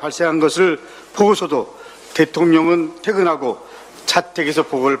피해가 발생한 것을 보고서도 대통령은 퇴근하고 자택에서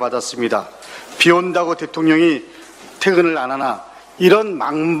보고를 받았습니다. 비 온다고 대통령이 퇴근을 안 하나 이런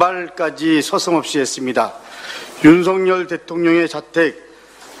망발까지 서슴없이 했습니다. 윤석열 대통령의 자택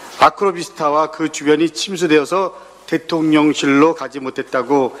아크로비스타와 그 주변이 침수되어서 대통령실로 가지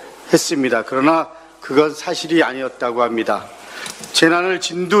못했다고 했습니다. 그러나 그건 사실이 아니었다고 합니다. 재난을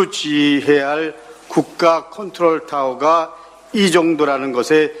진두지휘해야 할 국가 컨트롤 타워가 이 정도라는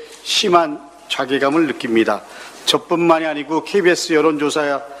것에 심한 자괴감을 느낍니다. 저뿐만이 아니고 KBS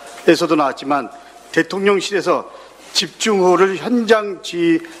여론조사에서도 나왔지만 대통령실에서 집중호우를 현장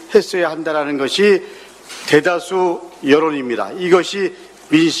지휘했어야 한다는 것이 대다수 여론입니다. 이것이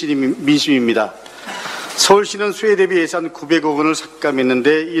민심입니다. 서울시는 수해 대비 예산 900억 원을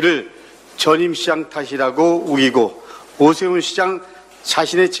삭감했는데 이를 전임시장 탓이라고 우기고 오세훈 시장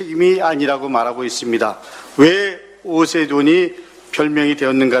자신의 책임이 아니라고 말하고 있습니다. 왜 오세돈이 별명이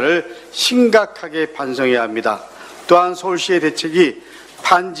되었는가를 심각하게 반성해야 합니다. 또한 서울시의 대책이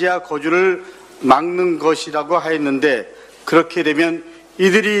반지하 거주를 막는 것이라고 하였는데 그렇게 되면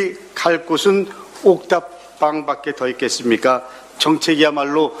이들이 갈 곳은 옥탑방밖에 더 있겠습니까?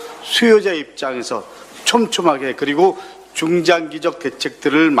 정책이야말로 수요자 입장에서 촘촘하게 그리고 중장기적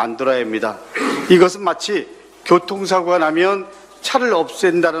대책들을 만들어야 합니다. 이것은 마치 교통사고가 나면 차를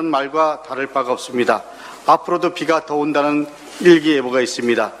없앤다는 말과 다를 바가 없습니다. 앞으로도 비가 더 온다는 일기예보가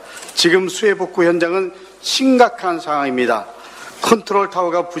있습니다. 지금 수해 복구 현장은 심각한 상황입니다. 컨트롤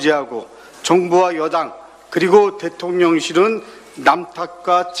타워가 부재하고 정부와 여당 그리고 대통령실은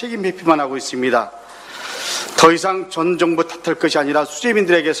남탓과 책임 회피만 하고 있습니다. 더 이상 전 정부 탓할 것이 아니라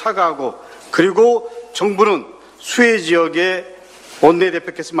수재민들에게 사과하고 그리고 정부는 수해 지역의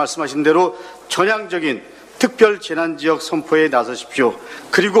원내대표께서 말씀하신 대로 전향적인 특별 재난지역 선포에 나서십시오.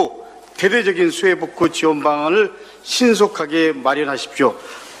 그리고 대대적인 수해 복구 지원 방안을 신속하게 마련하십시오.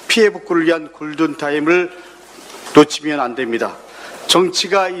 피해 복구를 위한 골든타임을 놓치면 안 됩니다.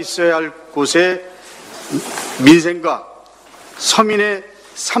 정치가 있어야 할 곳에 민생과 서민의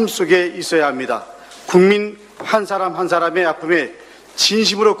삶 속에 있어야 합니다. 국민 한 사람 한 사람의 아픔에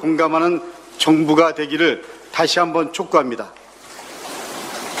진심으로 공감하는 정부가 되기를 다시 한번 촉구합니다.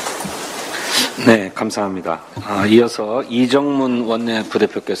 네, 감사합니다. 이어서 이정문 원내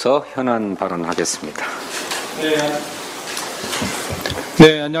부대표께서 현안 발언하겠습니다.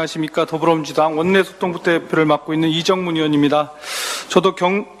 네, 안녕하십니까. 더불어민주당 원내소통부대표를 맡고 있는 이정문 의원입니다. 저도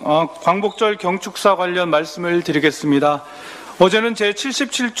광복절 경축사 관련 말씀을 드리겠습니다. 어제는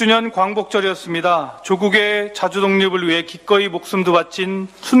제77주년 광복절이었습니다. 조국의 자주독립을 위해 기꺼이 목숨도 바친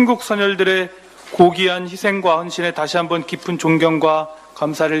순국선열들의 고귀한 희생과 헌신에 다시 한번 깊은 존경과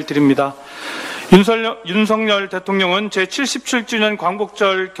감사를 드립니다. 윤석열 대통령은 제77주년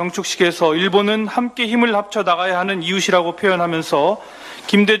광복절 경축식에서 일본은 함께 힘을 합쳐 나가야 하는 이웃이라고 표현하면서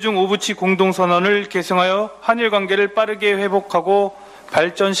김대중 오부치 공동선언을 계승하여 한일 관계를 빠르게 회복하고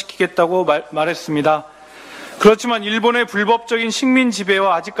발전시키겠다고 말했습니다. 그렇지만 일본의 불법적인 식민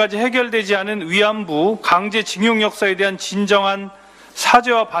지배와 아직까지 해결되지 않은 위안부 강제징용 역사에 대한 진정한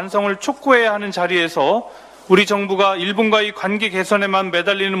사죄와 반성을 촉구해야 하는 자리에서 우리 정부가 일본과의 관계 개선에만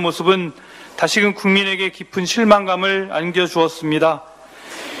매달리는 모습은 다시금 국민에게 깊은 실망감을 안겨주었습니다.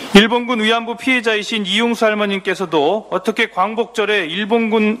 일본군 위안부 피해자이신 이용수 할머님께서도 어떻게 광복절에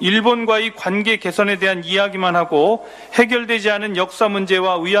일본과의 관계 개선에 대한 이야기만 하고 해결되지 않은 역사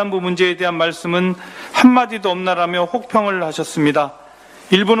문제와 위안부 문제에 대한 말씀은 한마디도 없나라며 혹평을 하셨습니다.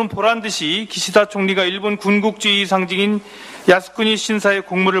 일본은 보란듯이 기시다 총리가 일본 군국주의 상징인 야스쿠니 신사의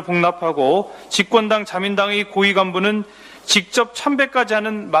공물을 복납하고 집권당 자민당의 고위 간부는 직접 참배까지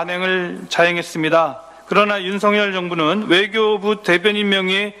하는 만행을 자행했습니다. 그러나 윤석열 정부는 외교부 대변인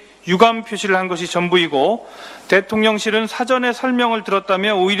명의의 유감 표시를 한 것이 전부이고 대통령실은 사전에 설명을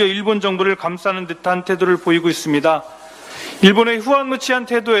들었다며 오히려 일본 정부를 감싸는 듯한 태도를 보이고 있습니다. 일본의 후한무치한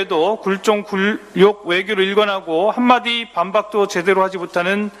태도에도 굴종 굴욕 외교를 일관하고 한마디 반박도 제대로 하지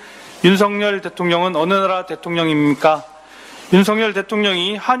못하는 윤석열 대통령은 어느 나라 대통령입니까? 윤석열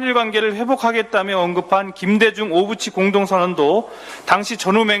대통령이 한일 관계를 회복하겠다며 언급한 김대중 오부치 공동선언도 당시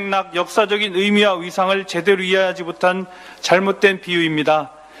전후 맥락, 역사적인 의미와 위상을 제대로 이해하지 못한 잘못된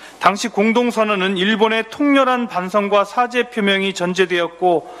비유입니다. 당시 공동선언은 일본의 통렬한 반성과 사죄 표명이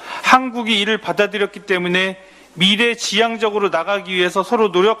전제되었고 한국이 이를 받아들였기 때문에 미래지향적으로 나가기 위해서 서로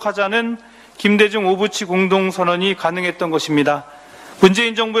노력하자는 김대중 오부치 공동선언이 가능했던 것입니다.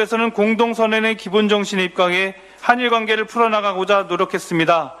 문재인 정부에서는 공동선언의 기본 정신에 입각해 한일 관계를 풀어나가고자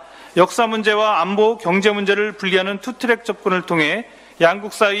노력했습니다. 역사 문제와 안보, 경제 문제를 분리하는 투트랙 접근을 통해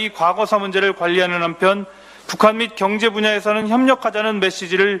양국 사이 과거사 문제를 관리하는 한편 북한 및 경제 분야에서는 협력하자는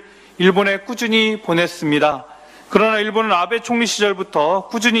메시지를 일본에 꾸준히 보냈습니다. 그러나 일본은 아베 총리 시절부터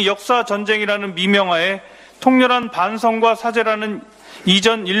꾸준히 역사 전쟁이라는 미명하에 통렬한 반성과 사죄라는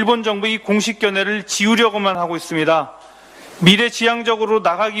이전 일본 정부의 공식 견해를 지우려고만 하고 있습니다. 미래지향적으로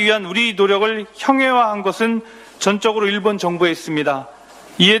나가기 위한 우리 노력을 형해화한 것은 전적으로 일본 정부에 있습니다.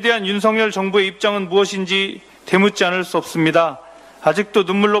 이에 대한 윤석열 정부의 입장은 무엇인지 되묻지 않을 수 없습니다. 아직도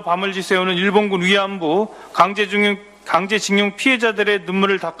눈물로 밤을 지새우는 일본군 위안부 강제징용 피해자들의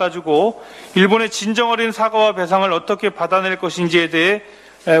눈물을 닦아주고 일본의 진정 어린 사과와 배상을 어떻게 받아낼 것인지에 대해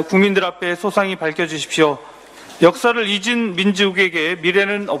국민들 앞에 소상히 밝혀주십시오. 역사를 잊은 민족에게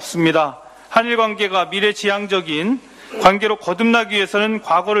미래는 없습니다. 한일 관계가 미래지향적인 관계로 거듭나기 위해서는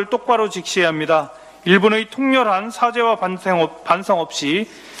과거를 똑바로 직시해야 합니다. 일본의 통렬한 사죄와 반성 없이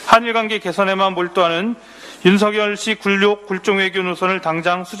한일 관계 개선에만 몰두하는 윤석열씨 굴종 외교 노선을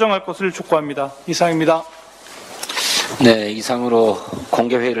당장 수정할 것을 촉구합니다. 이상입니다. 네, 이상으로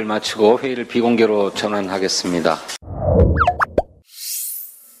공개 회의를 마치고 회의를 비공개로 전환하겠습니다.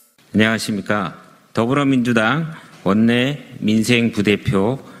 안녕하십니까. 더불어민주당 원내 민생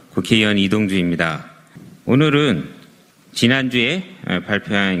부대표 국회의원 이동주입니다. 오늘은 지난주에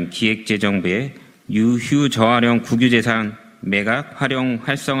발표한 기획재정부의 유휴 저활용 국유재산 매각 활용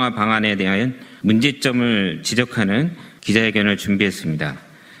활성화 방안에 대한 문제점을 지적하는 기자회견을 준비했습니다.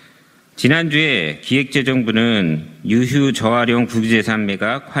 지난주에 기획재정부는 유휴 저활용 국유재산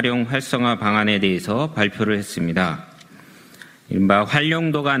매각 활용 활성화 방안에 대해서 발표를 했습니다. 이른바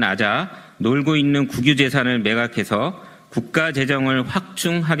활용도가 낮아 놀고 있는 국유재산을 매각해서 국가 재정을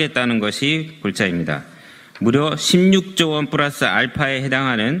확충하겠다는 것이 골자입니다. 무려 16조 원 플러스 알파에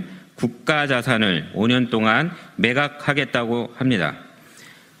해당하는 국가 자산을 5년 동안 매각하겠다고 합니다.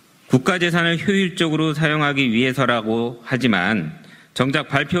 국가 재산을 효율적으로 사용하기 위해서라고 하지만 정작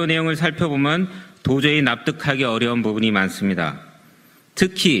발표 내용을 살펴보면 도저히 납득하기 어려운 부분이 많습니다.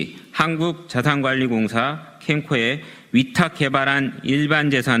 특히 한국자산관리공사 캠코에 위탁 개발한 일반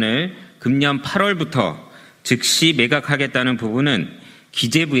재산을 금년 8월부터 즉시 매각하겠다는 부분은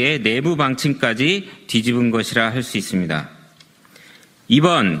기재부의 내부 방침까지 뒤집은 것이라 할 수 있습니다.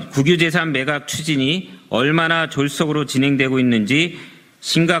 이번 국유재산 매각 추진이 얼마나 졸속으로 진행되고 있는지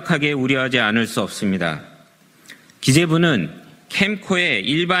심각하게 우려하지 않을 수 없습니다. 기재부는 캠코의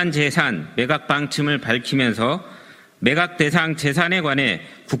일반 재산 매각 방침을 밝히면서 매각 대상 재산에 관해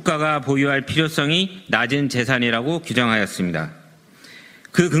국가가 보유할 필요성이 낮은 재산이라고 규정하였습니다.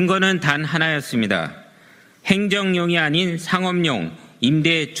 그 근거는 단 하나였습니다. 행정용이 아닌 상업용,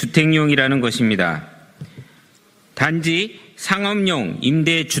 임대주택용이라는 것입니다. 단지 상업용,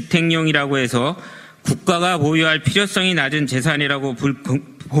 임대주택용이라고 해서 국가가 보유할 필요성이 낮은 재산이라고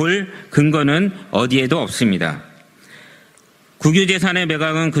볼 근거는 어디에도 없습니다. 국유재산의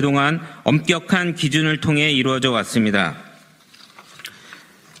매각은 그동안 엄격한 기준을 통해 이루어져 왔습니다.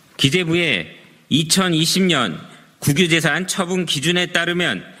 기재부의 2020년 국유재산 처분 기준에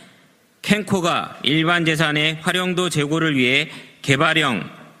따르면 캠코가 일반 재산의 활용도 제고를 위해 개발형,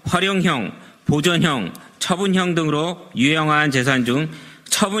 활용형, 보존형, 처분형 등으로 유형화한 재산 중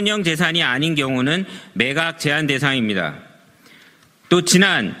처분형 재산이 아닌 경우는 매각 제한 대상입니다. 또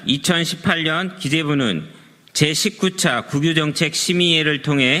지난 2018년 기재부는 제19차 국유정책 심의회를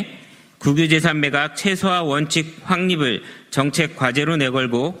통해 국유재산 매각 최소화 원칙 확립을 정책 과제로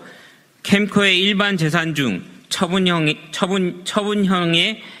내걸고 캠코의 일반 재산 중 처분형에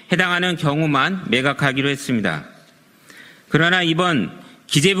해당하는 경우만 매각하기로 했습니다. 그러나 이번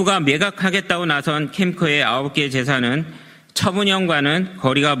기재부가 매각하겠다고 나선 캠코의 9개 재산은 처분형과는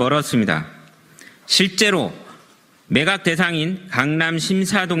거리가 멀었습니다. 실제로 매각 대상인 강남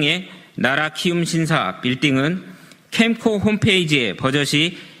심사동의 나라키움 신사 빌딩은 캠코 홈페이지에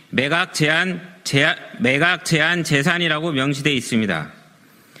버젓이 매각 제한 재산이라고 명시되어 있습니다.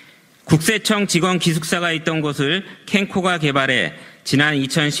 국세청 직원 기숙사가 있던 곳을 캠코가 개발해 지난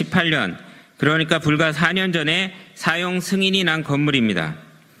 2018년, 그러니까 불과 4년 전에 사용 승인이 난 건물입니다.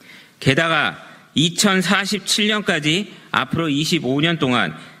 게다가 2047년까지 앞으로 25년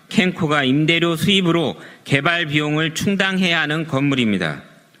동안 캠코가 임대료 수입으로 개발 비용을 충당해야 하는 건물입니다.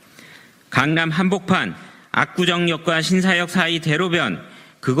 강남 한복판 압구정역과 신사역 사이 대로변,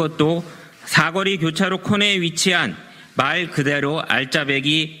 그것도 사거리 교차로 코너에 위치한 말 그대로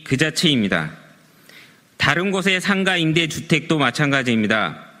알짜배기 그 자체입니다. 다른 곳의 상가 임대주택도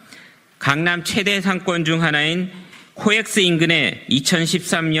마찬가지입니다. 강남 최대 상권 중 하나인 코엑스 인근에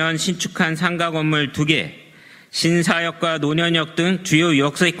 2013년 신축한 상가 건물 2개, 신사역과 논현역 등 주요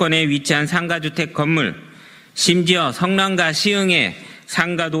역세권에 위치한 상가주택 건물, 심지어 성남과 시흥의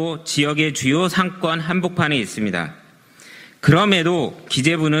상가도 지역의 주요 상권 한복판에 있습니다. 그럼에도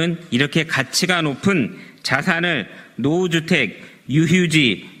기재부는 이렇게 가치가 높은 자산을 노후주택,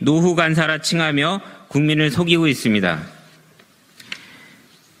 유휴지, 노후간사라 칭하며 국민을 속이고 있습니다.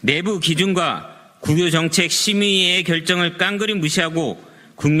 내부 기준과 국유정책심의회의 결정을 깡그리 무시하고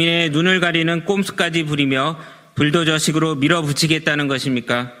국민의 눈을 가리는 꼼수까지 부리며 불도저식으로 밀어붙이겠다는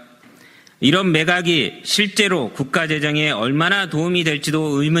것입니까? 이런 매각이 실제로 국가재정에 얼마나 도움이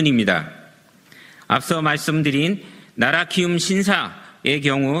될지도 의문입니다. 앞서 말씀드린 나라키움 신사의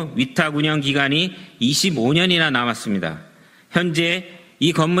경우 위탁 운영 기간이 25년이나 남았습니다. 현재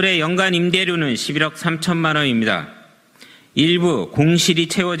이 건물의 연간 임대료는 11억 3천만 원입니다. 일부 공실이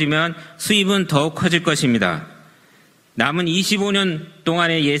채워지면 수입은 더욱 커질 것입니다. 남은 25년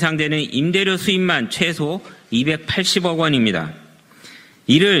동안에 예상되는 임대료 수입만 최소 280억 원입니다.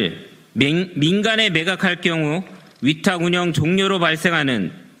 이를 민간에 매각할 경우 위탁 운영 종료로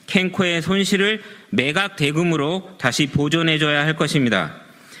발생하는 캠코의 손실을 매각 대금으로 다시 보존해줘야 할 것입니다.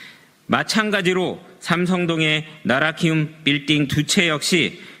 마찬가지로 삼성동의 나라키움 빌딩 2채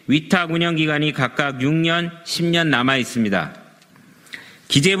역시 위탁 운영 기간이 각각 6년, 10년 남아 있습니다.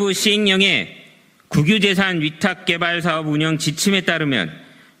 기재부 시행령에 국유재산 위탁개발사업 운영 지침에 따르면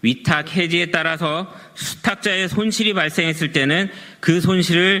위탁 해지에 따라서 수탁자의 손실이 발생했을 때는 그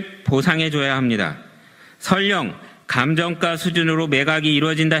손실을 보상해줘야 합니다. 설령 감정가 수준으로 매각이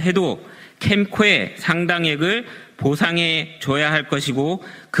이루어진다 해도 캠코의 상당액을 보상해줘야 할 것이고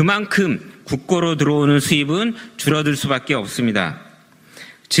그만큼 국고로 들어오는 수입은 줄어들 수밖에 없습니다.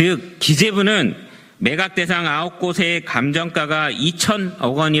 즉 기재부는 매각 대상 9곳의 감정가가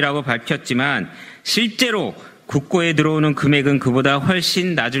 2천억 원이라고 밝혔지만 실제로 국고에 들어오는 금액은 그보다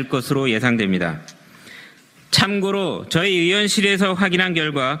훨씬 낮을 것으로 예상됩니다. 참고로 저희 의원실에서 확인한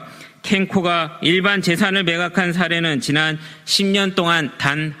결과 캠코가 일반 재산을 매각한 사례는 지난 10년 동안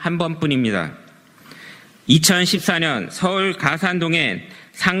단 한 번뿐입니다. 2014년 서울 가산동엔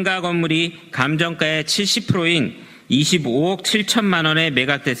상가 건물이 감정가의 70%인 25억 7천만 원에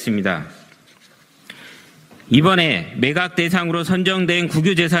매각됐습니다. 이번에 매각 대상으로 선정된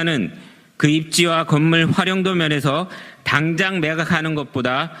국유재산은 그 입지와 건물 활용도 면에서 당장 매각하는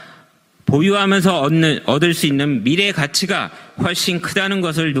것보다 보유하면서 얻을 수 있는 미래 가치가 훨씬 크다는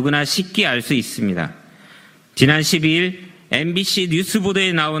것을 누구나 쉽게 알 수 있습니다. 지난 12일 MBC 뉴스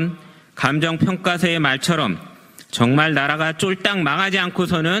보도에 나온 감정평가서의 말처럼 정말 나라가 쫄딱 망하지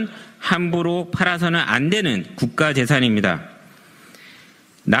않고서는 함부로 팔아서는 안 되는 국가재산입니다.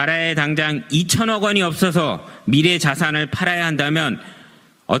 나라에 당장 2천억 원이 없어서 미래 자산을 팔아야 한다면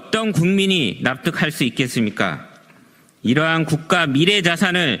어떤 국민이 납득할 수 있겠습니까? 이러한 국가 미래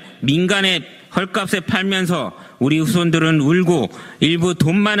자산을 민간에 헐값에 팔면서 우리 후손들은 울고 일부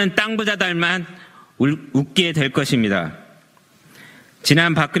돈 많은 땅 부자들만 웃게 될 것입니다.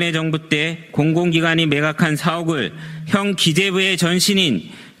 지난 박근혜 정부 때 공공기관이 매각한 사옥을 형 기재부의 전신인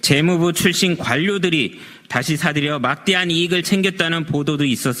재무부 출신 관료들이 다시 사들여 막대한 이익을 챙겼다는 보도도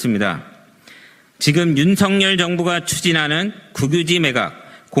있었습니다. 지금 윤석열 정부가 추진하는 국유지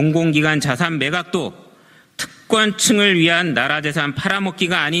매각, 공공기관 자산 매각도 특권층을 위한 나라 재산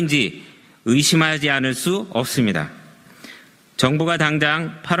팔아먹기가 아닌지 의심하지 않을 수 없습니다. 정부가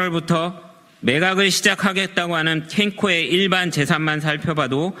당장 8월부터 매각을 시작하겠다고 하는 캠코의 일반 재산만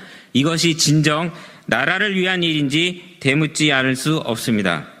살펴봐도 이것이 진정 나라를 위한 일인지 되묻지 않을 수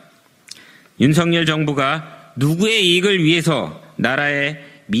없습니다. 윤석열 정부가 누구의 이익을 위해서 나라의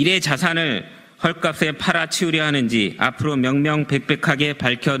미래 자산을 헐값에 팔아치우려 하는지 앞으로 명명백백하게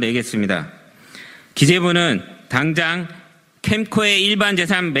밝혀내겠습니다. 기재부는 당장 캠코의 일반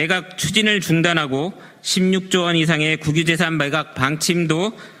재산 매각 추진을 중단하고 16조 원 이상의 국유재산 매각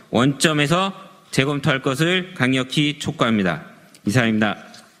방침도 원점에서 재검토할 것을 강력히 촉구합니다. 이상입니다.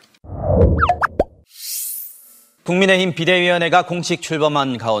 국민의힘 비대위원회가 공식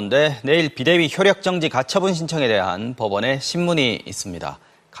출범한 가운데 내일 비대위 효력정지 가처분 신청에 대한 법원의 신문이 있습니다.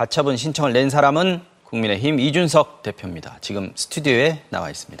 가처분 신청을 낸 사람은 국민의힘 이준석 대표입니다. 지금 스튜디오에 나와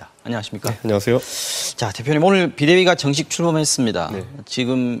있습니다. 안녕하십니까? 네, 안녕하세요. 자, 대표님 오늘 비대위가 정식 출범했습니다. 네.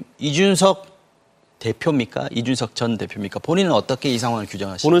 지금 이준석 대표입니까? 이준석 전 대표입니까? 본인은 어떻게 이 상황을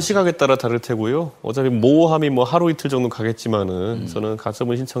규정하시나요? 보는 시각에 따라 다를 테고요. 어차피 모호함이 하루 이틀 정도 가겠지만은 저는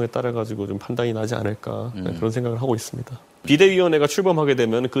가처분 신청에 따라 가지고 좀 판단이 나지 않을까 그런 생각을 하고 있습니다. 비대위원회가 출범하게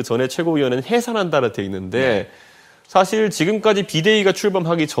되면 그 전에 최고위원회는 해산한다라 돼 있는데 사실 지금까지 비대위가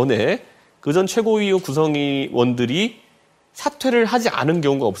출범하기 전에 그전 최고위 구성위원들이 사퇴를 하지 않은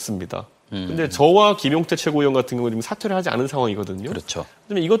경우가 없습니다. 근데 저와 김용태 최고위원 같은 경우는 지금 사퇴를 하지 않은 상황이거든요. 그렇죠.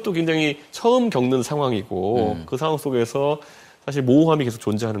 그러면 이것도 굉장히 처음 겪는 상황이고 그 상황 속에서 사실 모호함이 계속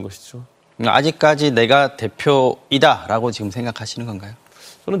존재하는 것이죠. 아직까지 내가 대표이다라고 지금 생각하시는 건가요?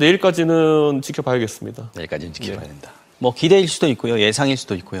 저는 내일까지는 지켜봐야겠습니다. 내일까지는 지켜봐야 된다. 기대일 수도 있고요. 예상일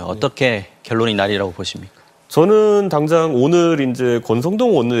수도 있고요. 어떻게 결론이 나리라고 보십니까? 저는 당장 오늘 이제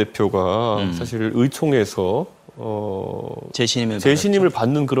권성동 원내대표가 사실 의총에서 재신임을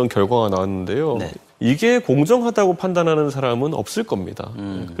받는 그런 결과가 나왔는데요. 네. 이게 공정하다고 판단하는 사람은 없을 겁니다.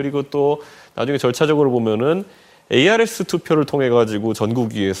 그리고 또 나중에 절차적으로 보면은 ARS 투표를 통해 가지고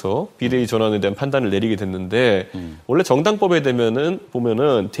전국위에서 비대위 전환에 대한 판단을 내리게 됐는데 원래 정당법에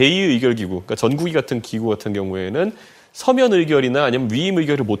보면은 대의 의결 기구, 그러니까 전국위 같은 기구 같은 경우에는 서면 의결이나 아니면 위임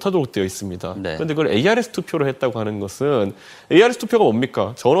의결을 못하도록 되어 있습니다. 네. 그런데 그걸 ARS 투표로 했다고 하는 것은 ARS 투표가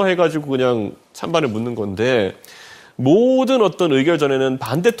뭡니까? 전화해가지고 그냥 찬반을 묻는 건데 모든 어떤 의결 전에는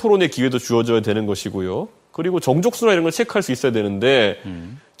반대 토론의 기회도 주어져야 되는 것이고요. 그리고 정족수나 이런 걸 체크할 수 있어야 되는데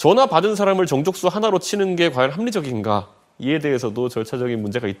전화 받은 사람을 정족수 하나로 치는 게 과연 합리적인가? 이에 대해서도 절차적인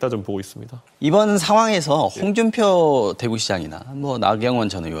문제가 있다 좀 보고 있습니다. 이번 상황에서 홍준표 대구시장이나 나경원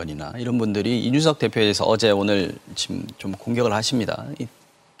전 의원이나 이런 분들이 이준석 대표에 대해서 어제 오늘 지금 좀 공격을 하십니다.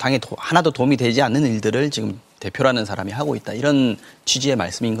 당에 하나도 도움이 되지 않는 일들을 지금 대표라는 사람이 하고 있다. 이런 취지의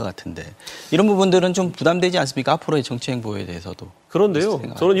말씀인 것 같은데 이런 부분들은 좀 부담되지 않습니까? 앞으로의 정치 행보에 대해서도. 그런데요.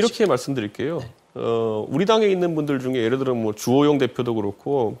 저는 이렇게 말씀드릴게요. 네. 우리 당에 있는 분들 중에 예를 들어 주호영 대표도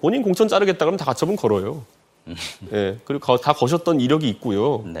그렇고 본인 공천 자르겠다 그러면 다 가처분 걸어요. 네, 그리고 다 거셨던 이력이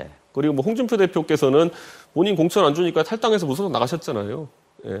있고요. 네. 그리고 홍준표 대표께서는 본인 공천 안 주니까 탈당해서 무소속 나가셨잖아요.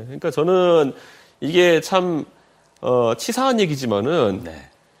 네, 그러니까 저는 이게 참 치사한 얘기지만은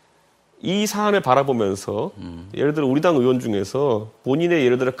이 사안을 바라보면서 예를 들어 우리 당 의원 중에서 본인의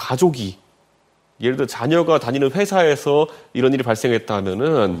예를 들어 가족이 예를 들어 자녀가 다니는 회사에서 이런 일이 발생했다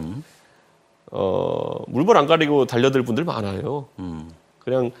하면은 물불 안 가리고 달려들 분들 많아요.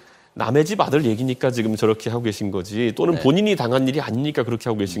 그냥 남의 집 아들 얘기니까 지금 저렇게 하고 계신 거지 또는 본인이 당한 일이 아니니까 그렇게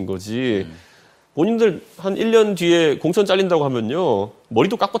하고 계신 거지 본인들 한 1년 뒤에 공천 잘린다고 하면요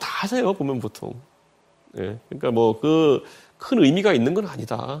머리도 깎고 다 하세요 보면 보통. 예, 그러니까 그 큰 의미가 있는 건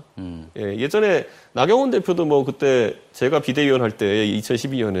아니다. 예, 예전에 나경원 대표도 그때 제가 비대위원 할 때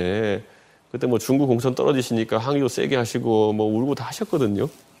 2012년에 그때 중구 공천 떨어지시니까 항의도 세게 하시고 울고 다 하셨거든요.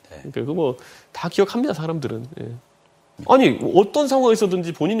 그러니까 다 기억합니다 사람들은. 예. 아니 어떤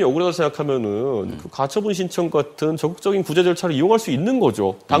상황에서든지 본인이 억울하다고 생각하면은 그 가처분 신청 같은 적극적인 구제 절차를 이용할 수 있는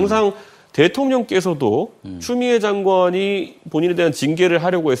거죠. 당장 대통령께서도 추미애 장관이 본인에 대한 징계를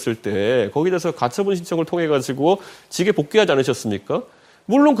하려고 했을 때 거기에 대해서 가처분 신청을 통해 가지고 직에 복귀하지 않으셨습니까?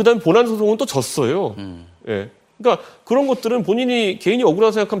 물론 그다음 본안 소송은 또 졌어요. 예. 그러니까 그런 것들은 본인이 개인이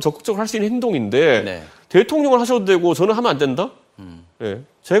억울하다고 생각하면 적극적으로 할 수 있는 행동인데 대통령을 하셔도 되고 저는 하면 안 된다? 예.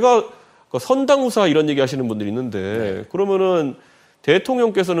 제가 선당우사 이런 얘기 하시는 분들이 있는데 그러면은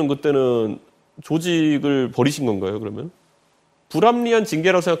대통령께서는 그때는 조직을 버리신 건가요, 그러면? 불합리한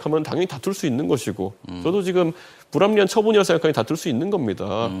징계라고 생각하면 당연히 다툴 수 있는 것이고 저도 지금 불합리한 처분이라고 생각하니 다툴 수 있는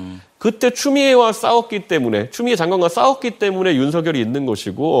겁니다. 그때 추미애와 싸웠기 때문에 추미애 장관과 싸웠기 때문에 윤석열이 있는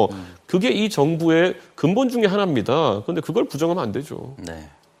것이고 그게 이 정부의 근본 중에 하나입니다. 그런데 그걸 부정하면 안 되죠. 네.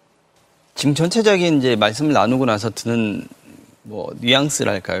 지금 전체적인 이제 말씀을 나누고 나서 드는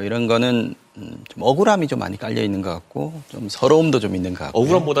뉘앙스랄까요? 이런 거는 좀 억울함이 좀 많이 깔려 있는 것 같고 좀 서러움도 좀 있는 것 같고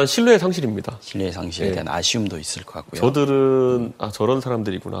억울함보다는 신뢰의 상실입니다. 신뢰의 상실에 대한 아쉬움도 있을 것 같고요. 저들은 저런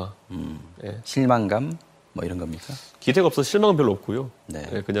사람들이구나. 실망감 이런 겁니까? 기대가 없어서 실망은 별로 없고요.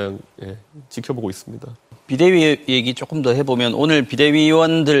 그냥 지켜보고 있습니다. 비대위 얘기 조금 더 해보면 오늘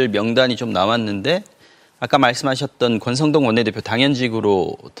비대위원들 명단이 좀 나왔는데 아까 말씀하셨던 권성동 원내대표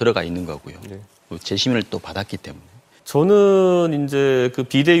당연직으로 들어가 있는 거고요. 네. 재심을 또 받았기 때문에. 저는 이제 그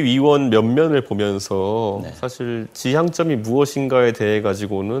비대위원 면면을 보면서 네. 사실 지향점이 무엇인가에 대해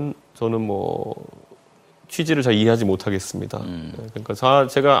가지고는 저는 뭐 취지를 잘 이해하지 못하겠습니다. 그러니까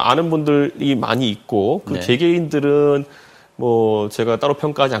제가 아는 분들이 많이 있고 그 네. 개개인들은 뭐 제가 따로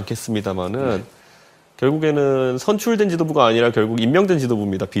평가하지 않겠습니다만은 네. 결국에는 선출된 지도부가 아니라 결국 임명된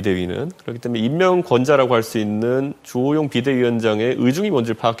지도부입니다. 비대위는. 그렇기 때문에 임명권자라고 할 수 있는 주호영 비대위원장의 의중이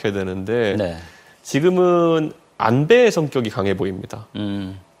뭔지를 파악해야 되는데 네. 지금은 안배의 성격이 강해 보입니다.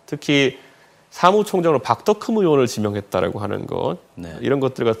 특히 사무총장으로 박덕흠 의원을 지명했다라고 하는 것, 네. 이런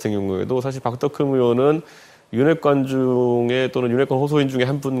것들 같은 경우에도 사실 박덕흠 의원은 윤핵관 중에 또는 윤핵관 호소인 중에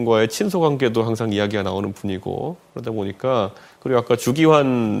한 분과의 친소 관계도 항상 이야기가 나오는 분이고 그러다 보니까 그리고 아까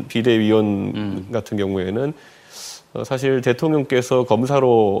주기환 비대위원 같은 경우에는 사실 대통령께서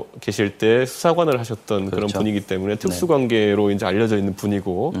검사로 계실 때 수사관을 하셨던 그런 그렇죠. 분이기 때문에 특수관계로 이제 알려져 있는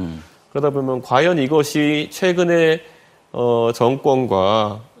분이고 그러다 보면 과연 이것이 최근에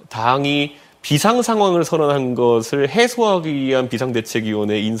정권과 당이 비상 상황을 선언한 것을 해소하기 위한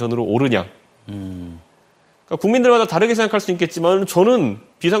비상대책위원회 인선으로 오르냐? 그러니까 국민들마다 다르게 생각할 수 있겠지만 저는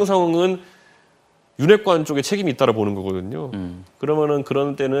비상 상황은 윤핵관 쪽에 책임이 있다고 보는 거거든요. 그러면은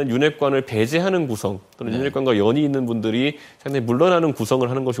그런 때는 윤핵관을 배제하는 구성 또는 윤핵관과 연이 있는 분들이 상당히 물러나는 구성을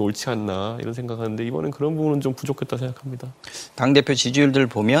하는 것이 옳지 않나 이런 생각하는데 이번엔 그런 부분은 좀 부족했다 생각합니다. 당대표 지지율들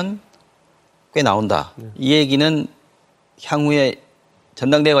보면 꽤 나온다. 이 얘기는 향후에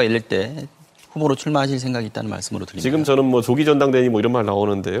전당대회가 열릴 때 후보로 출마하실 생각이 있다는 말씀으로 들립니다. 지금 저는 뭐 조기 전당대회 뭐 이런 말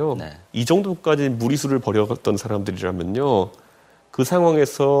나오는데요. 이 정도까지 무리수를 벌였던 사람들이라면요. 그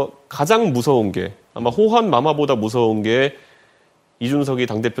상황에서 가장 무서운 게 아마 호환 마마보다 무서운 게 이준석이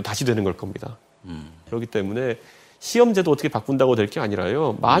당대표 다시 되는 걸 겁니다. 그렇기 때문에 시험제도 어떻게 바꾼다고 될 게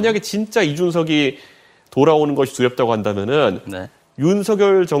아니라요. 만약에 진짜 이준석이 돌아오는 것이 두렵다고 한다면은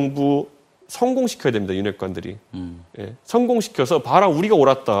윤석열 정부 성공시켜야 됩니다. 윤핵관들이. 예, 성공시켜서 봐라 우리가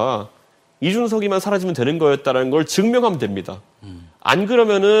옳았다. 이준석이만 사라지면 되는 거였다는 걸 증명하면 됩니다. 안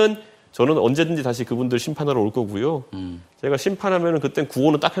그러면은 저는 언제든지 다시 그분들 심판하러 올 거고요. 제가 심판하면은 그땐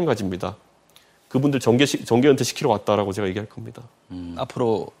구호는 딱 한 가지입니다. 그분들 정계 은퇴 시키러 왔다라고 제가 얘기할 겁니다.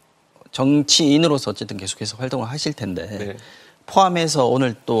 앞으로 정치인으로서 어쨌든 계속해서 활동을 하실 텐데 네. 포함해서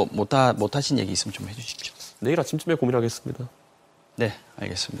오늘 또 못하신 얘기 있으면 좀 해주십시오. 내일 아침쯤에 고민하겠습니다. 네,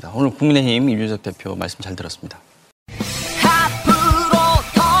 알겠습니다. 오늘 국민의힘 이준석 대표 말씀 잘 들었습니다.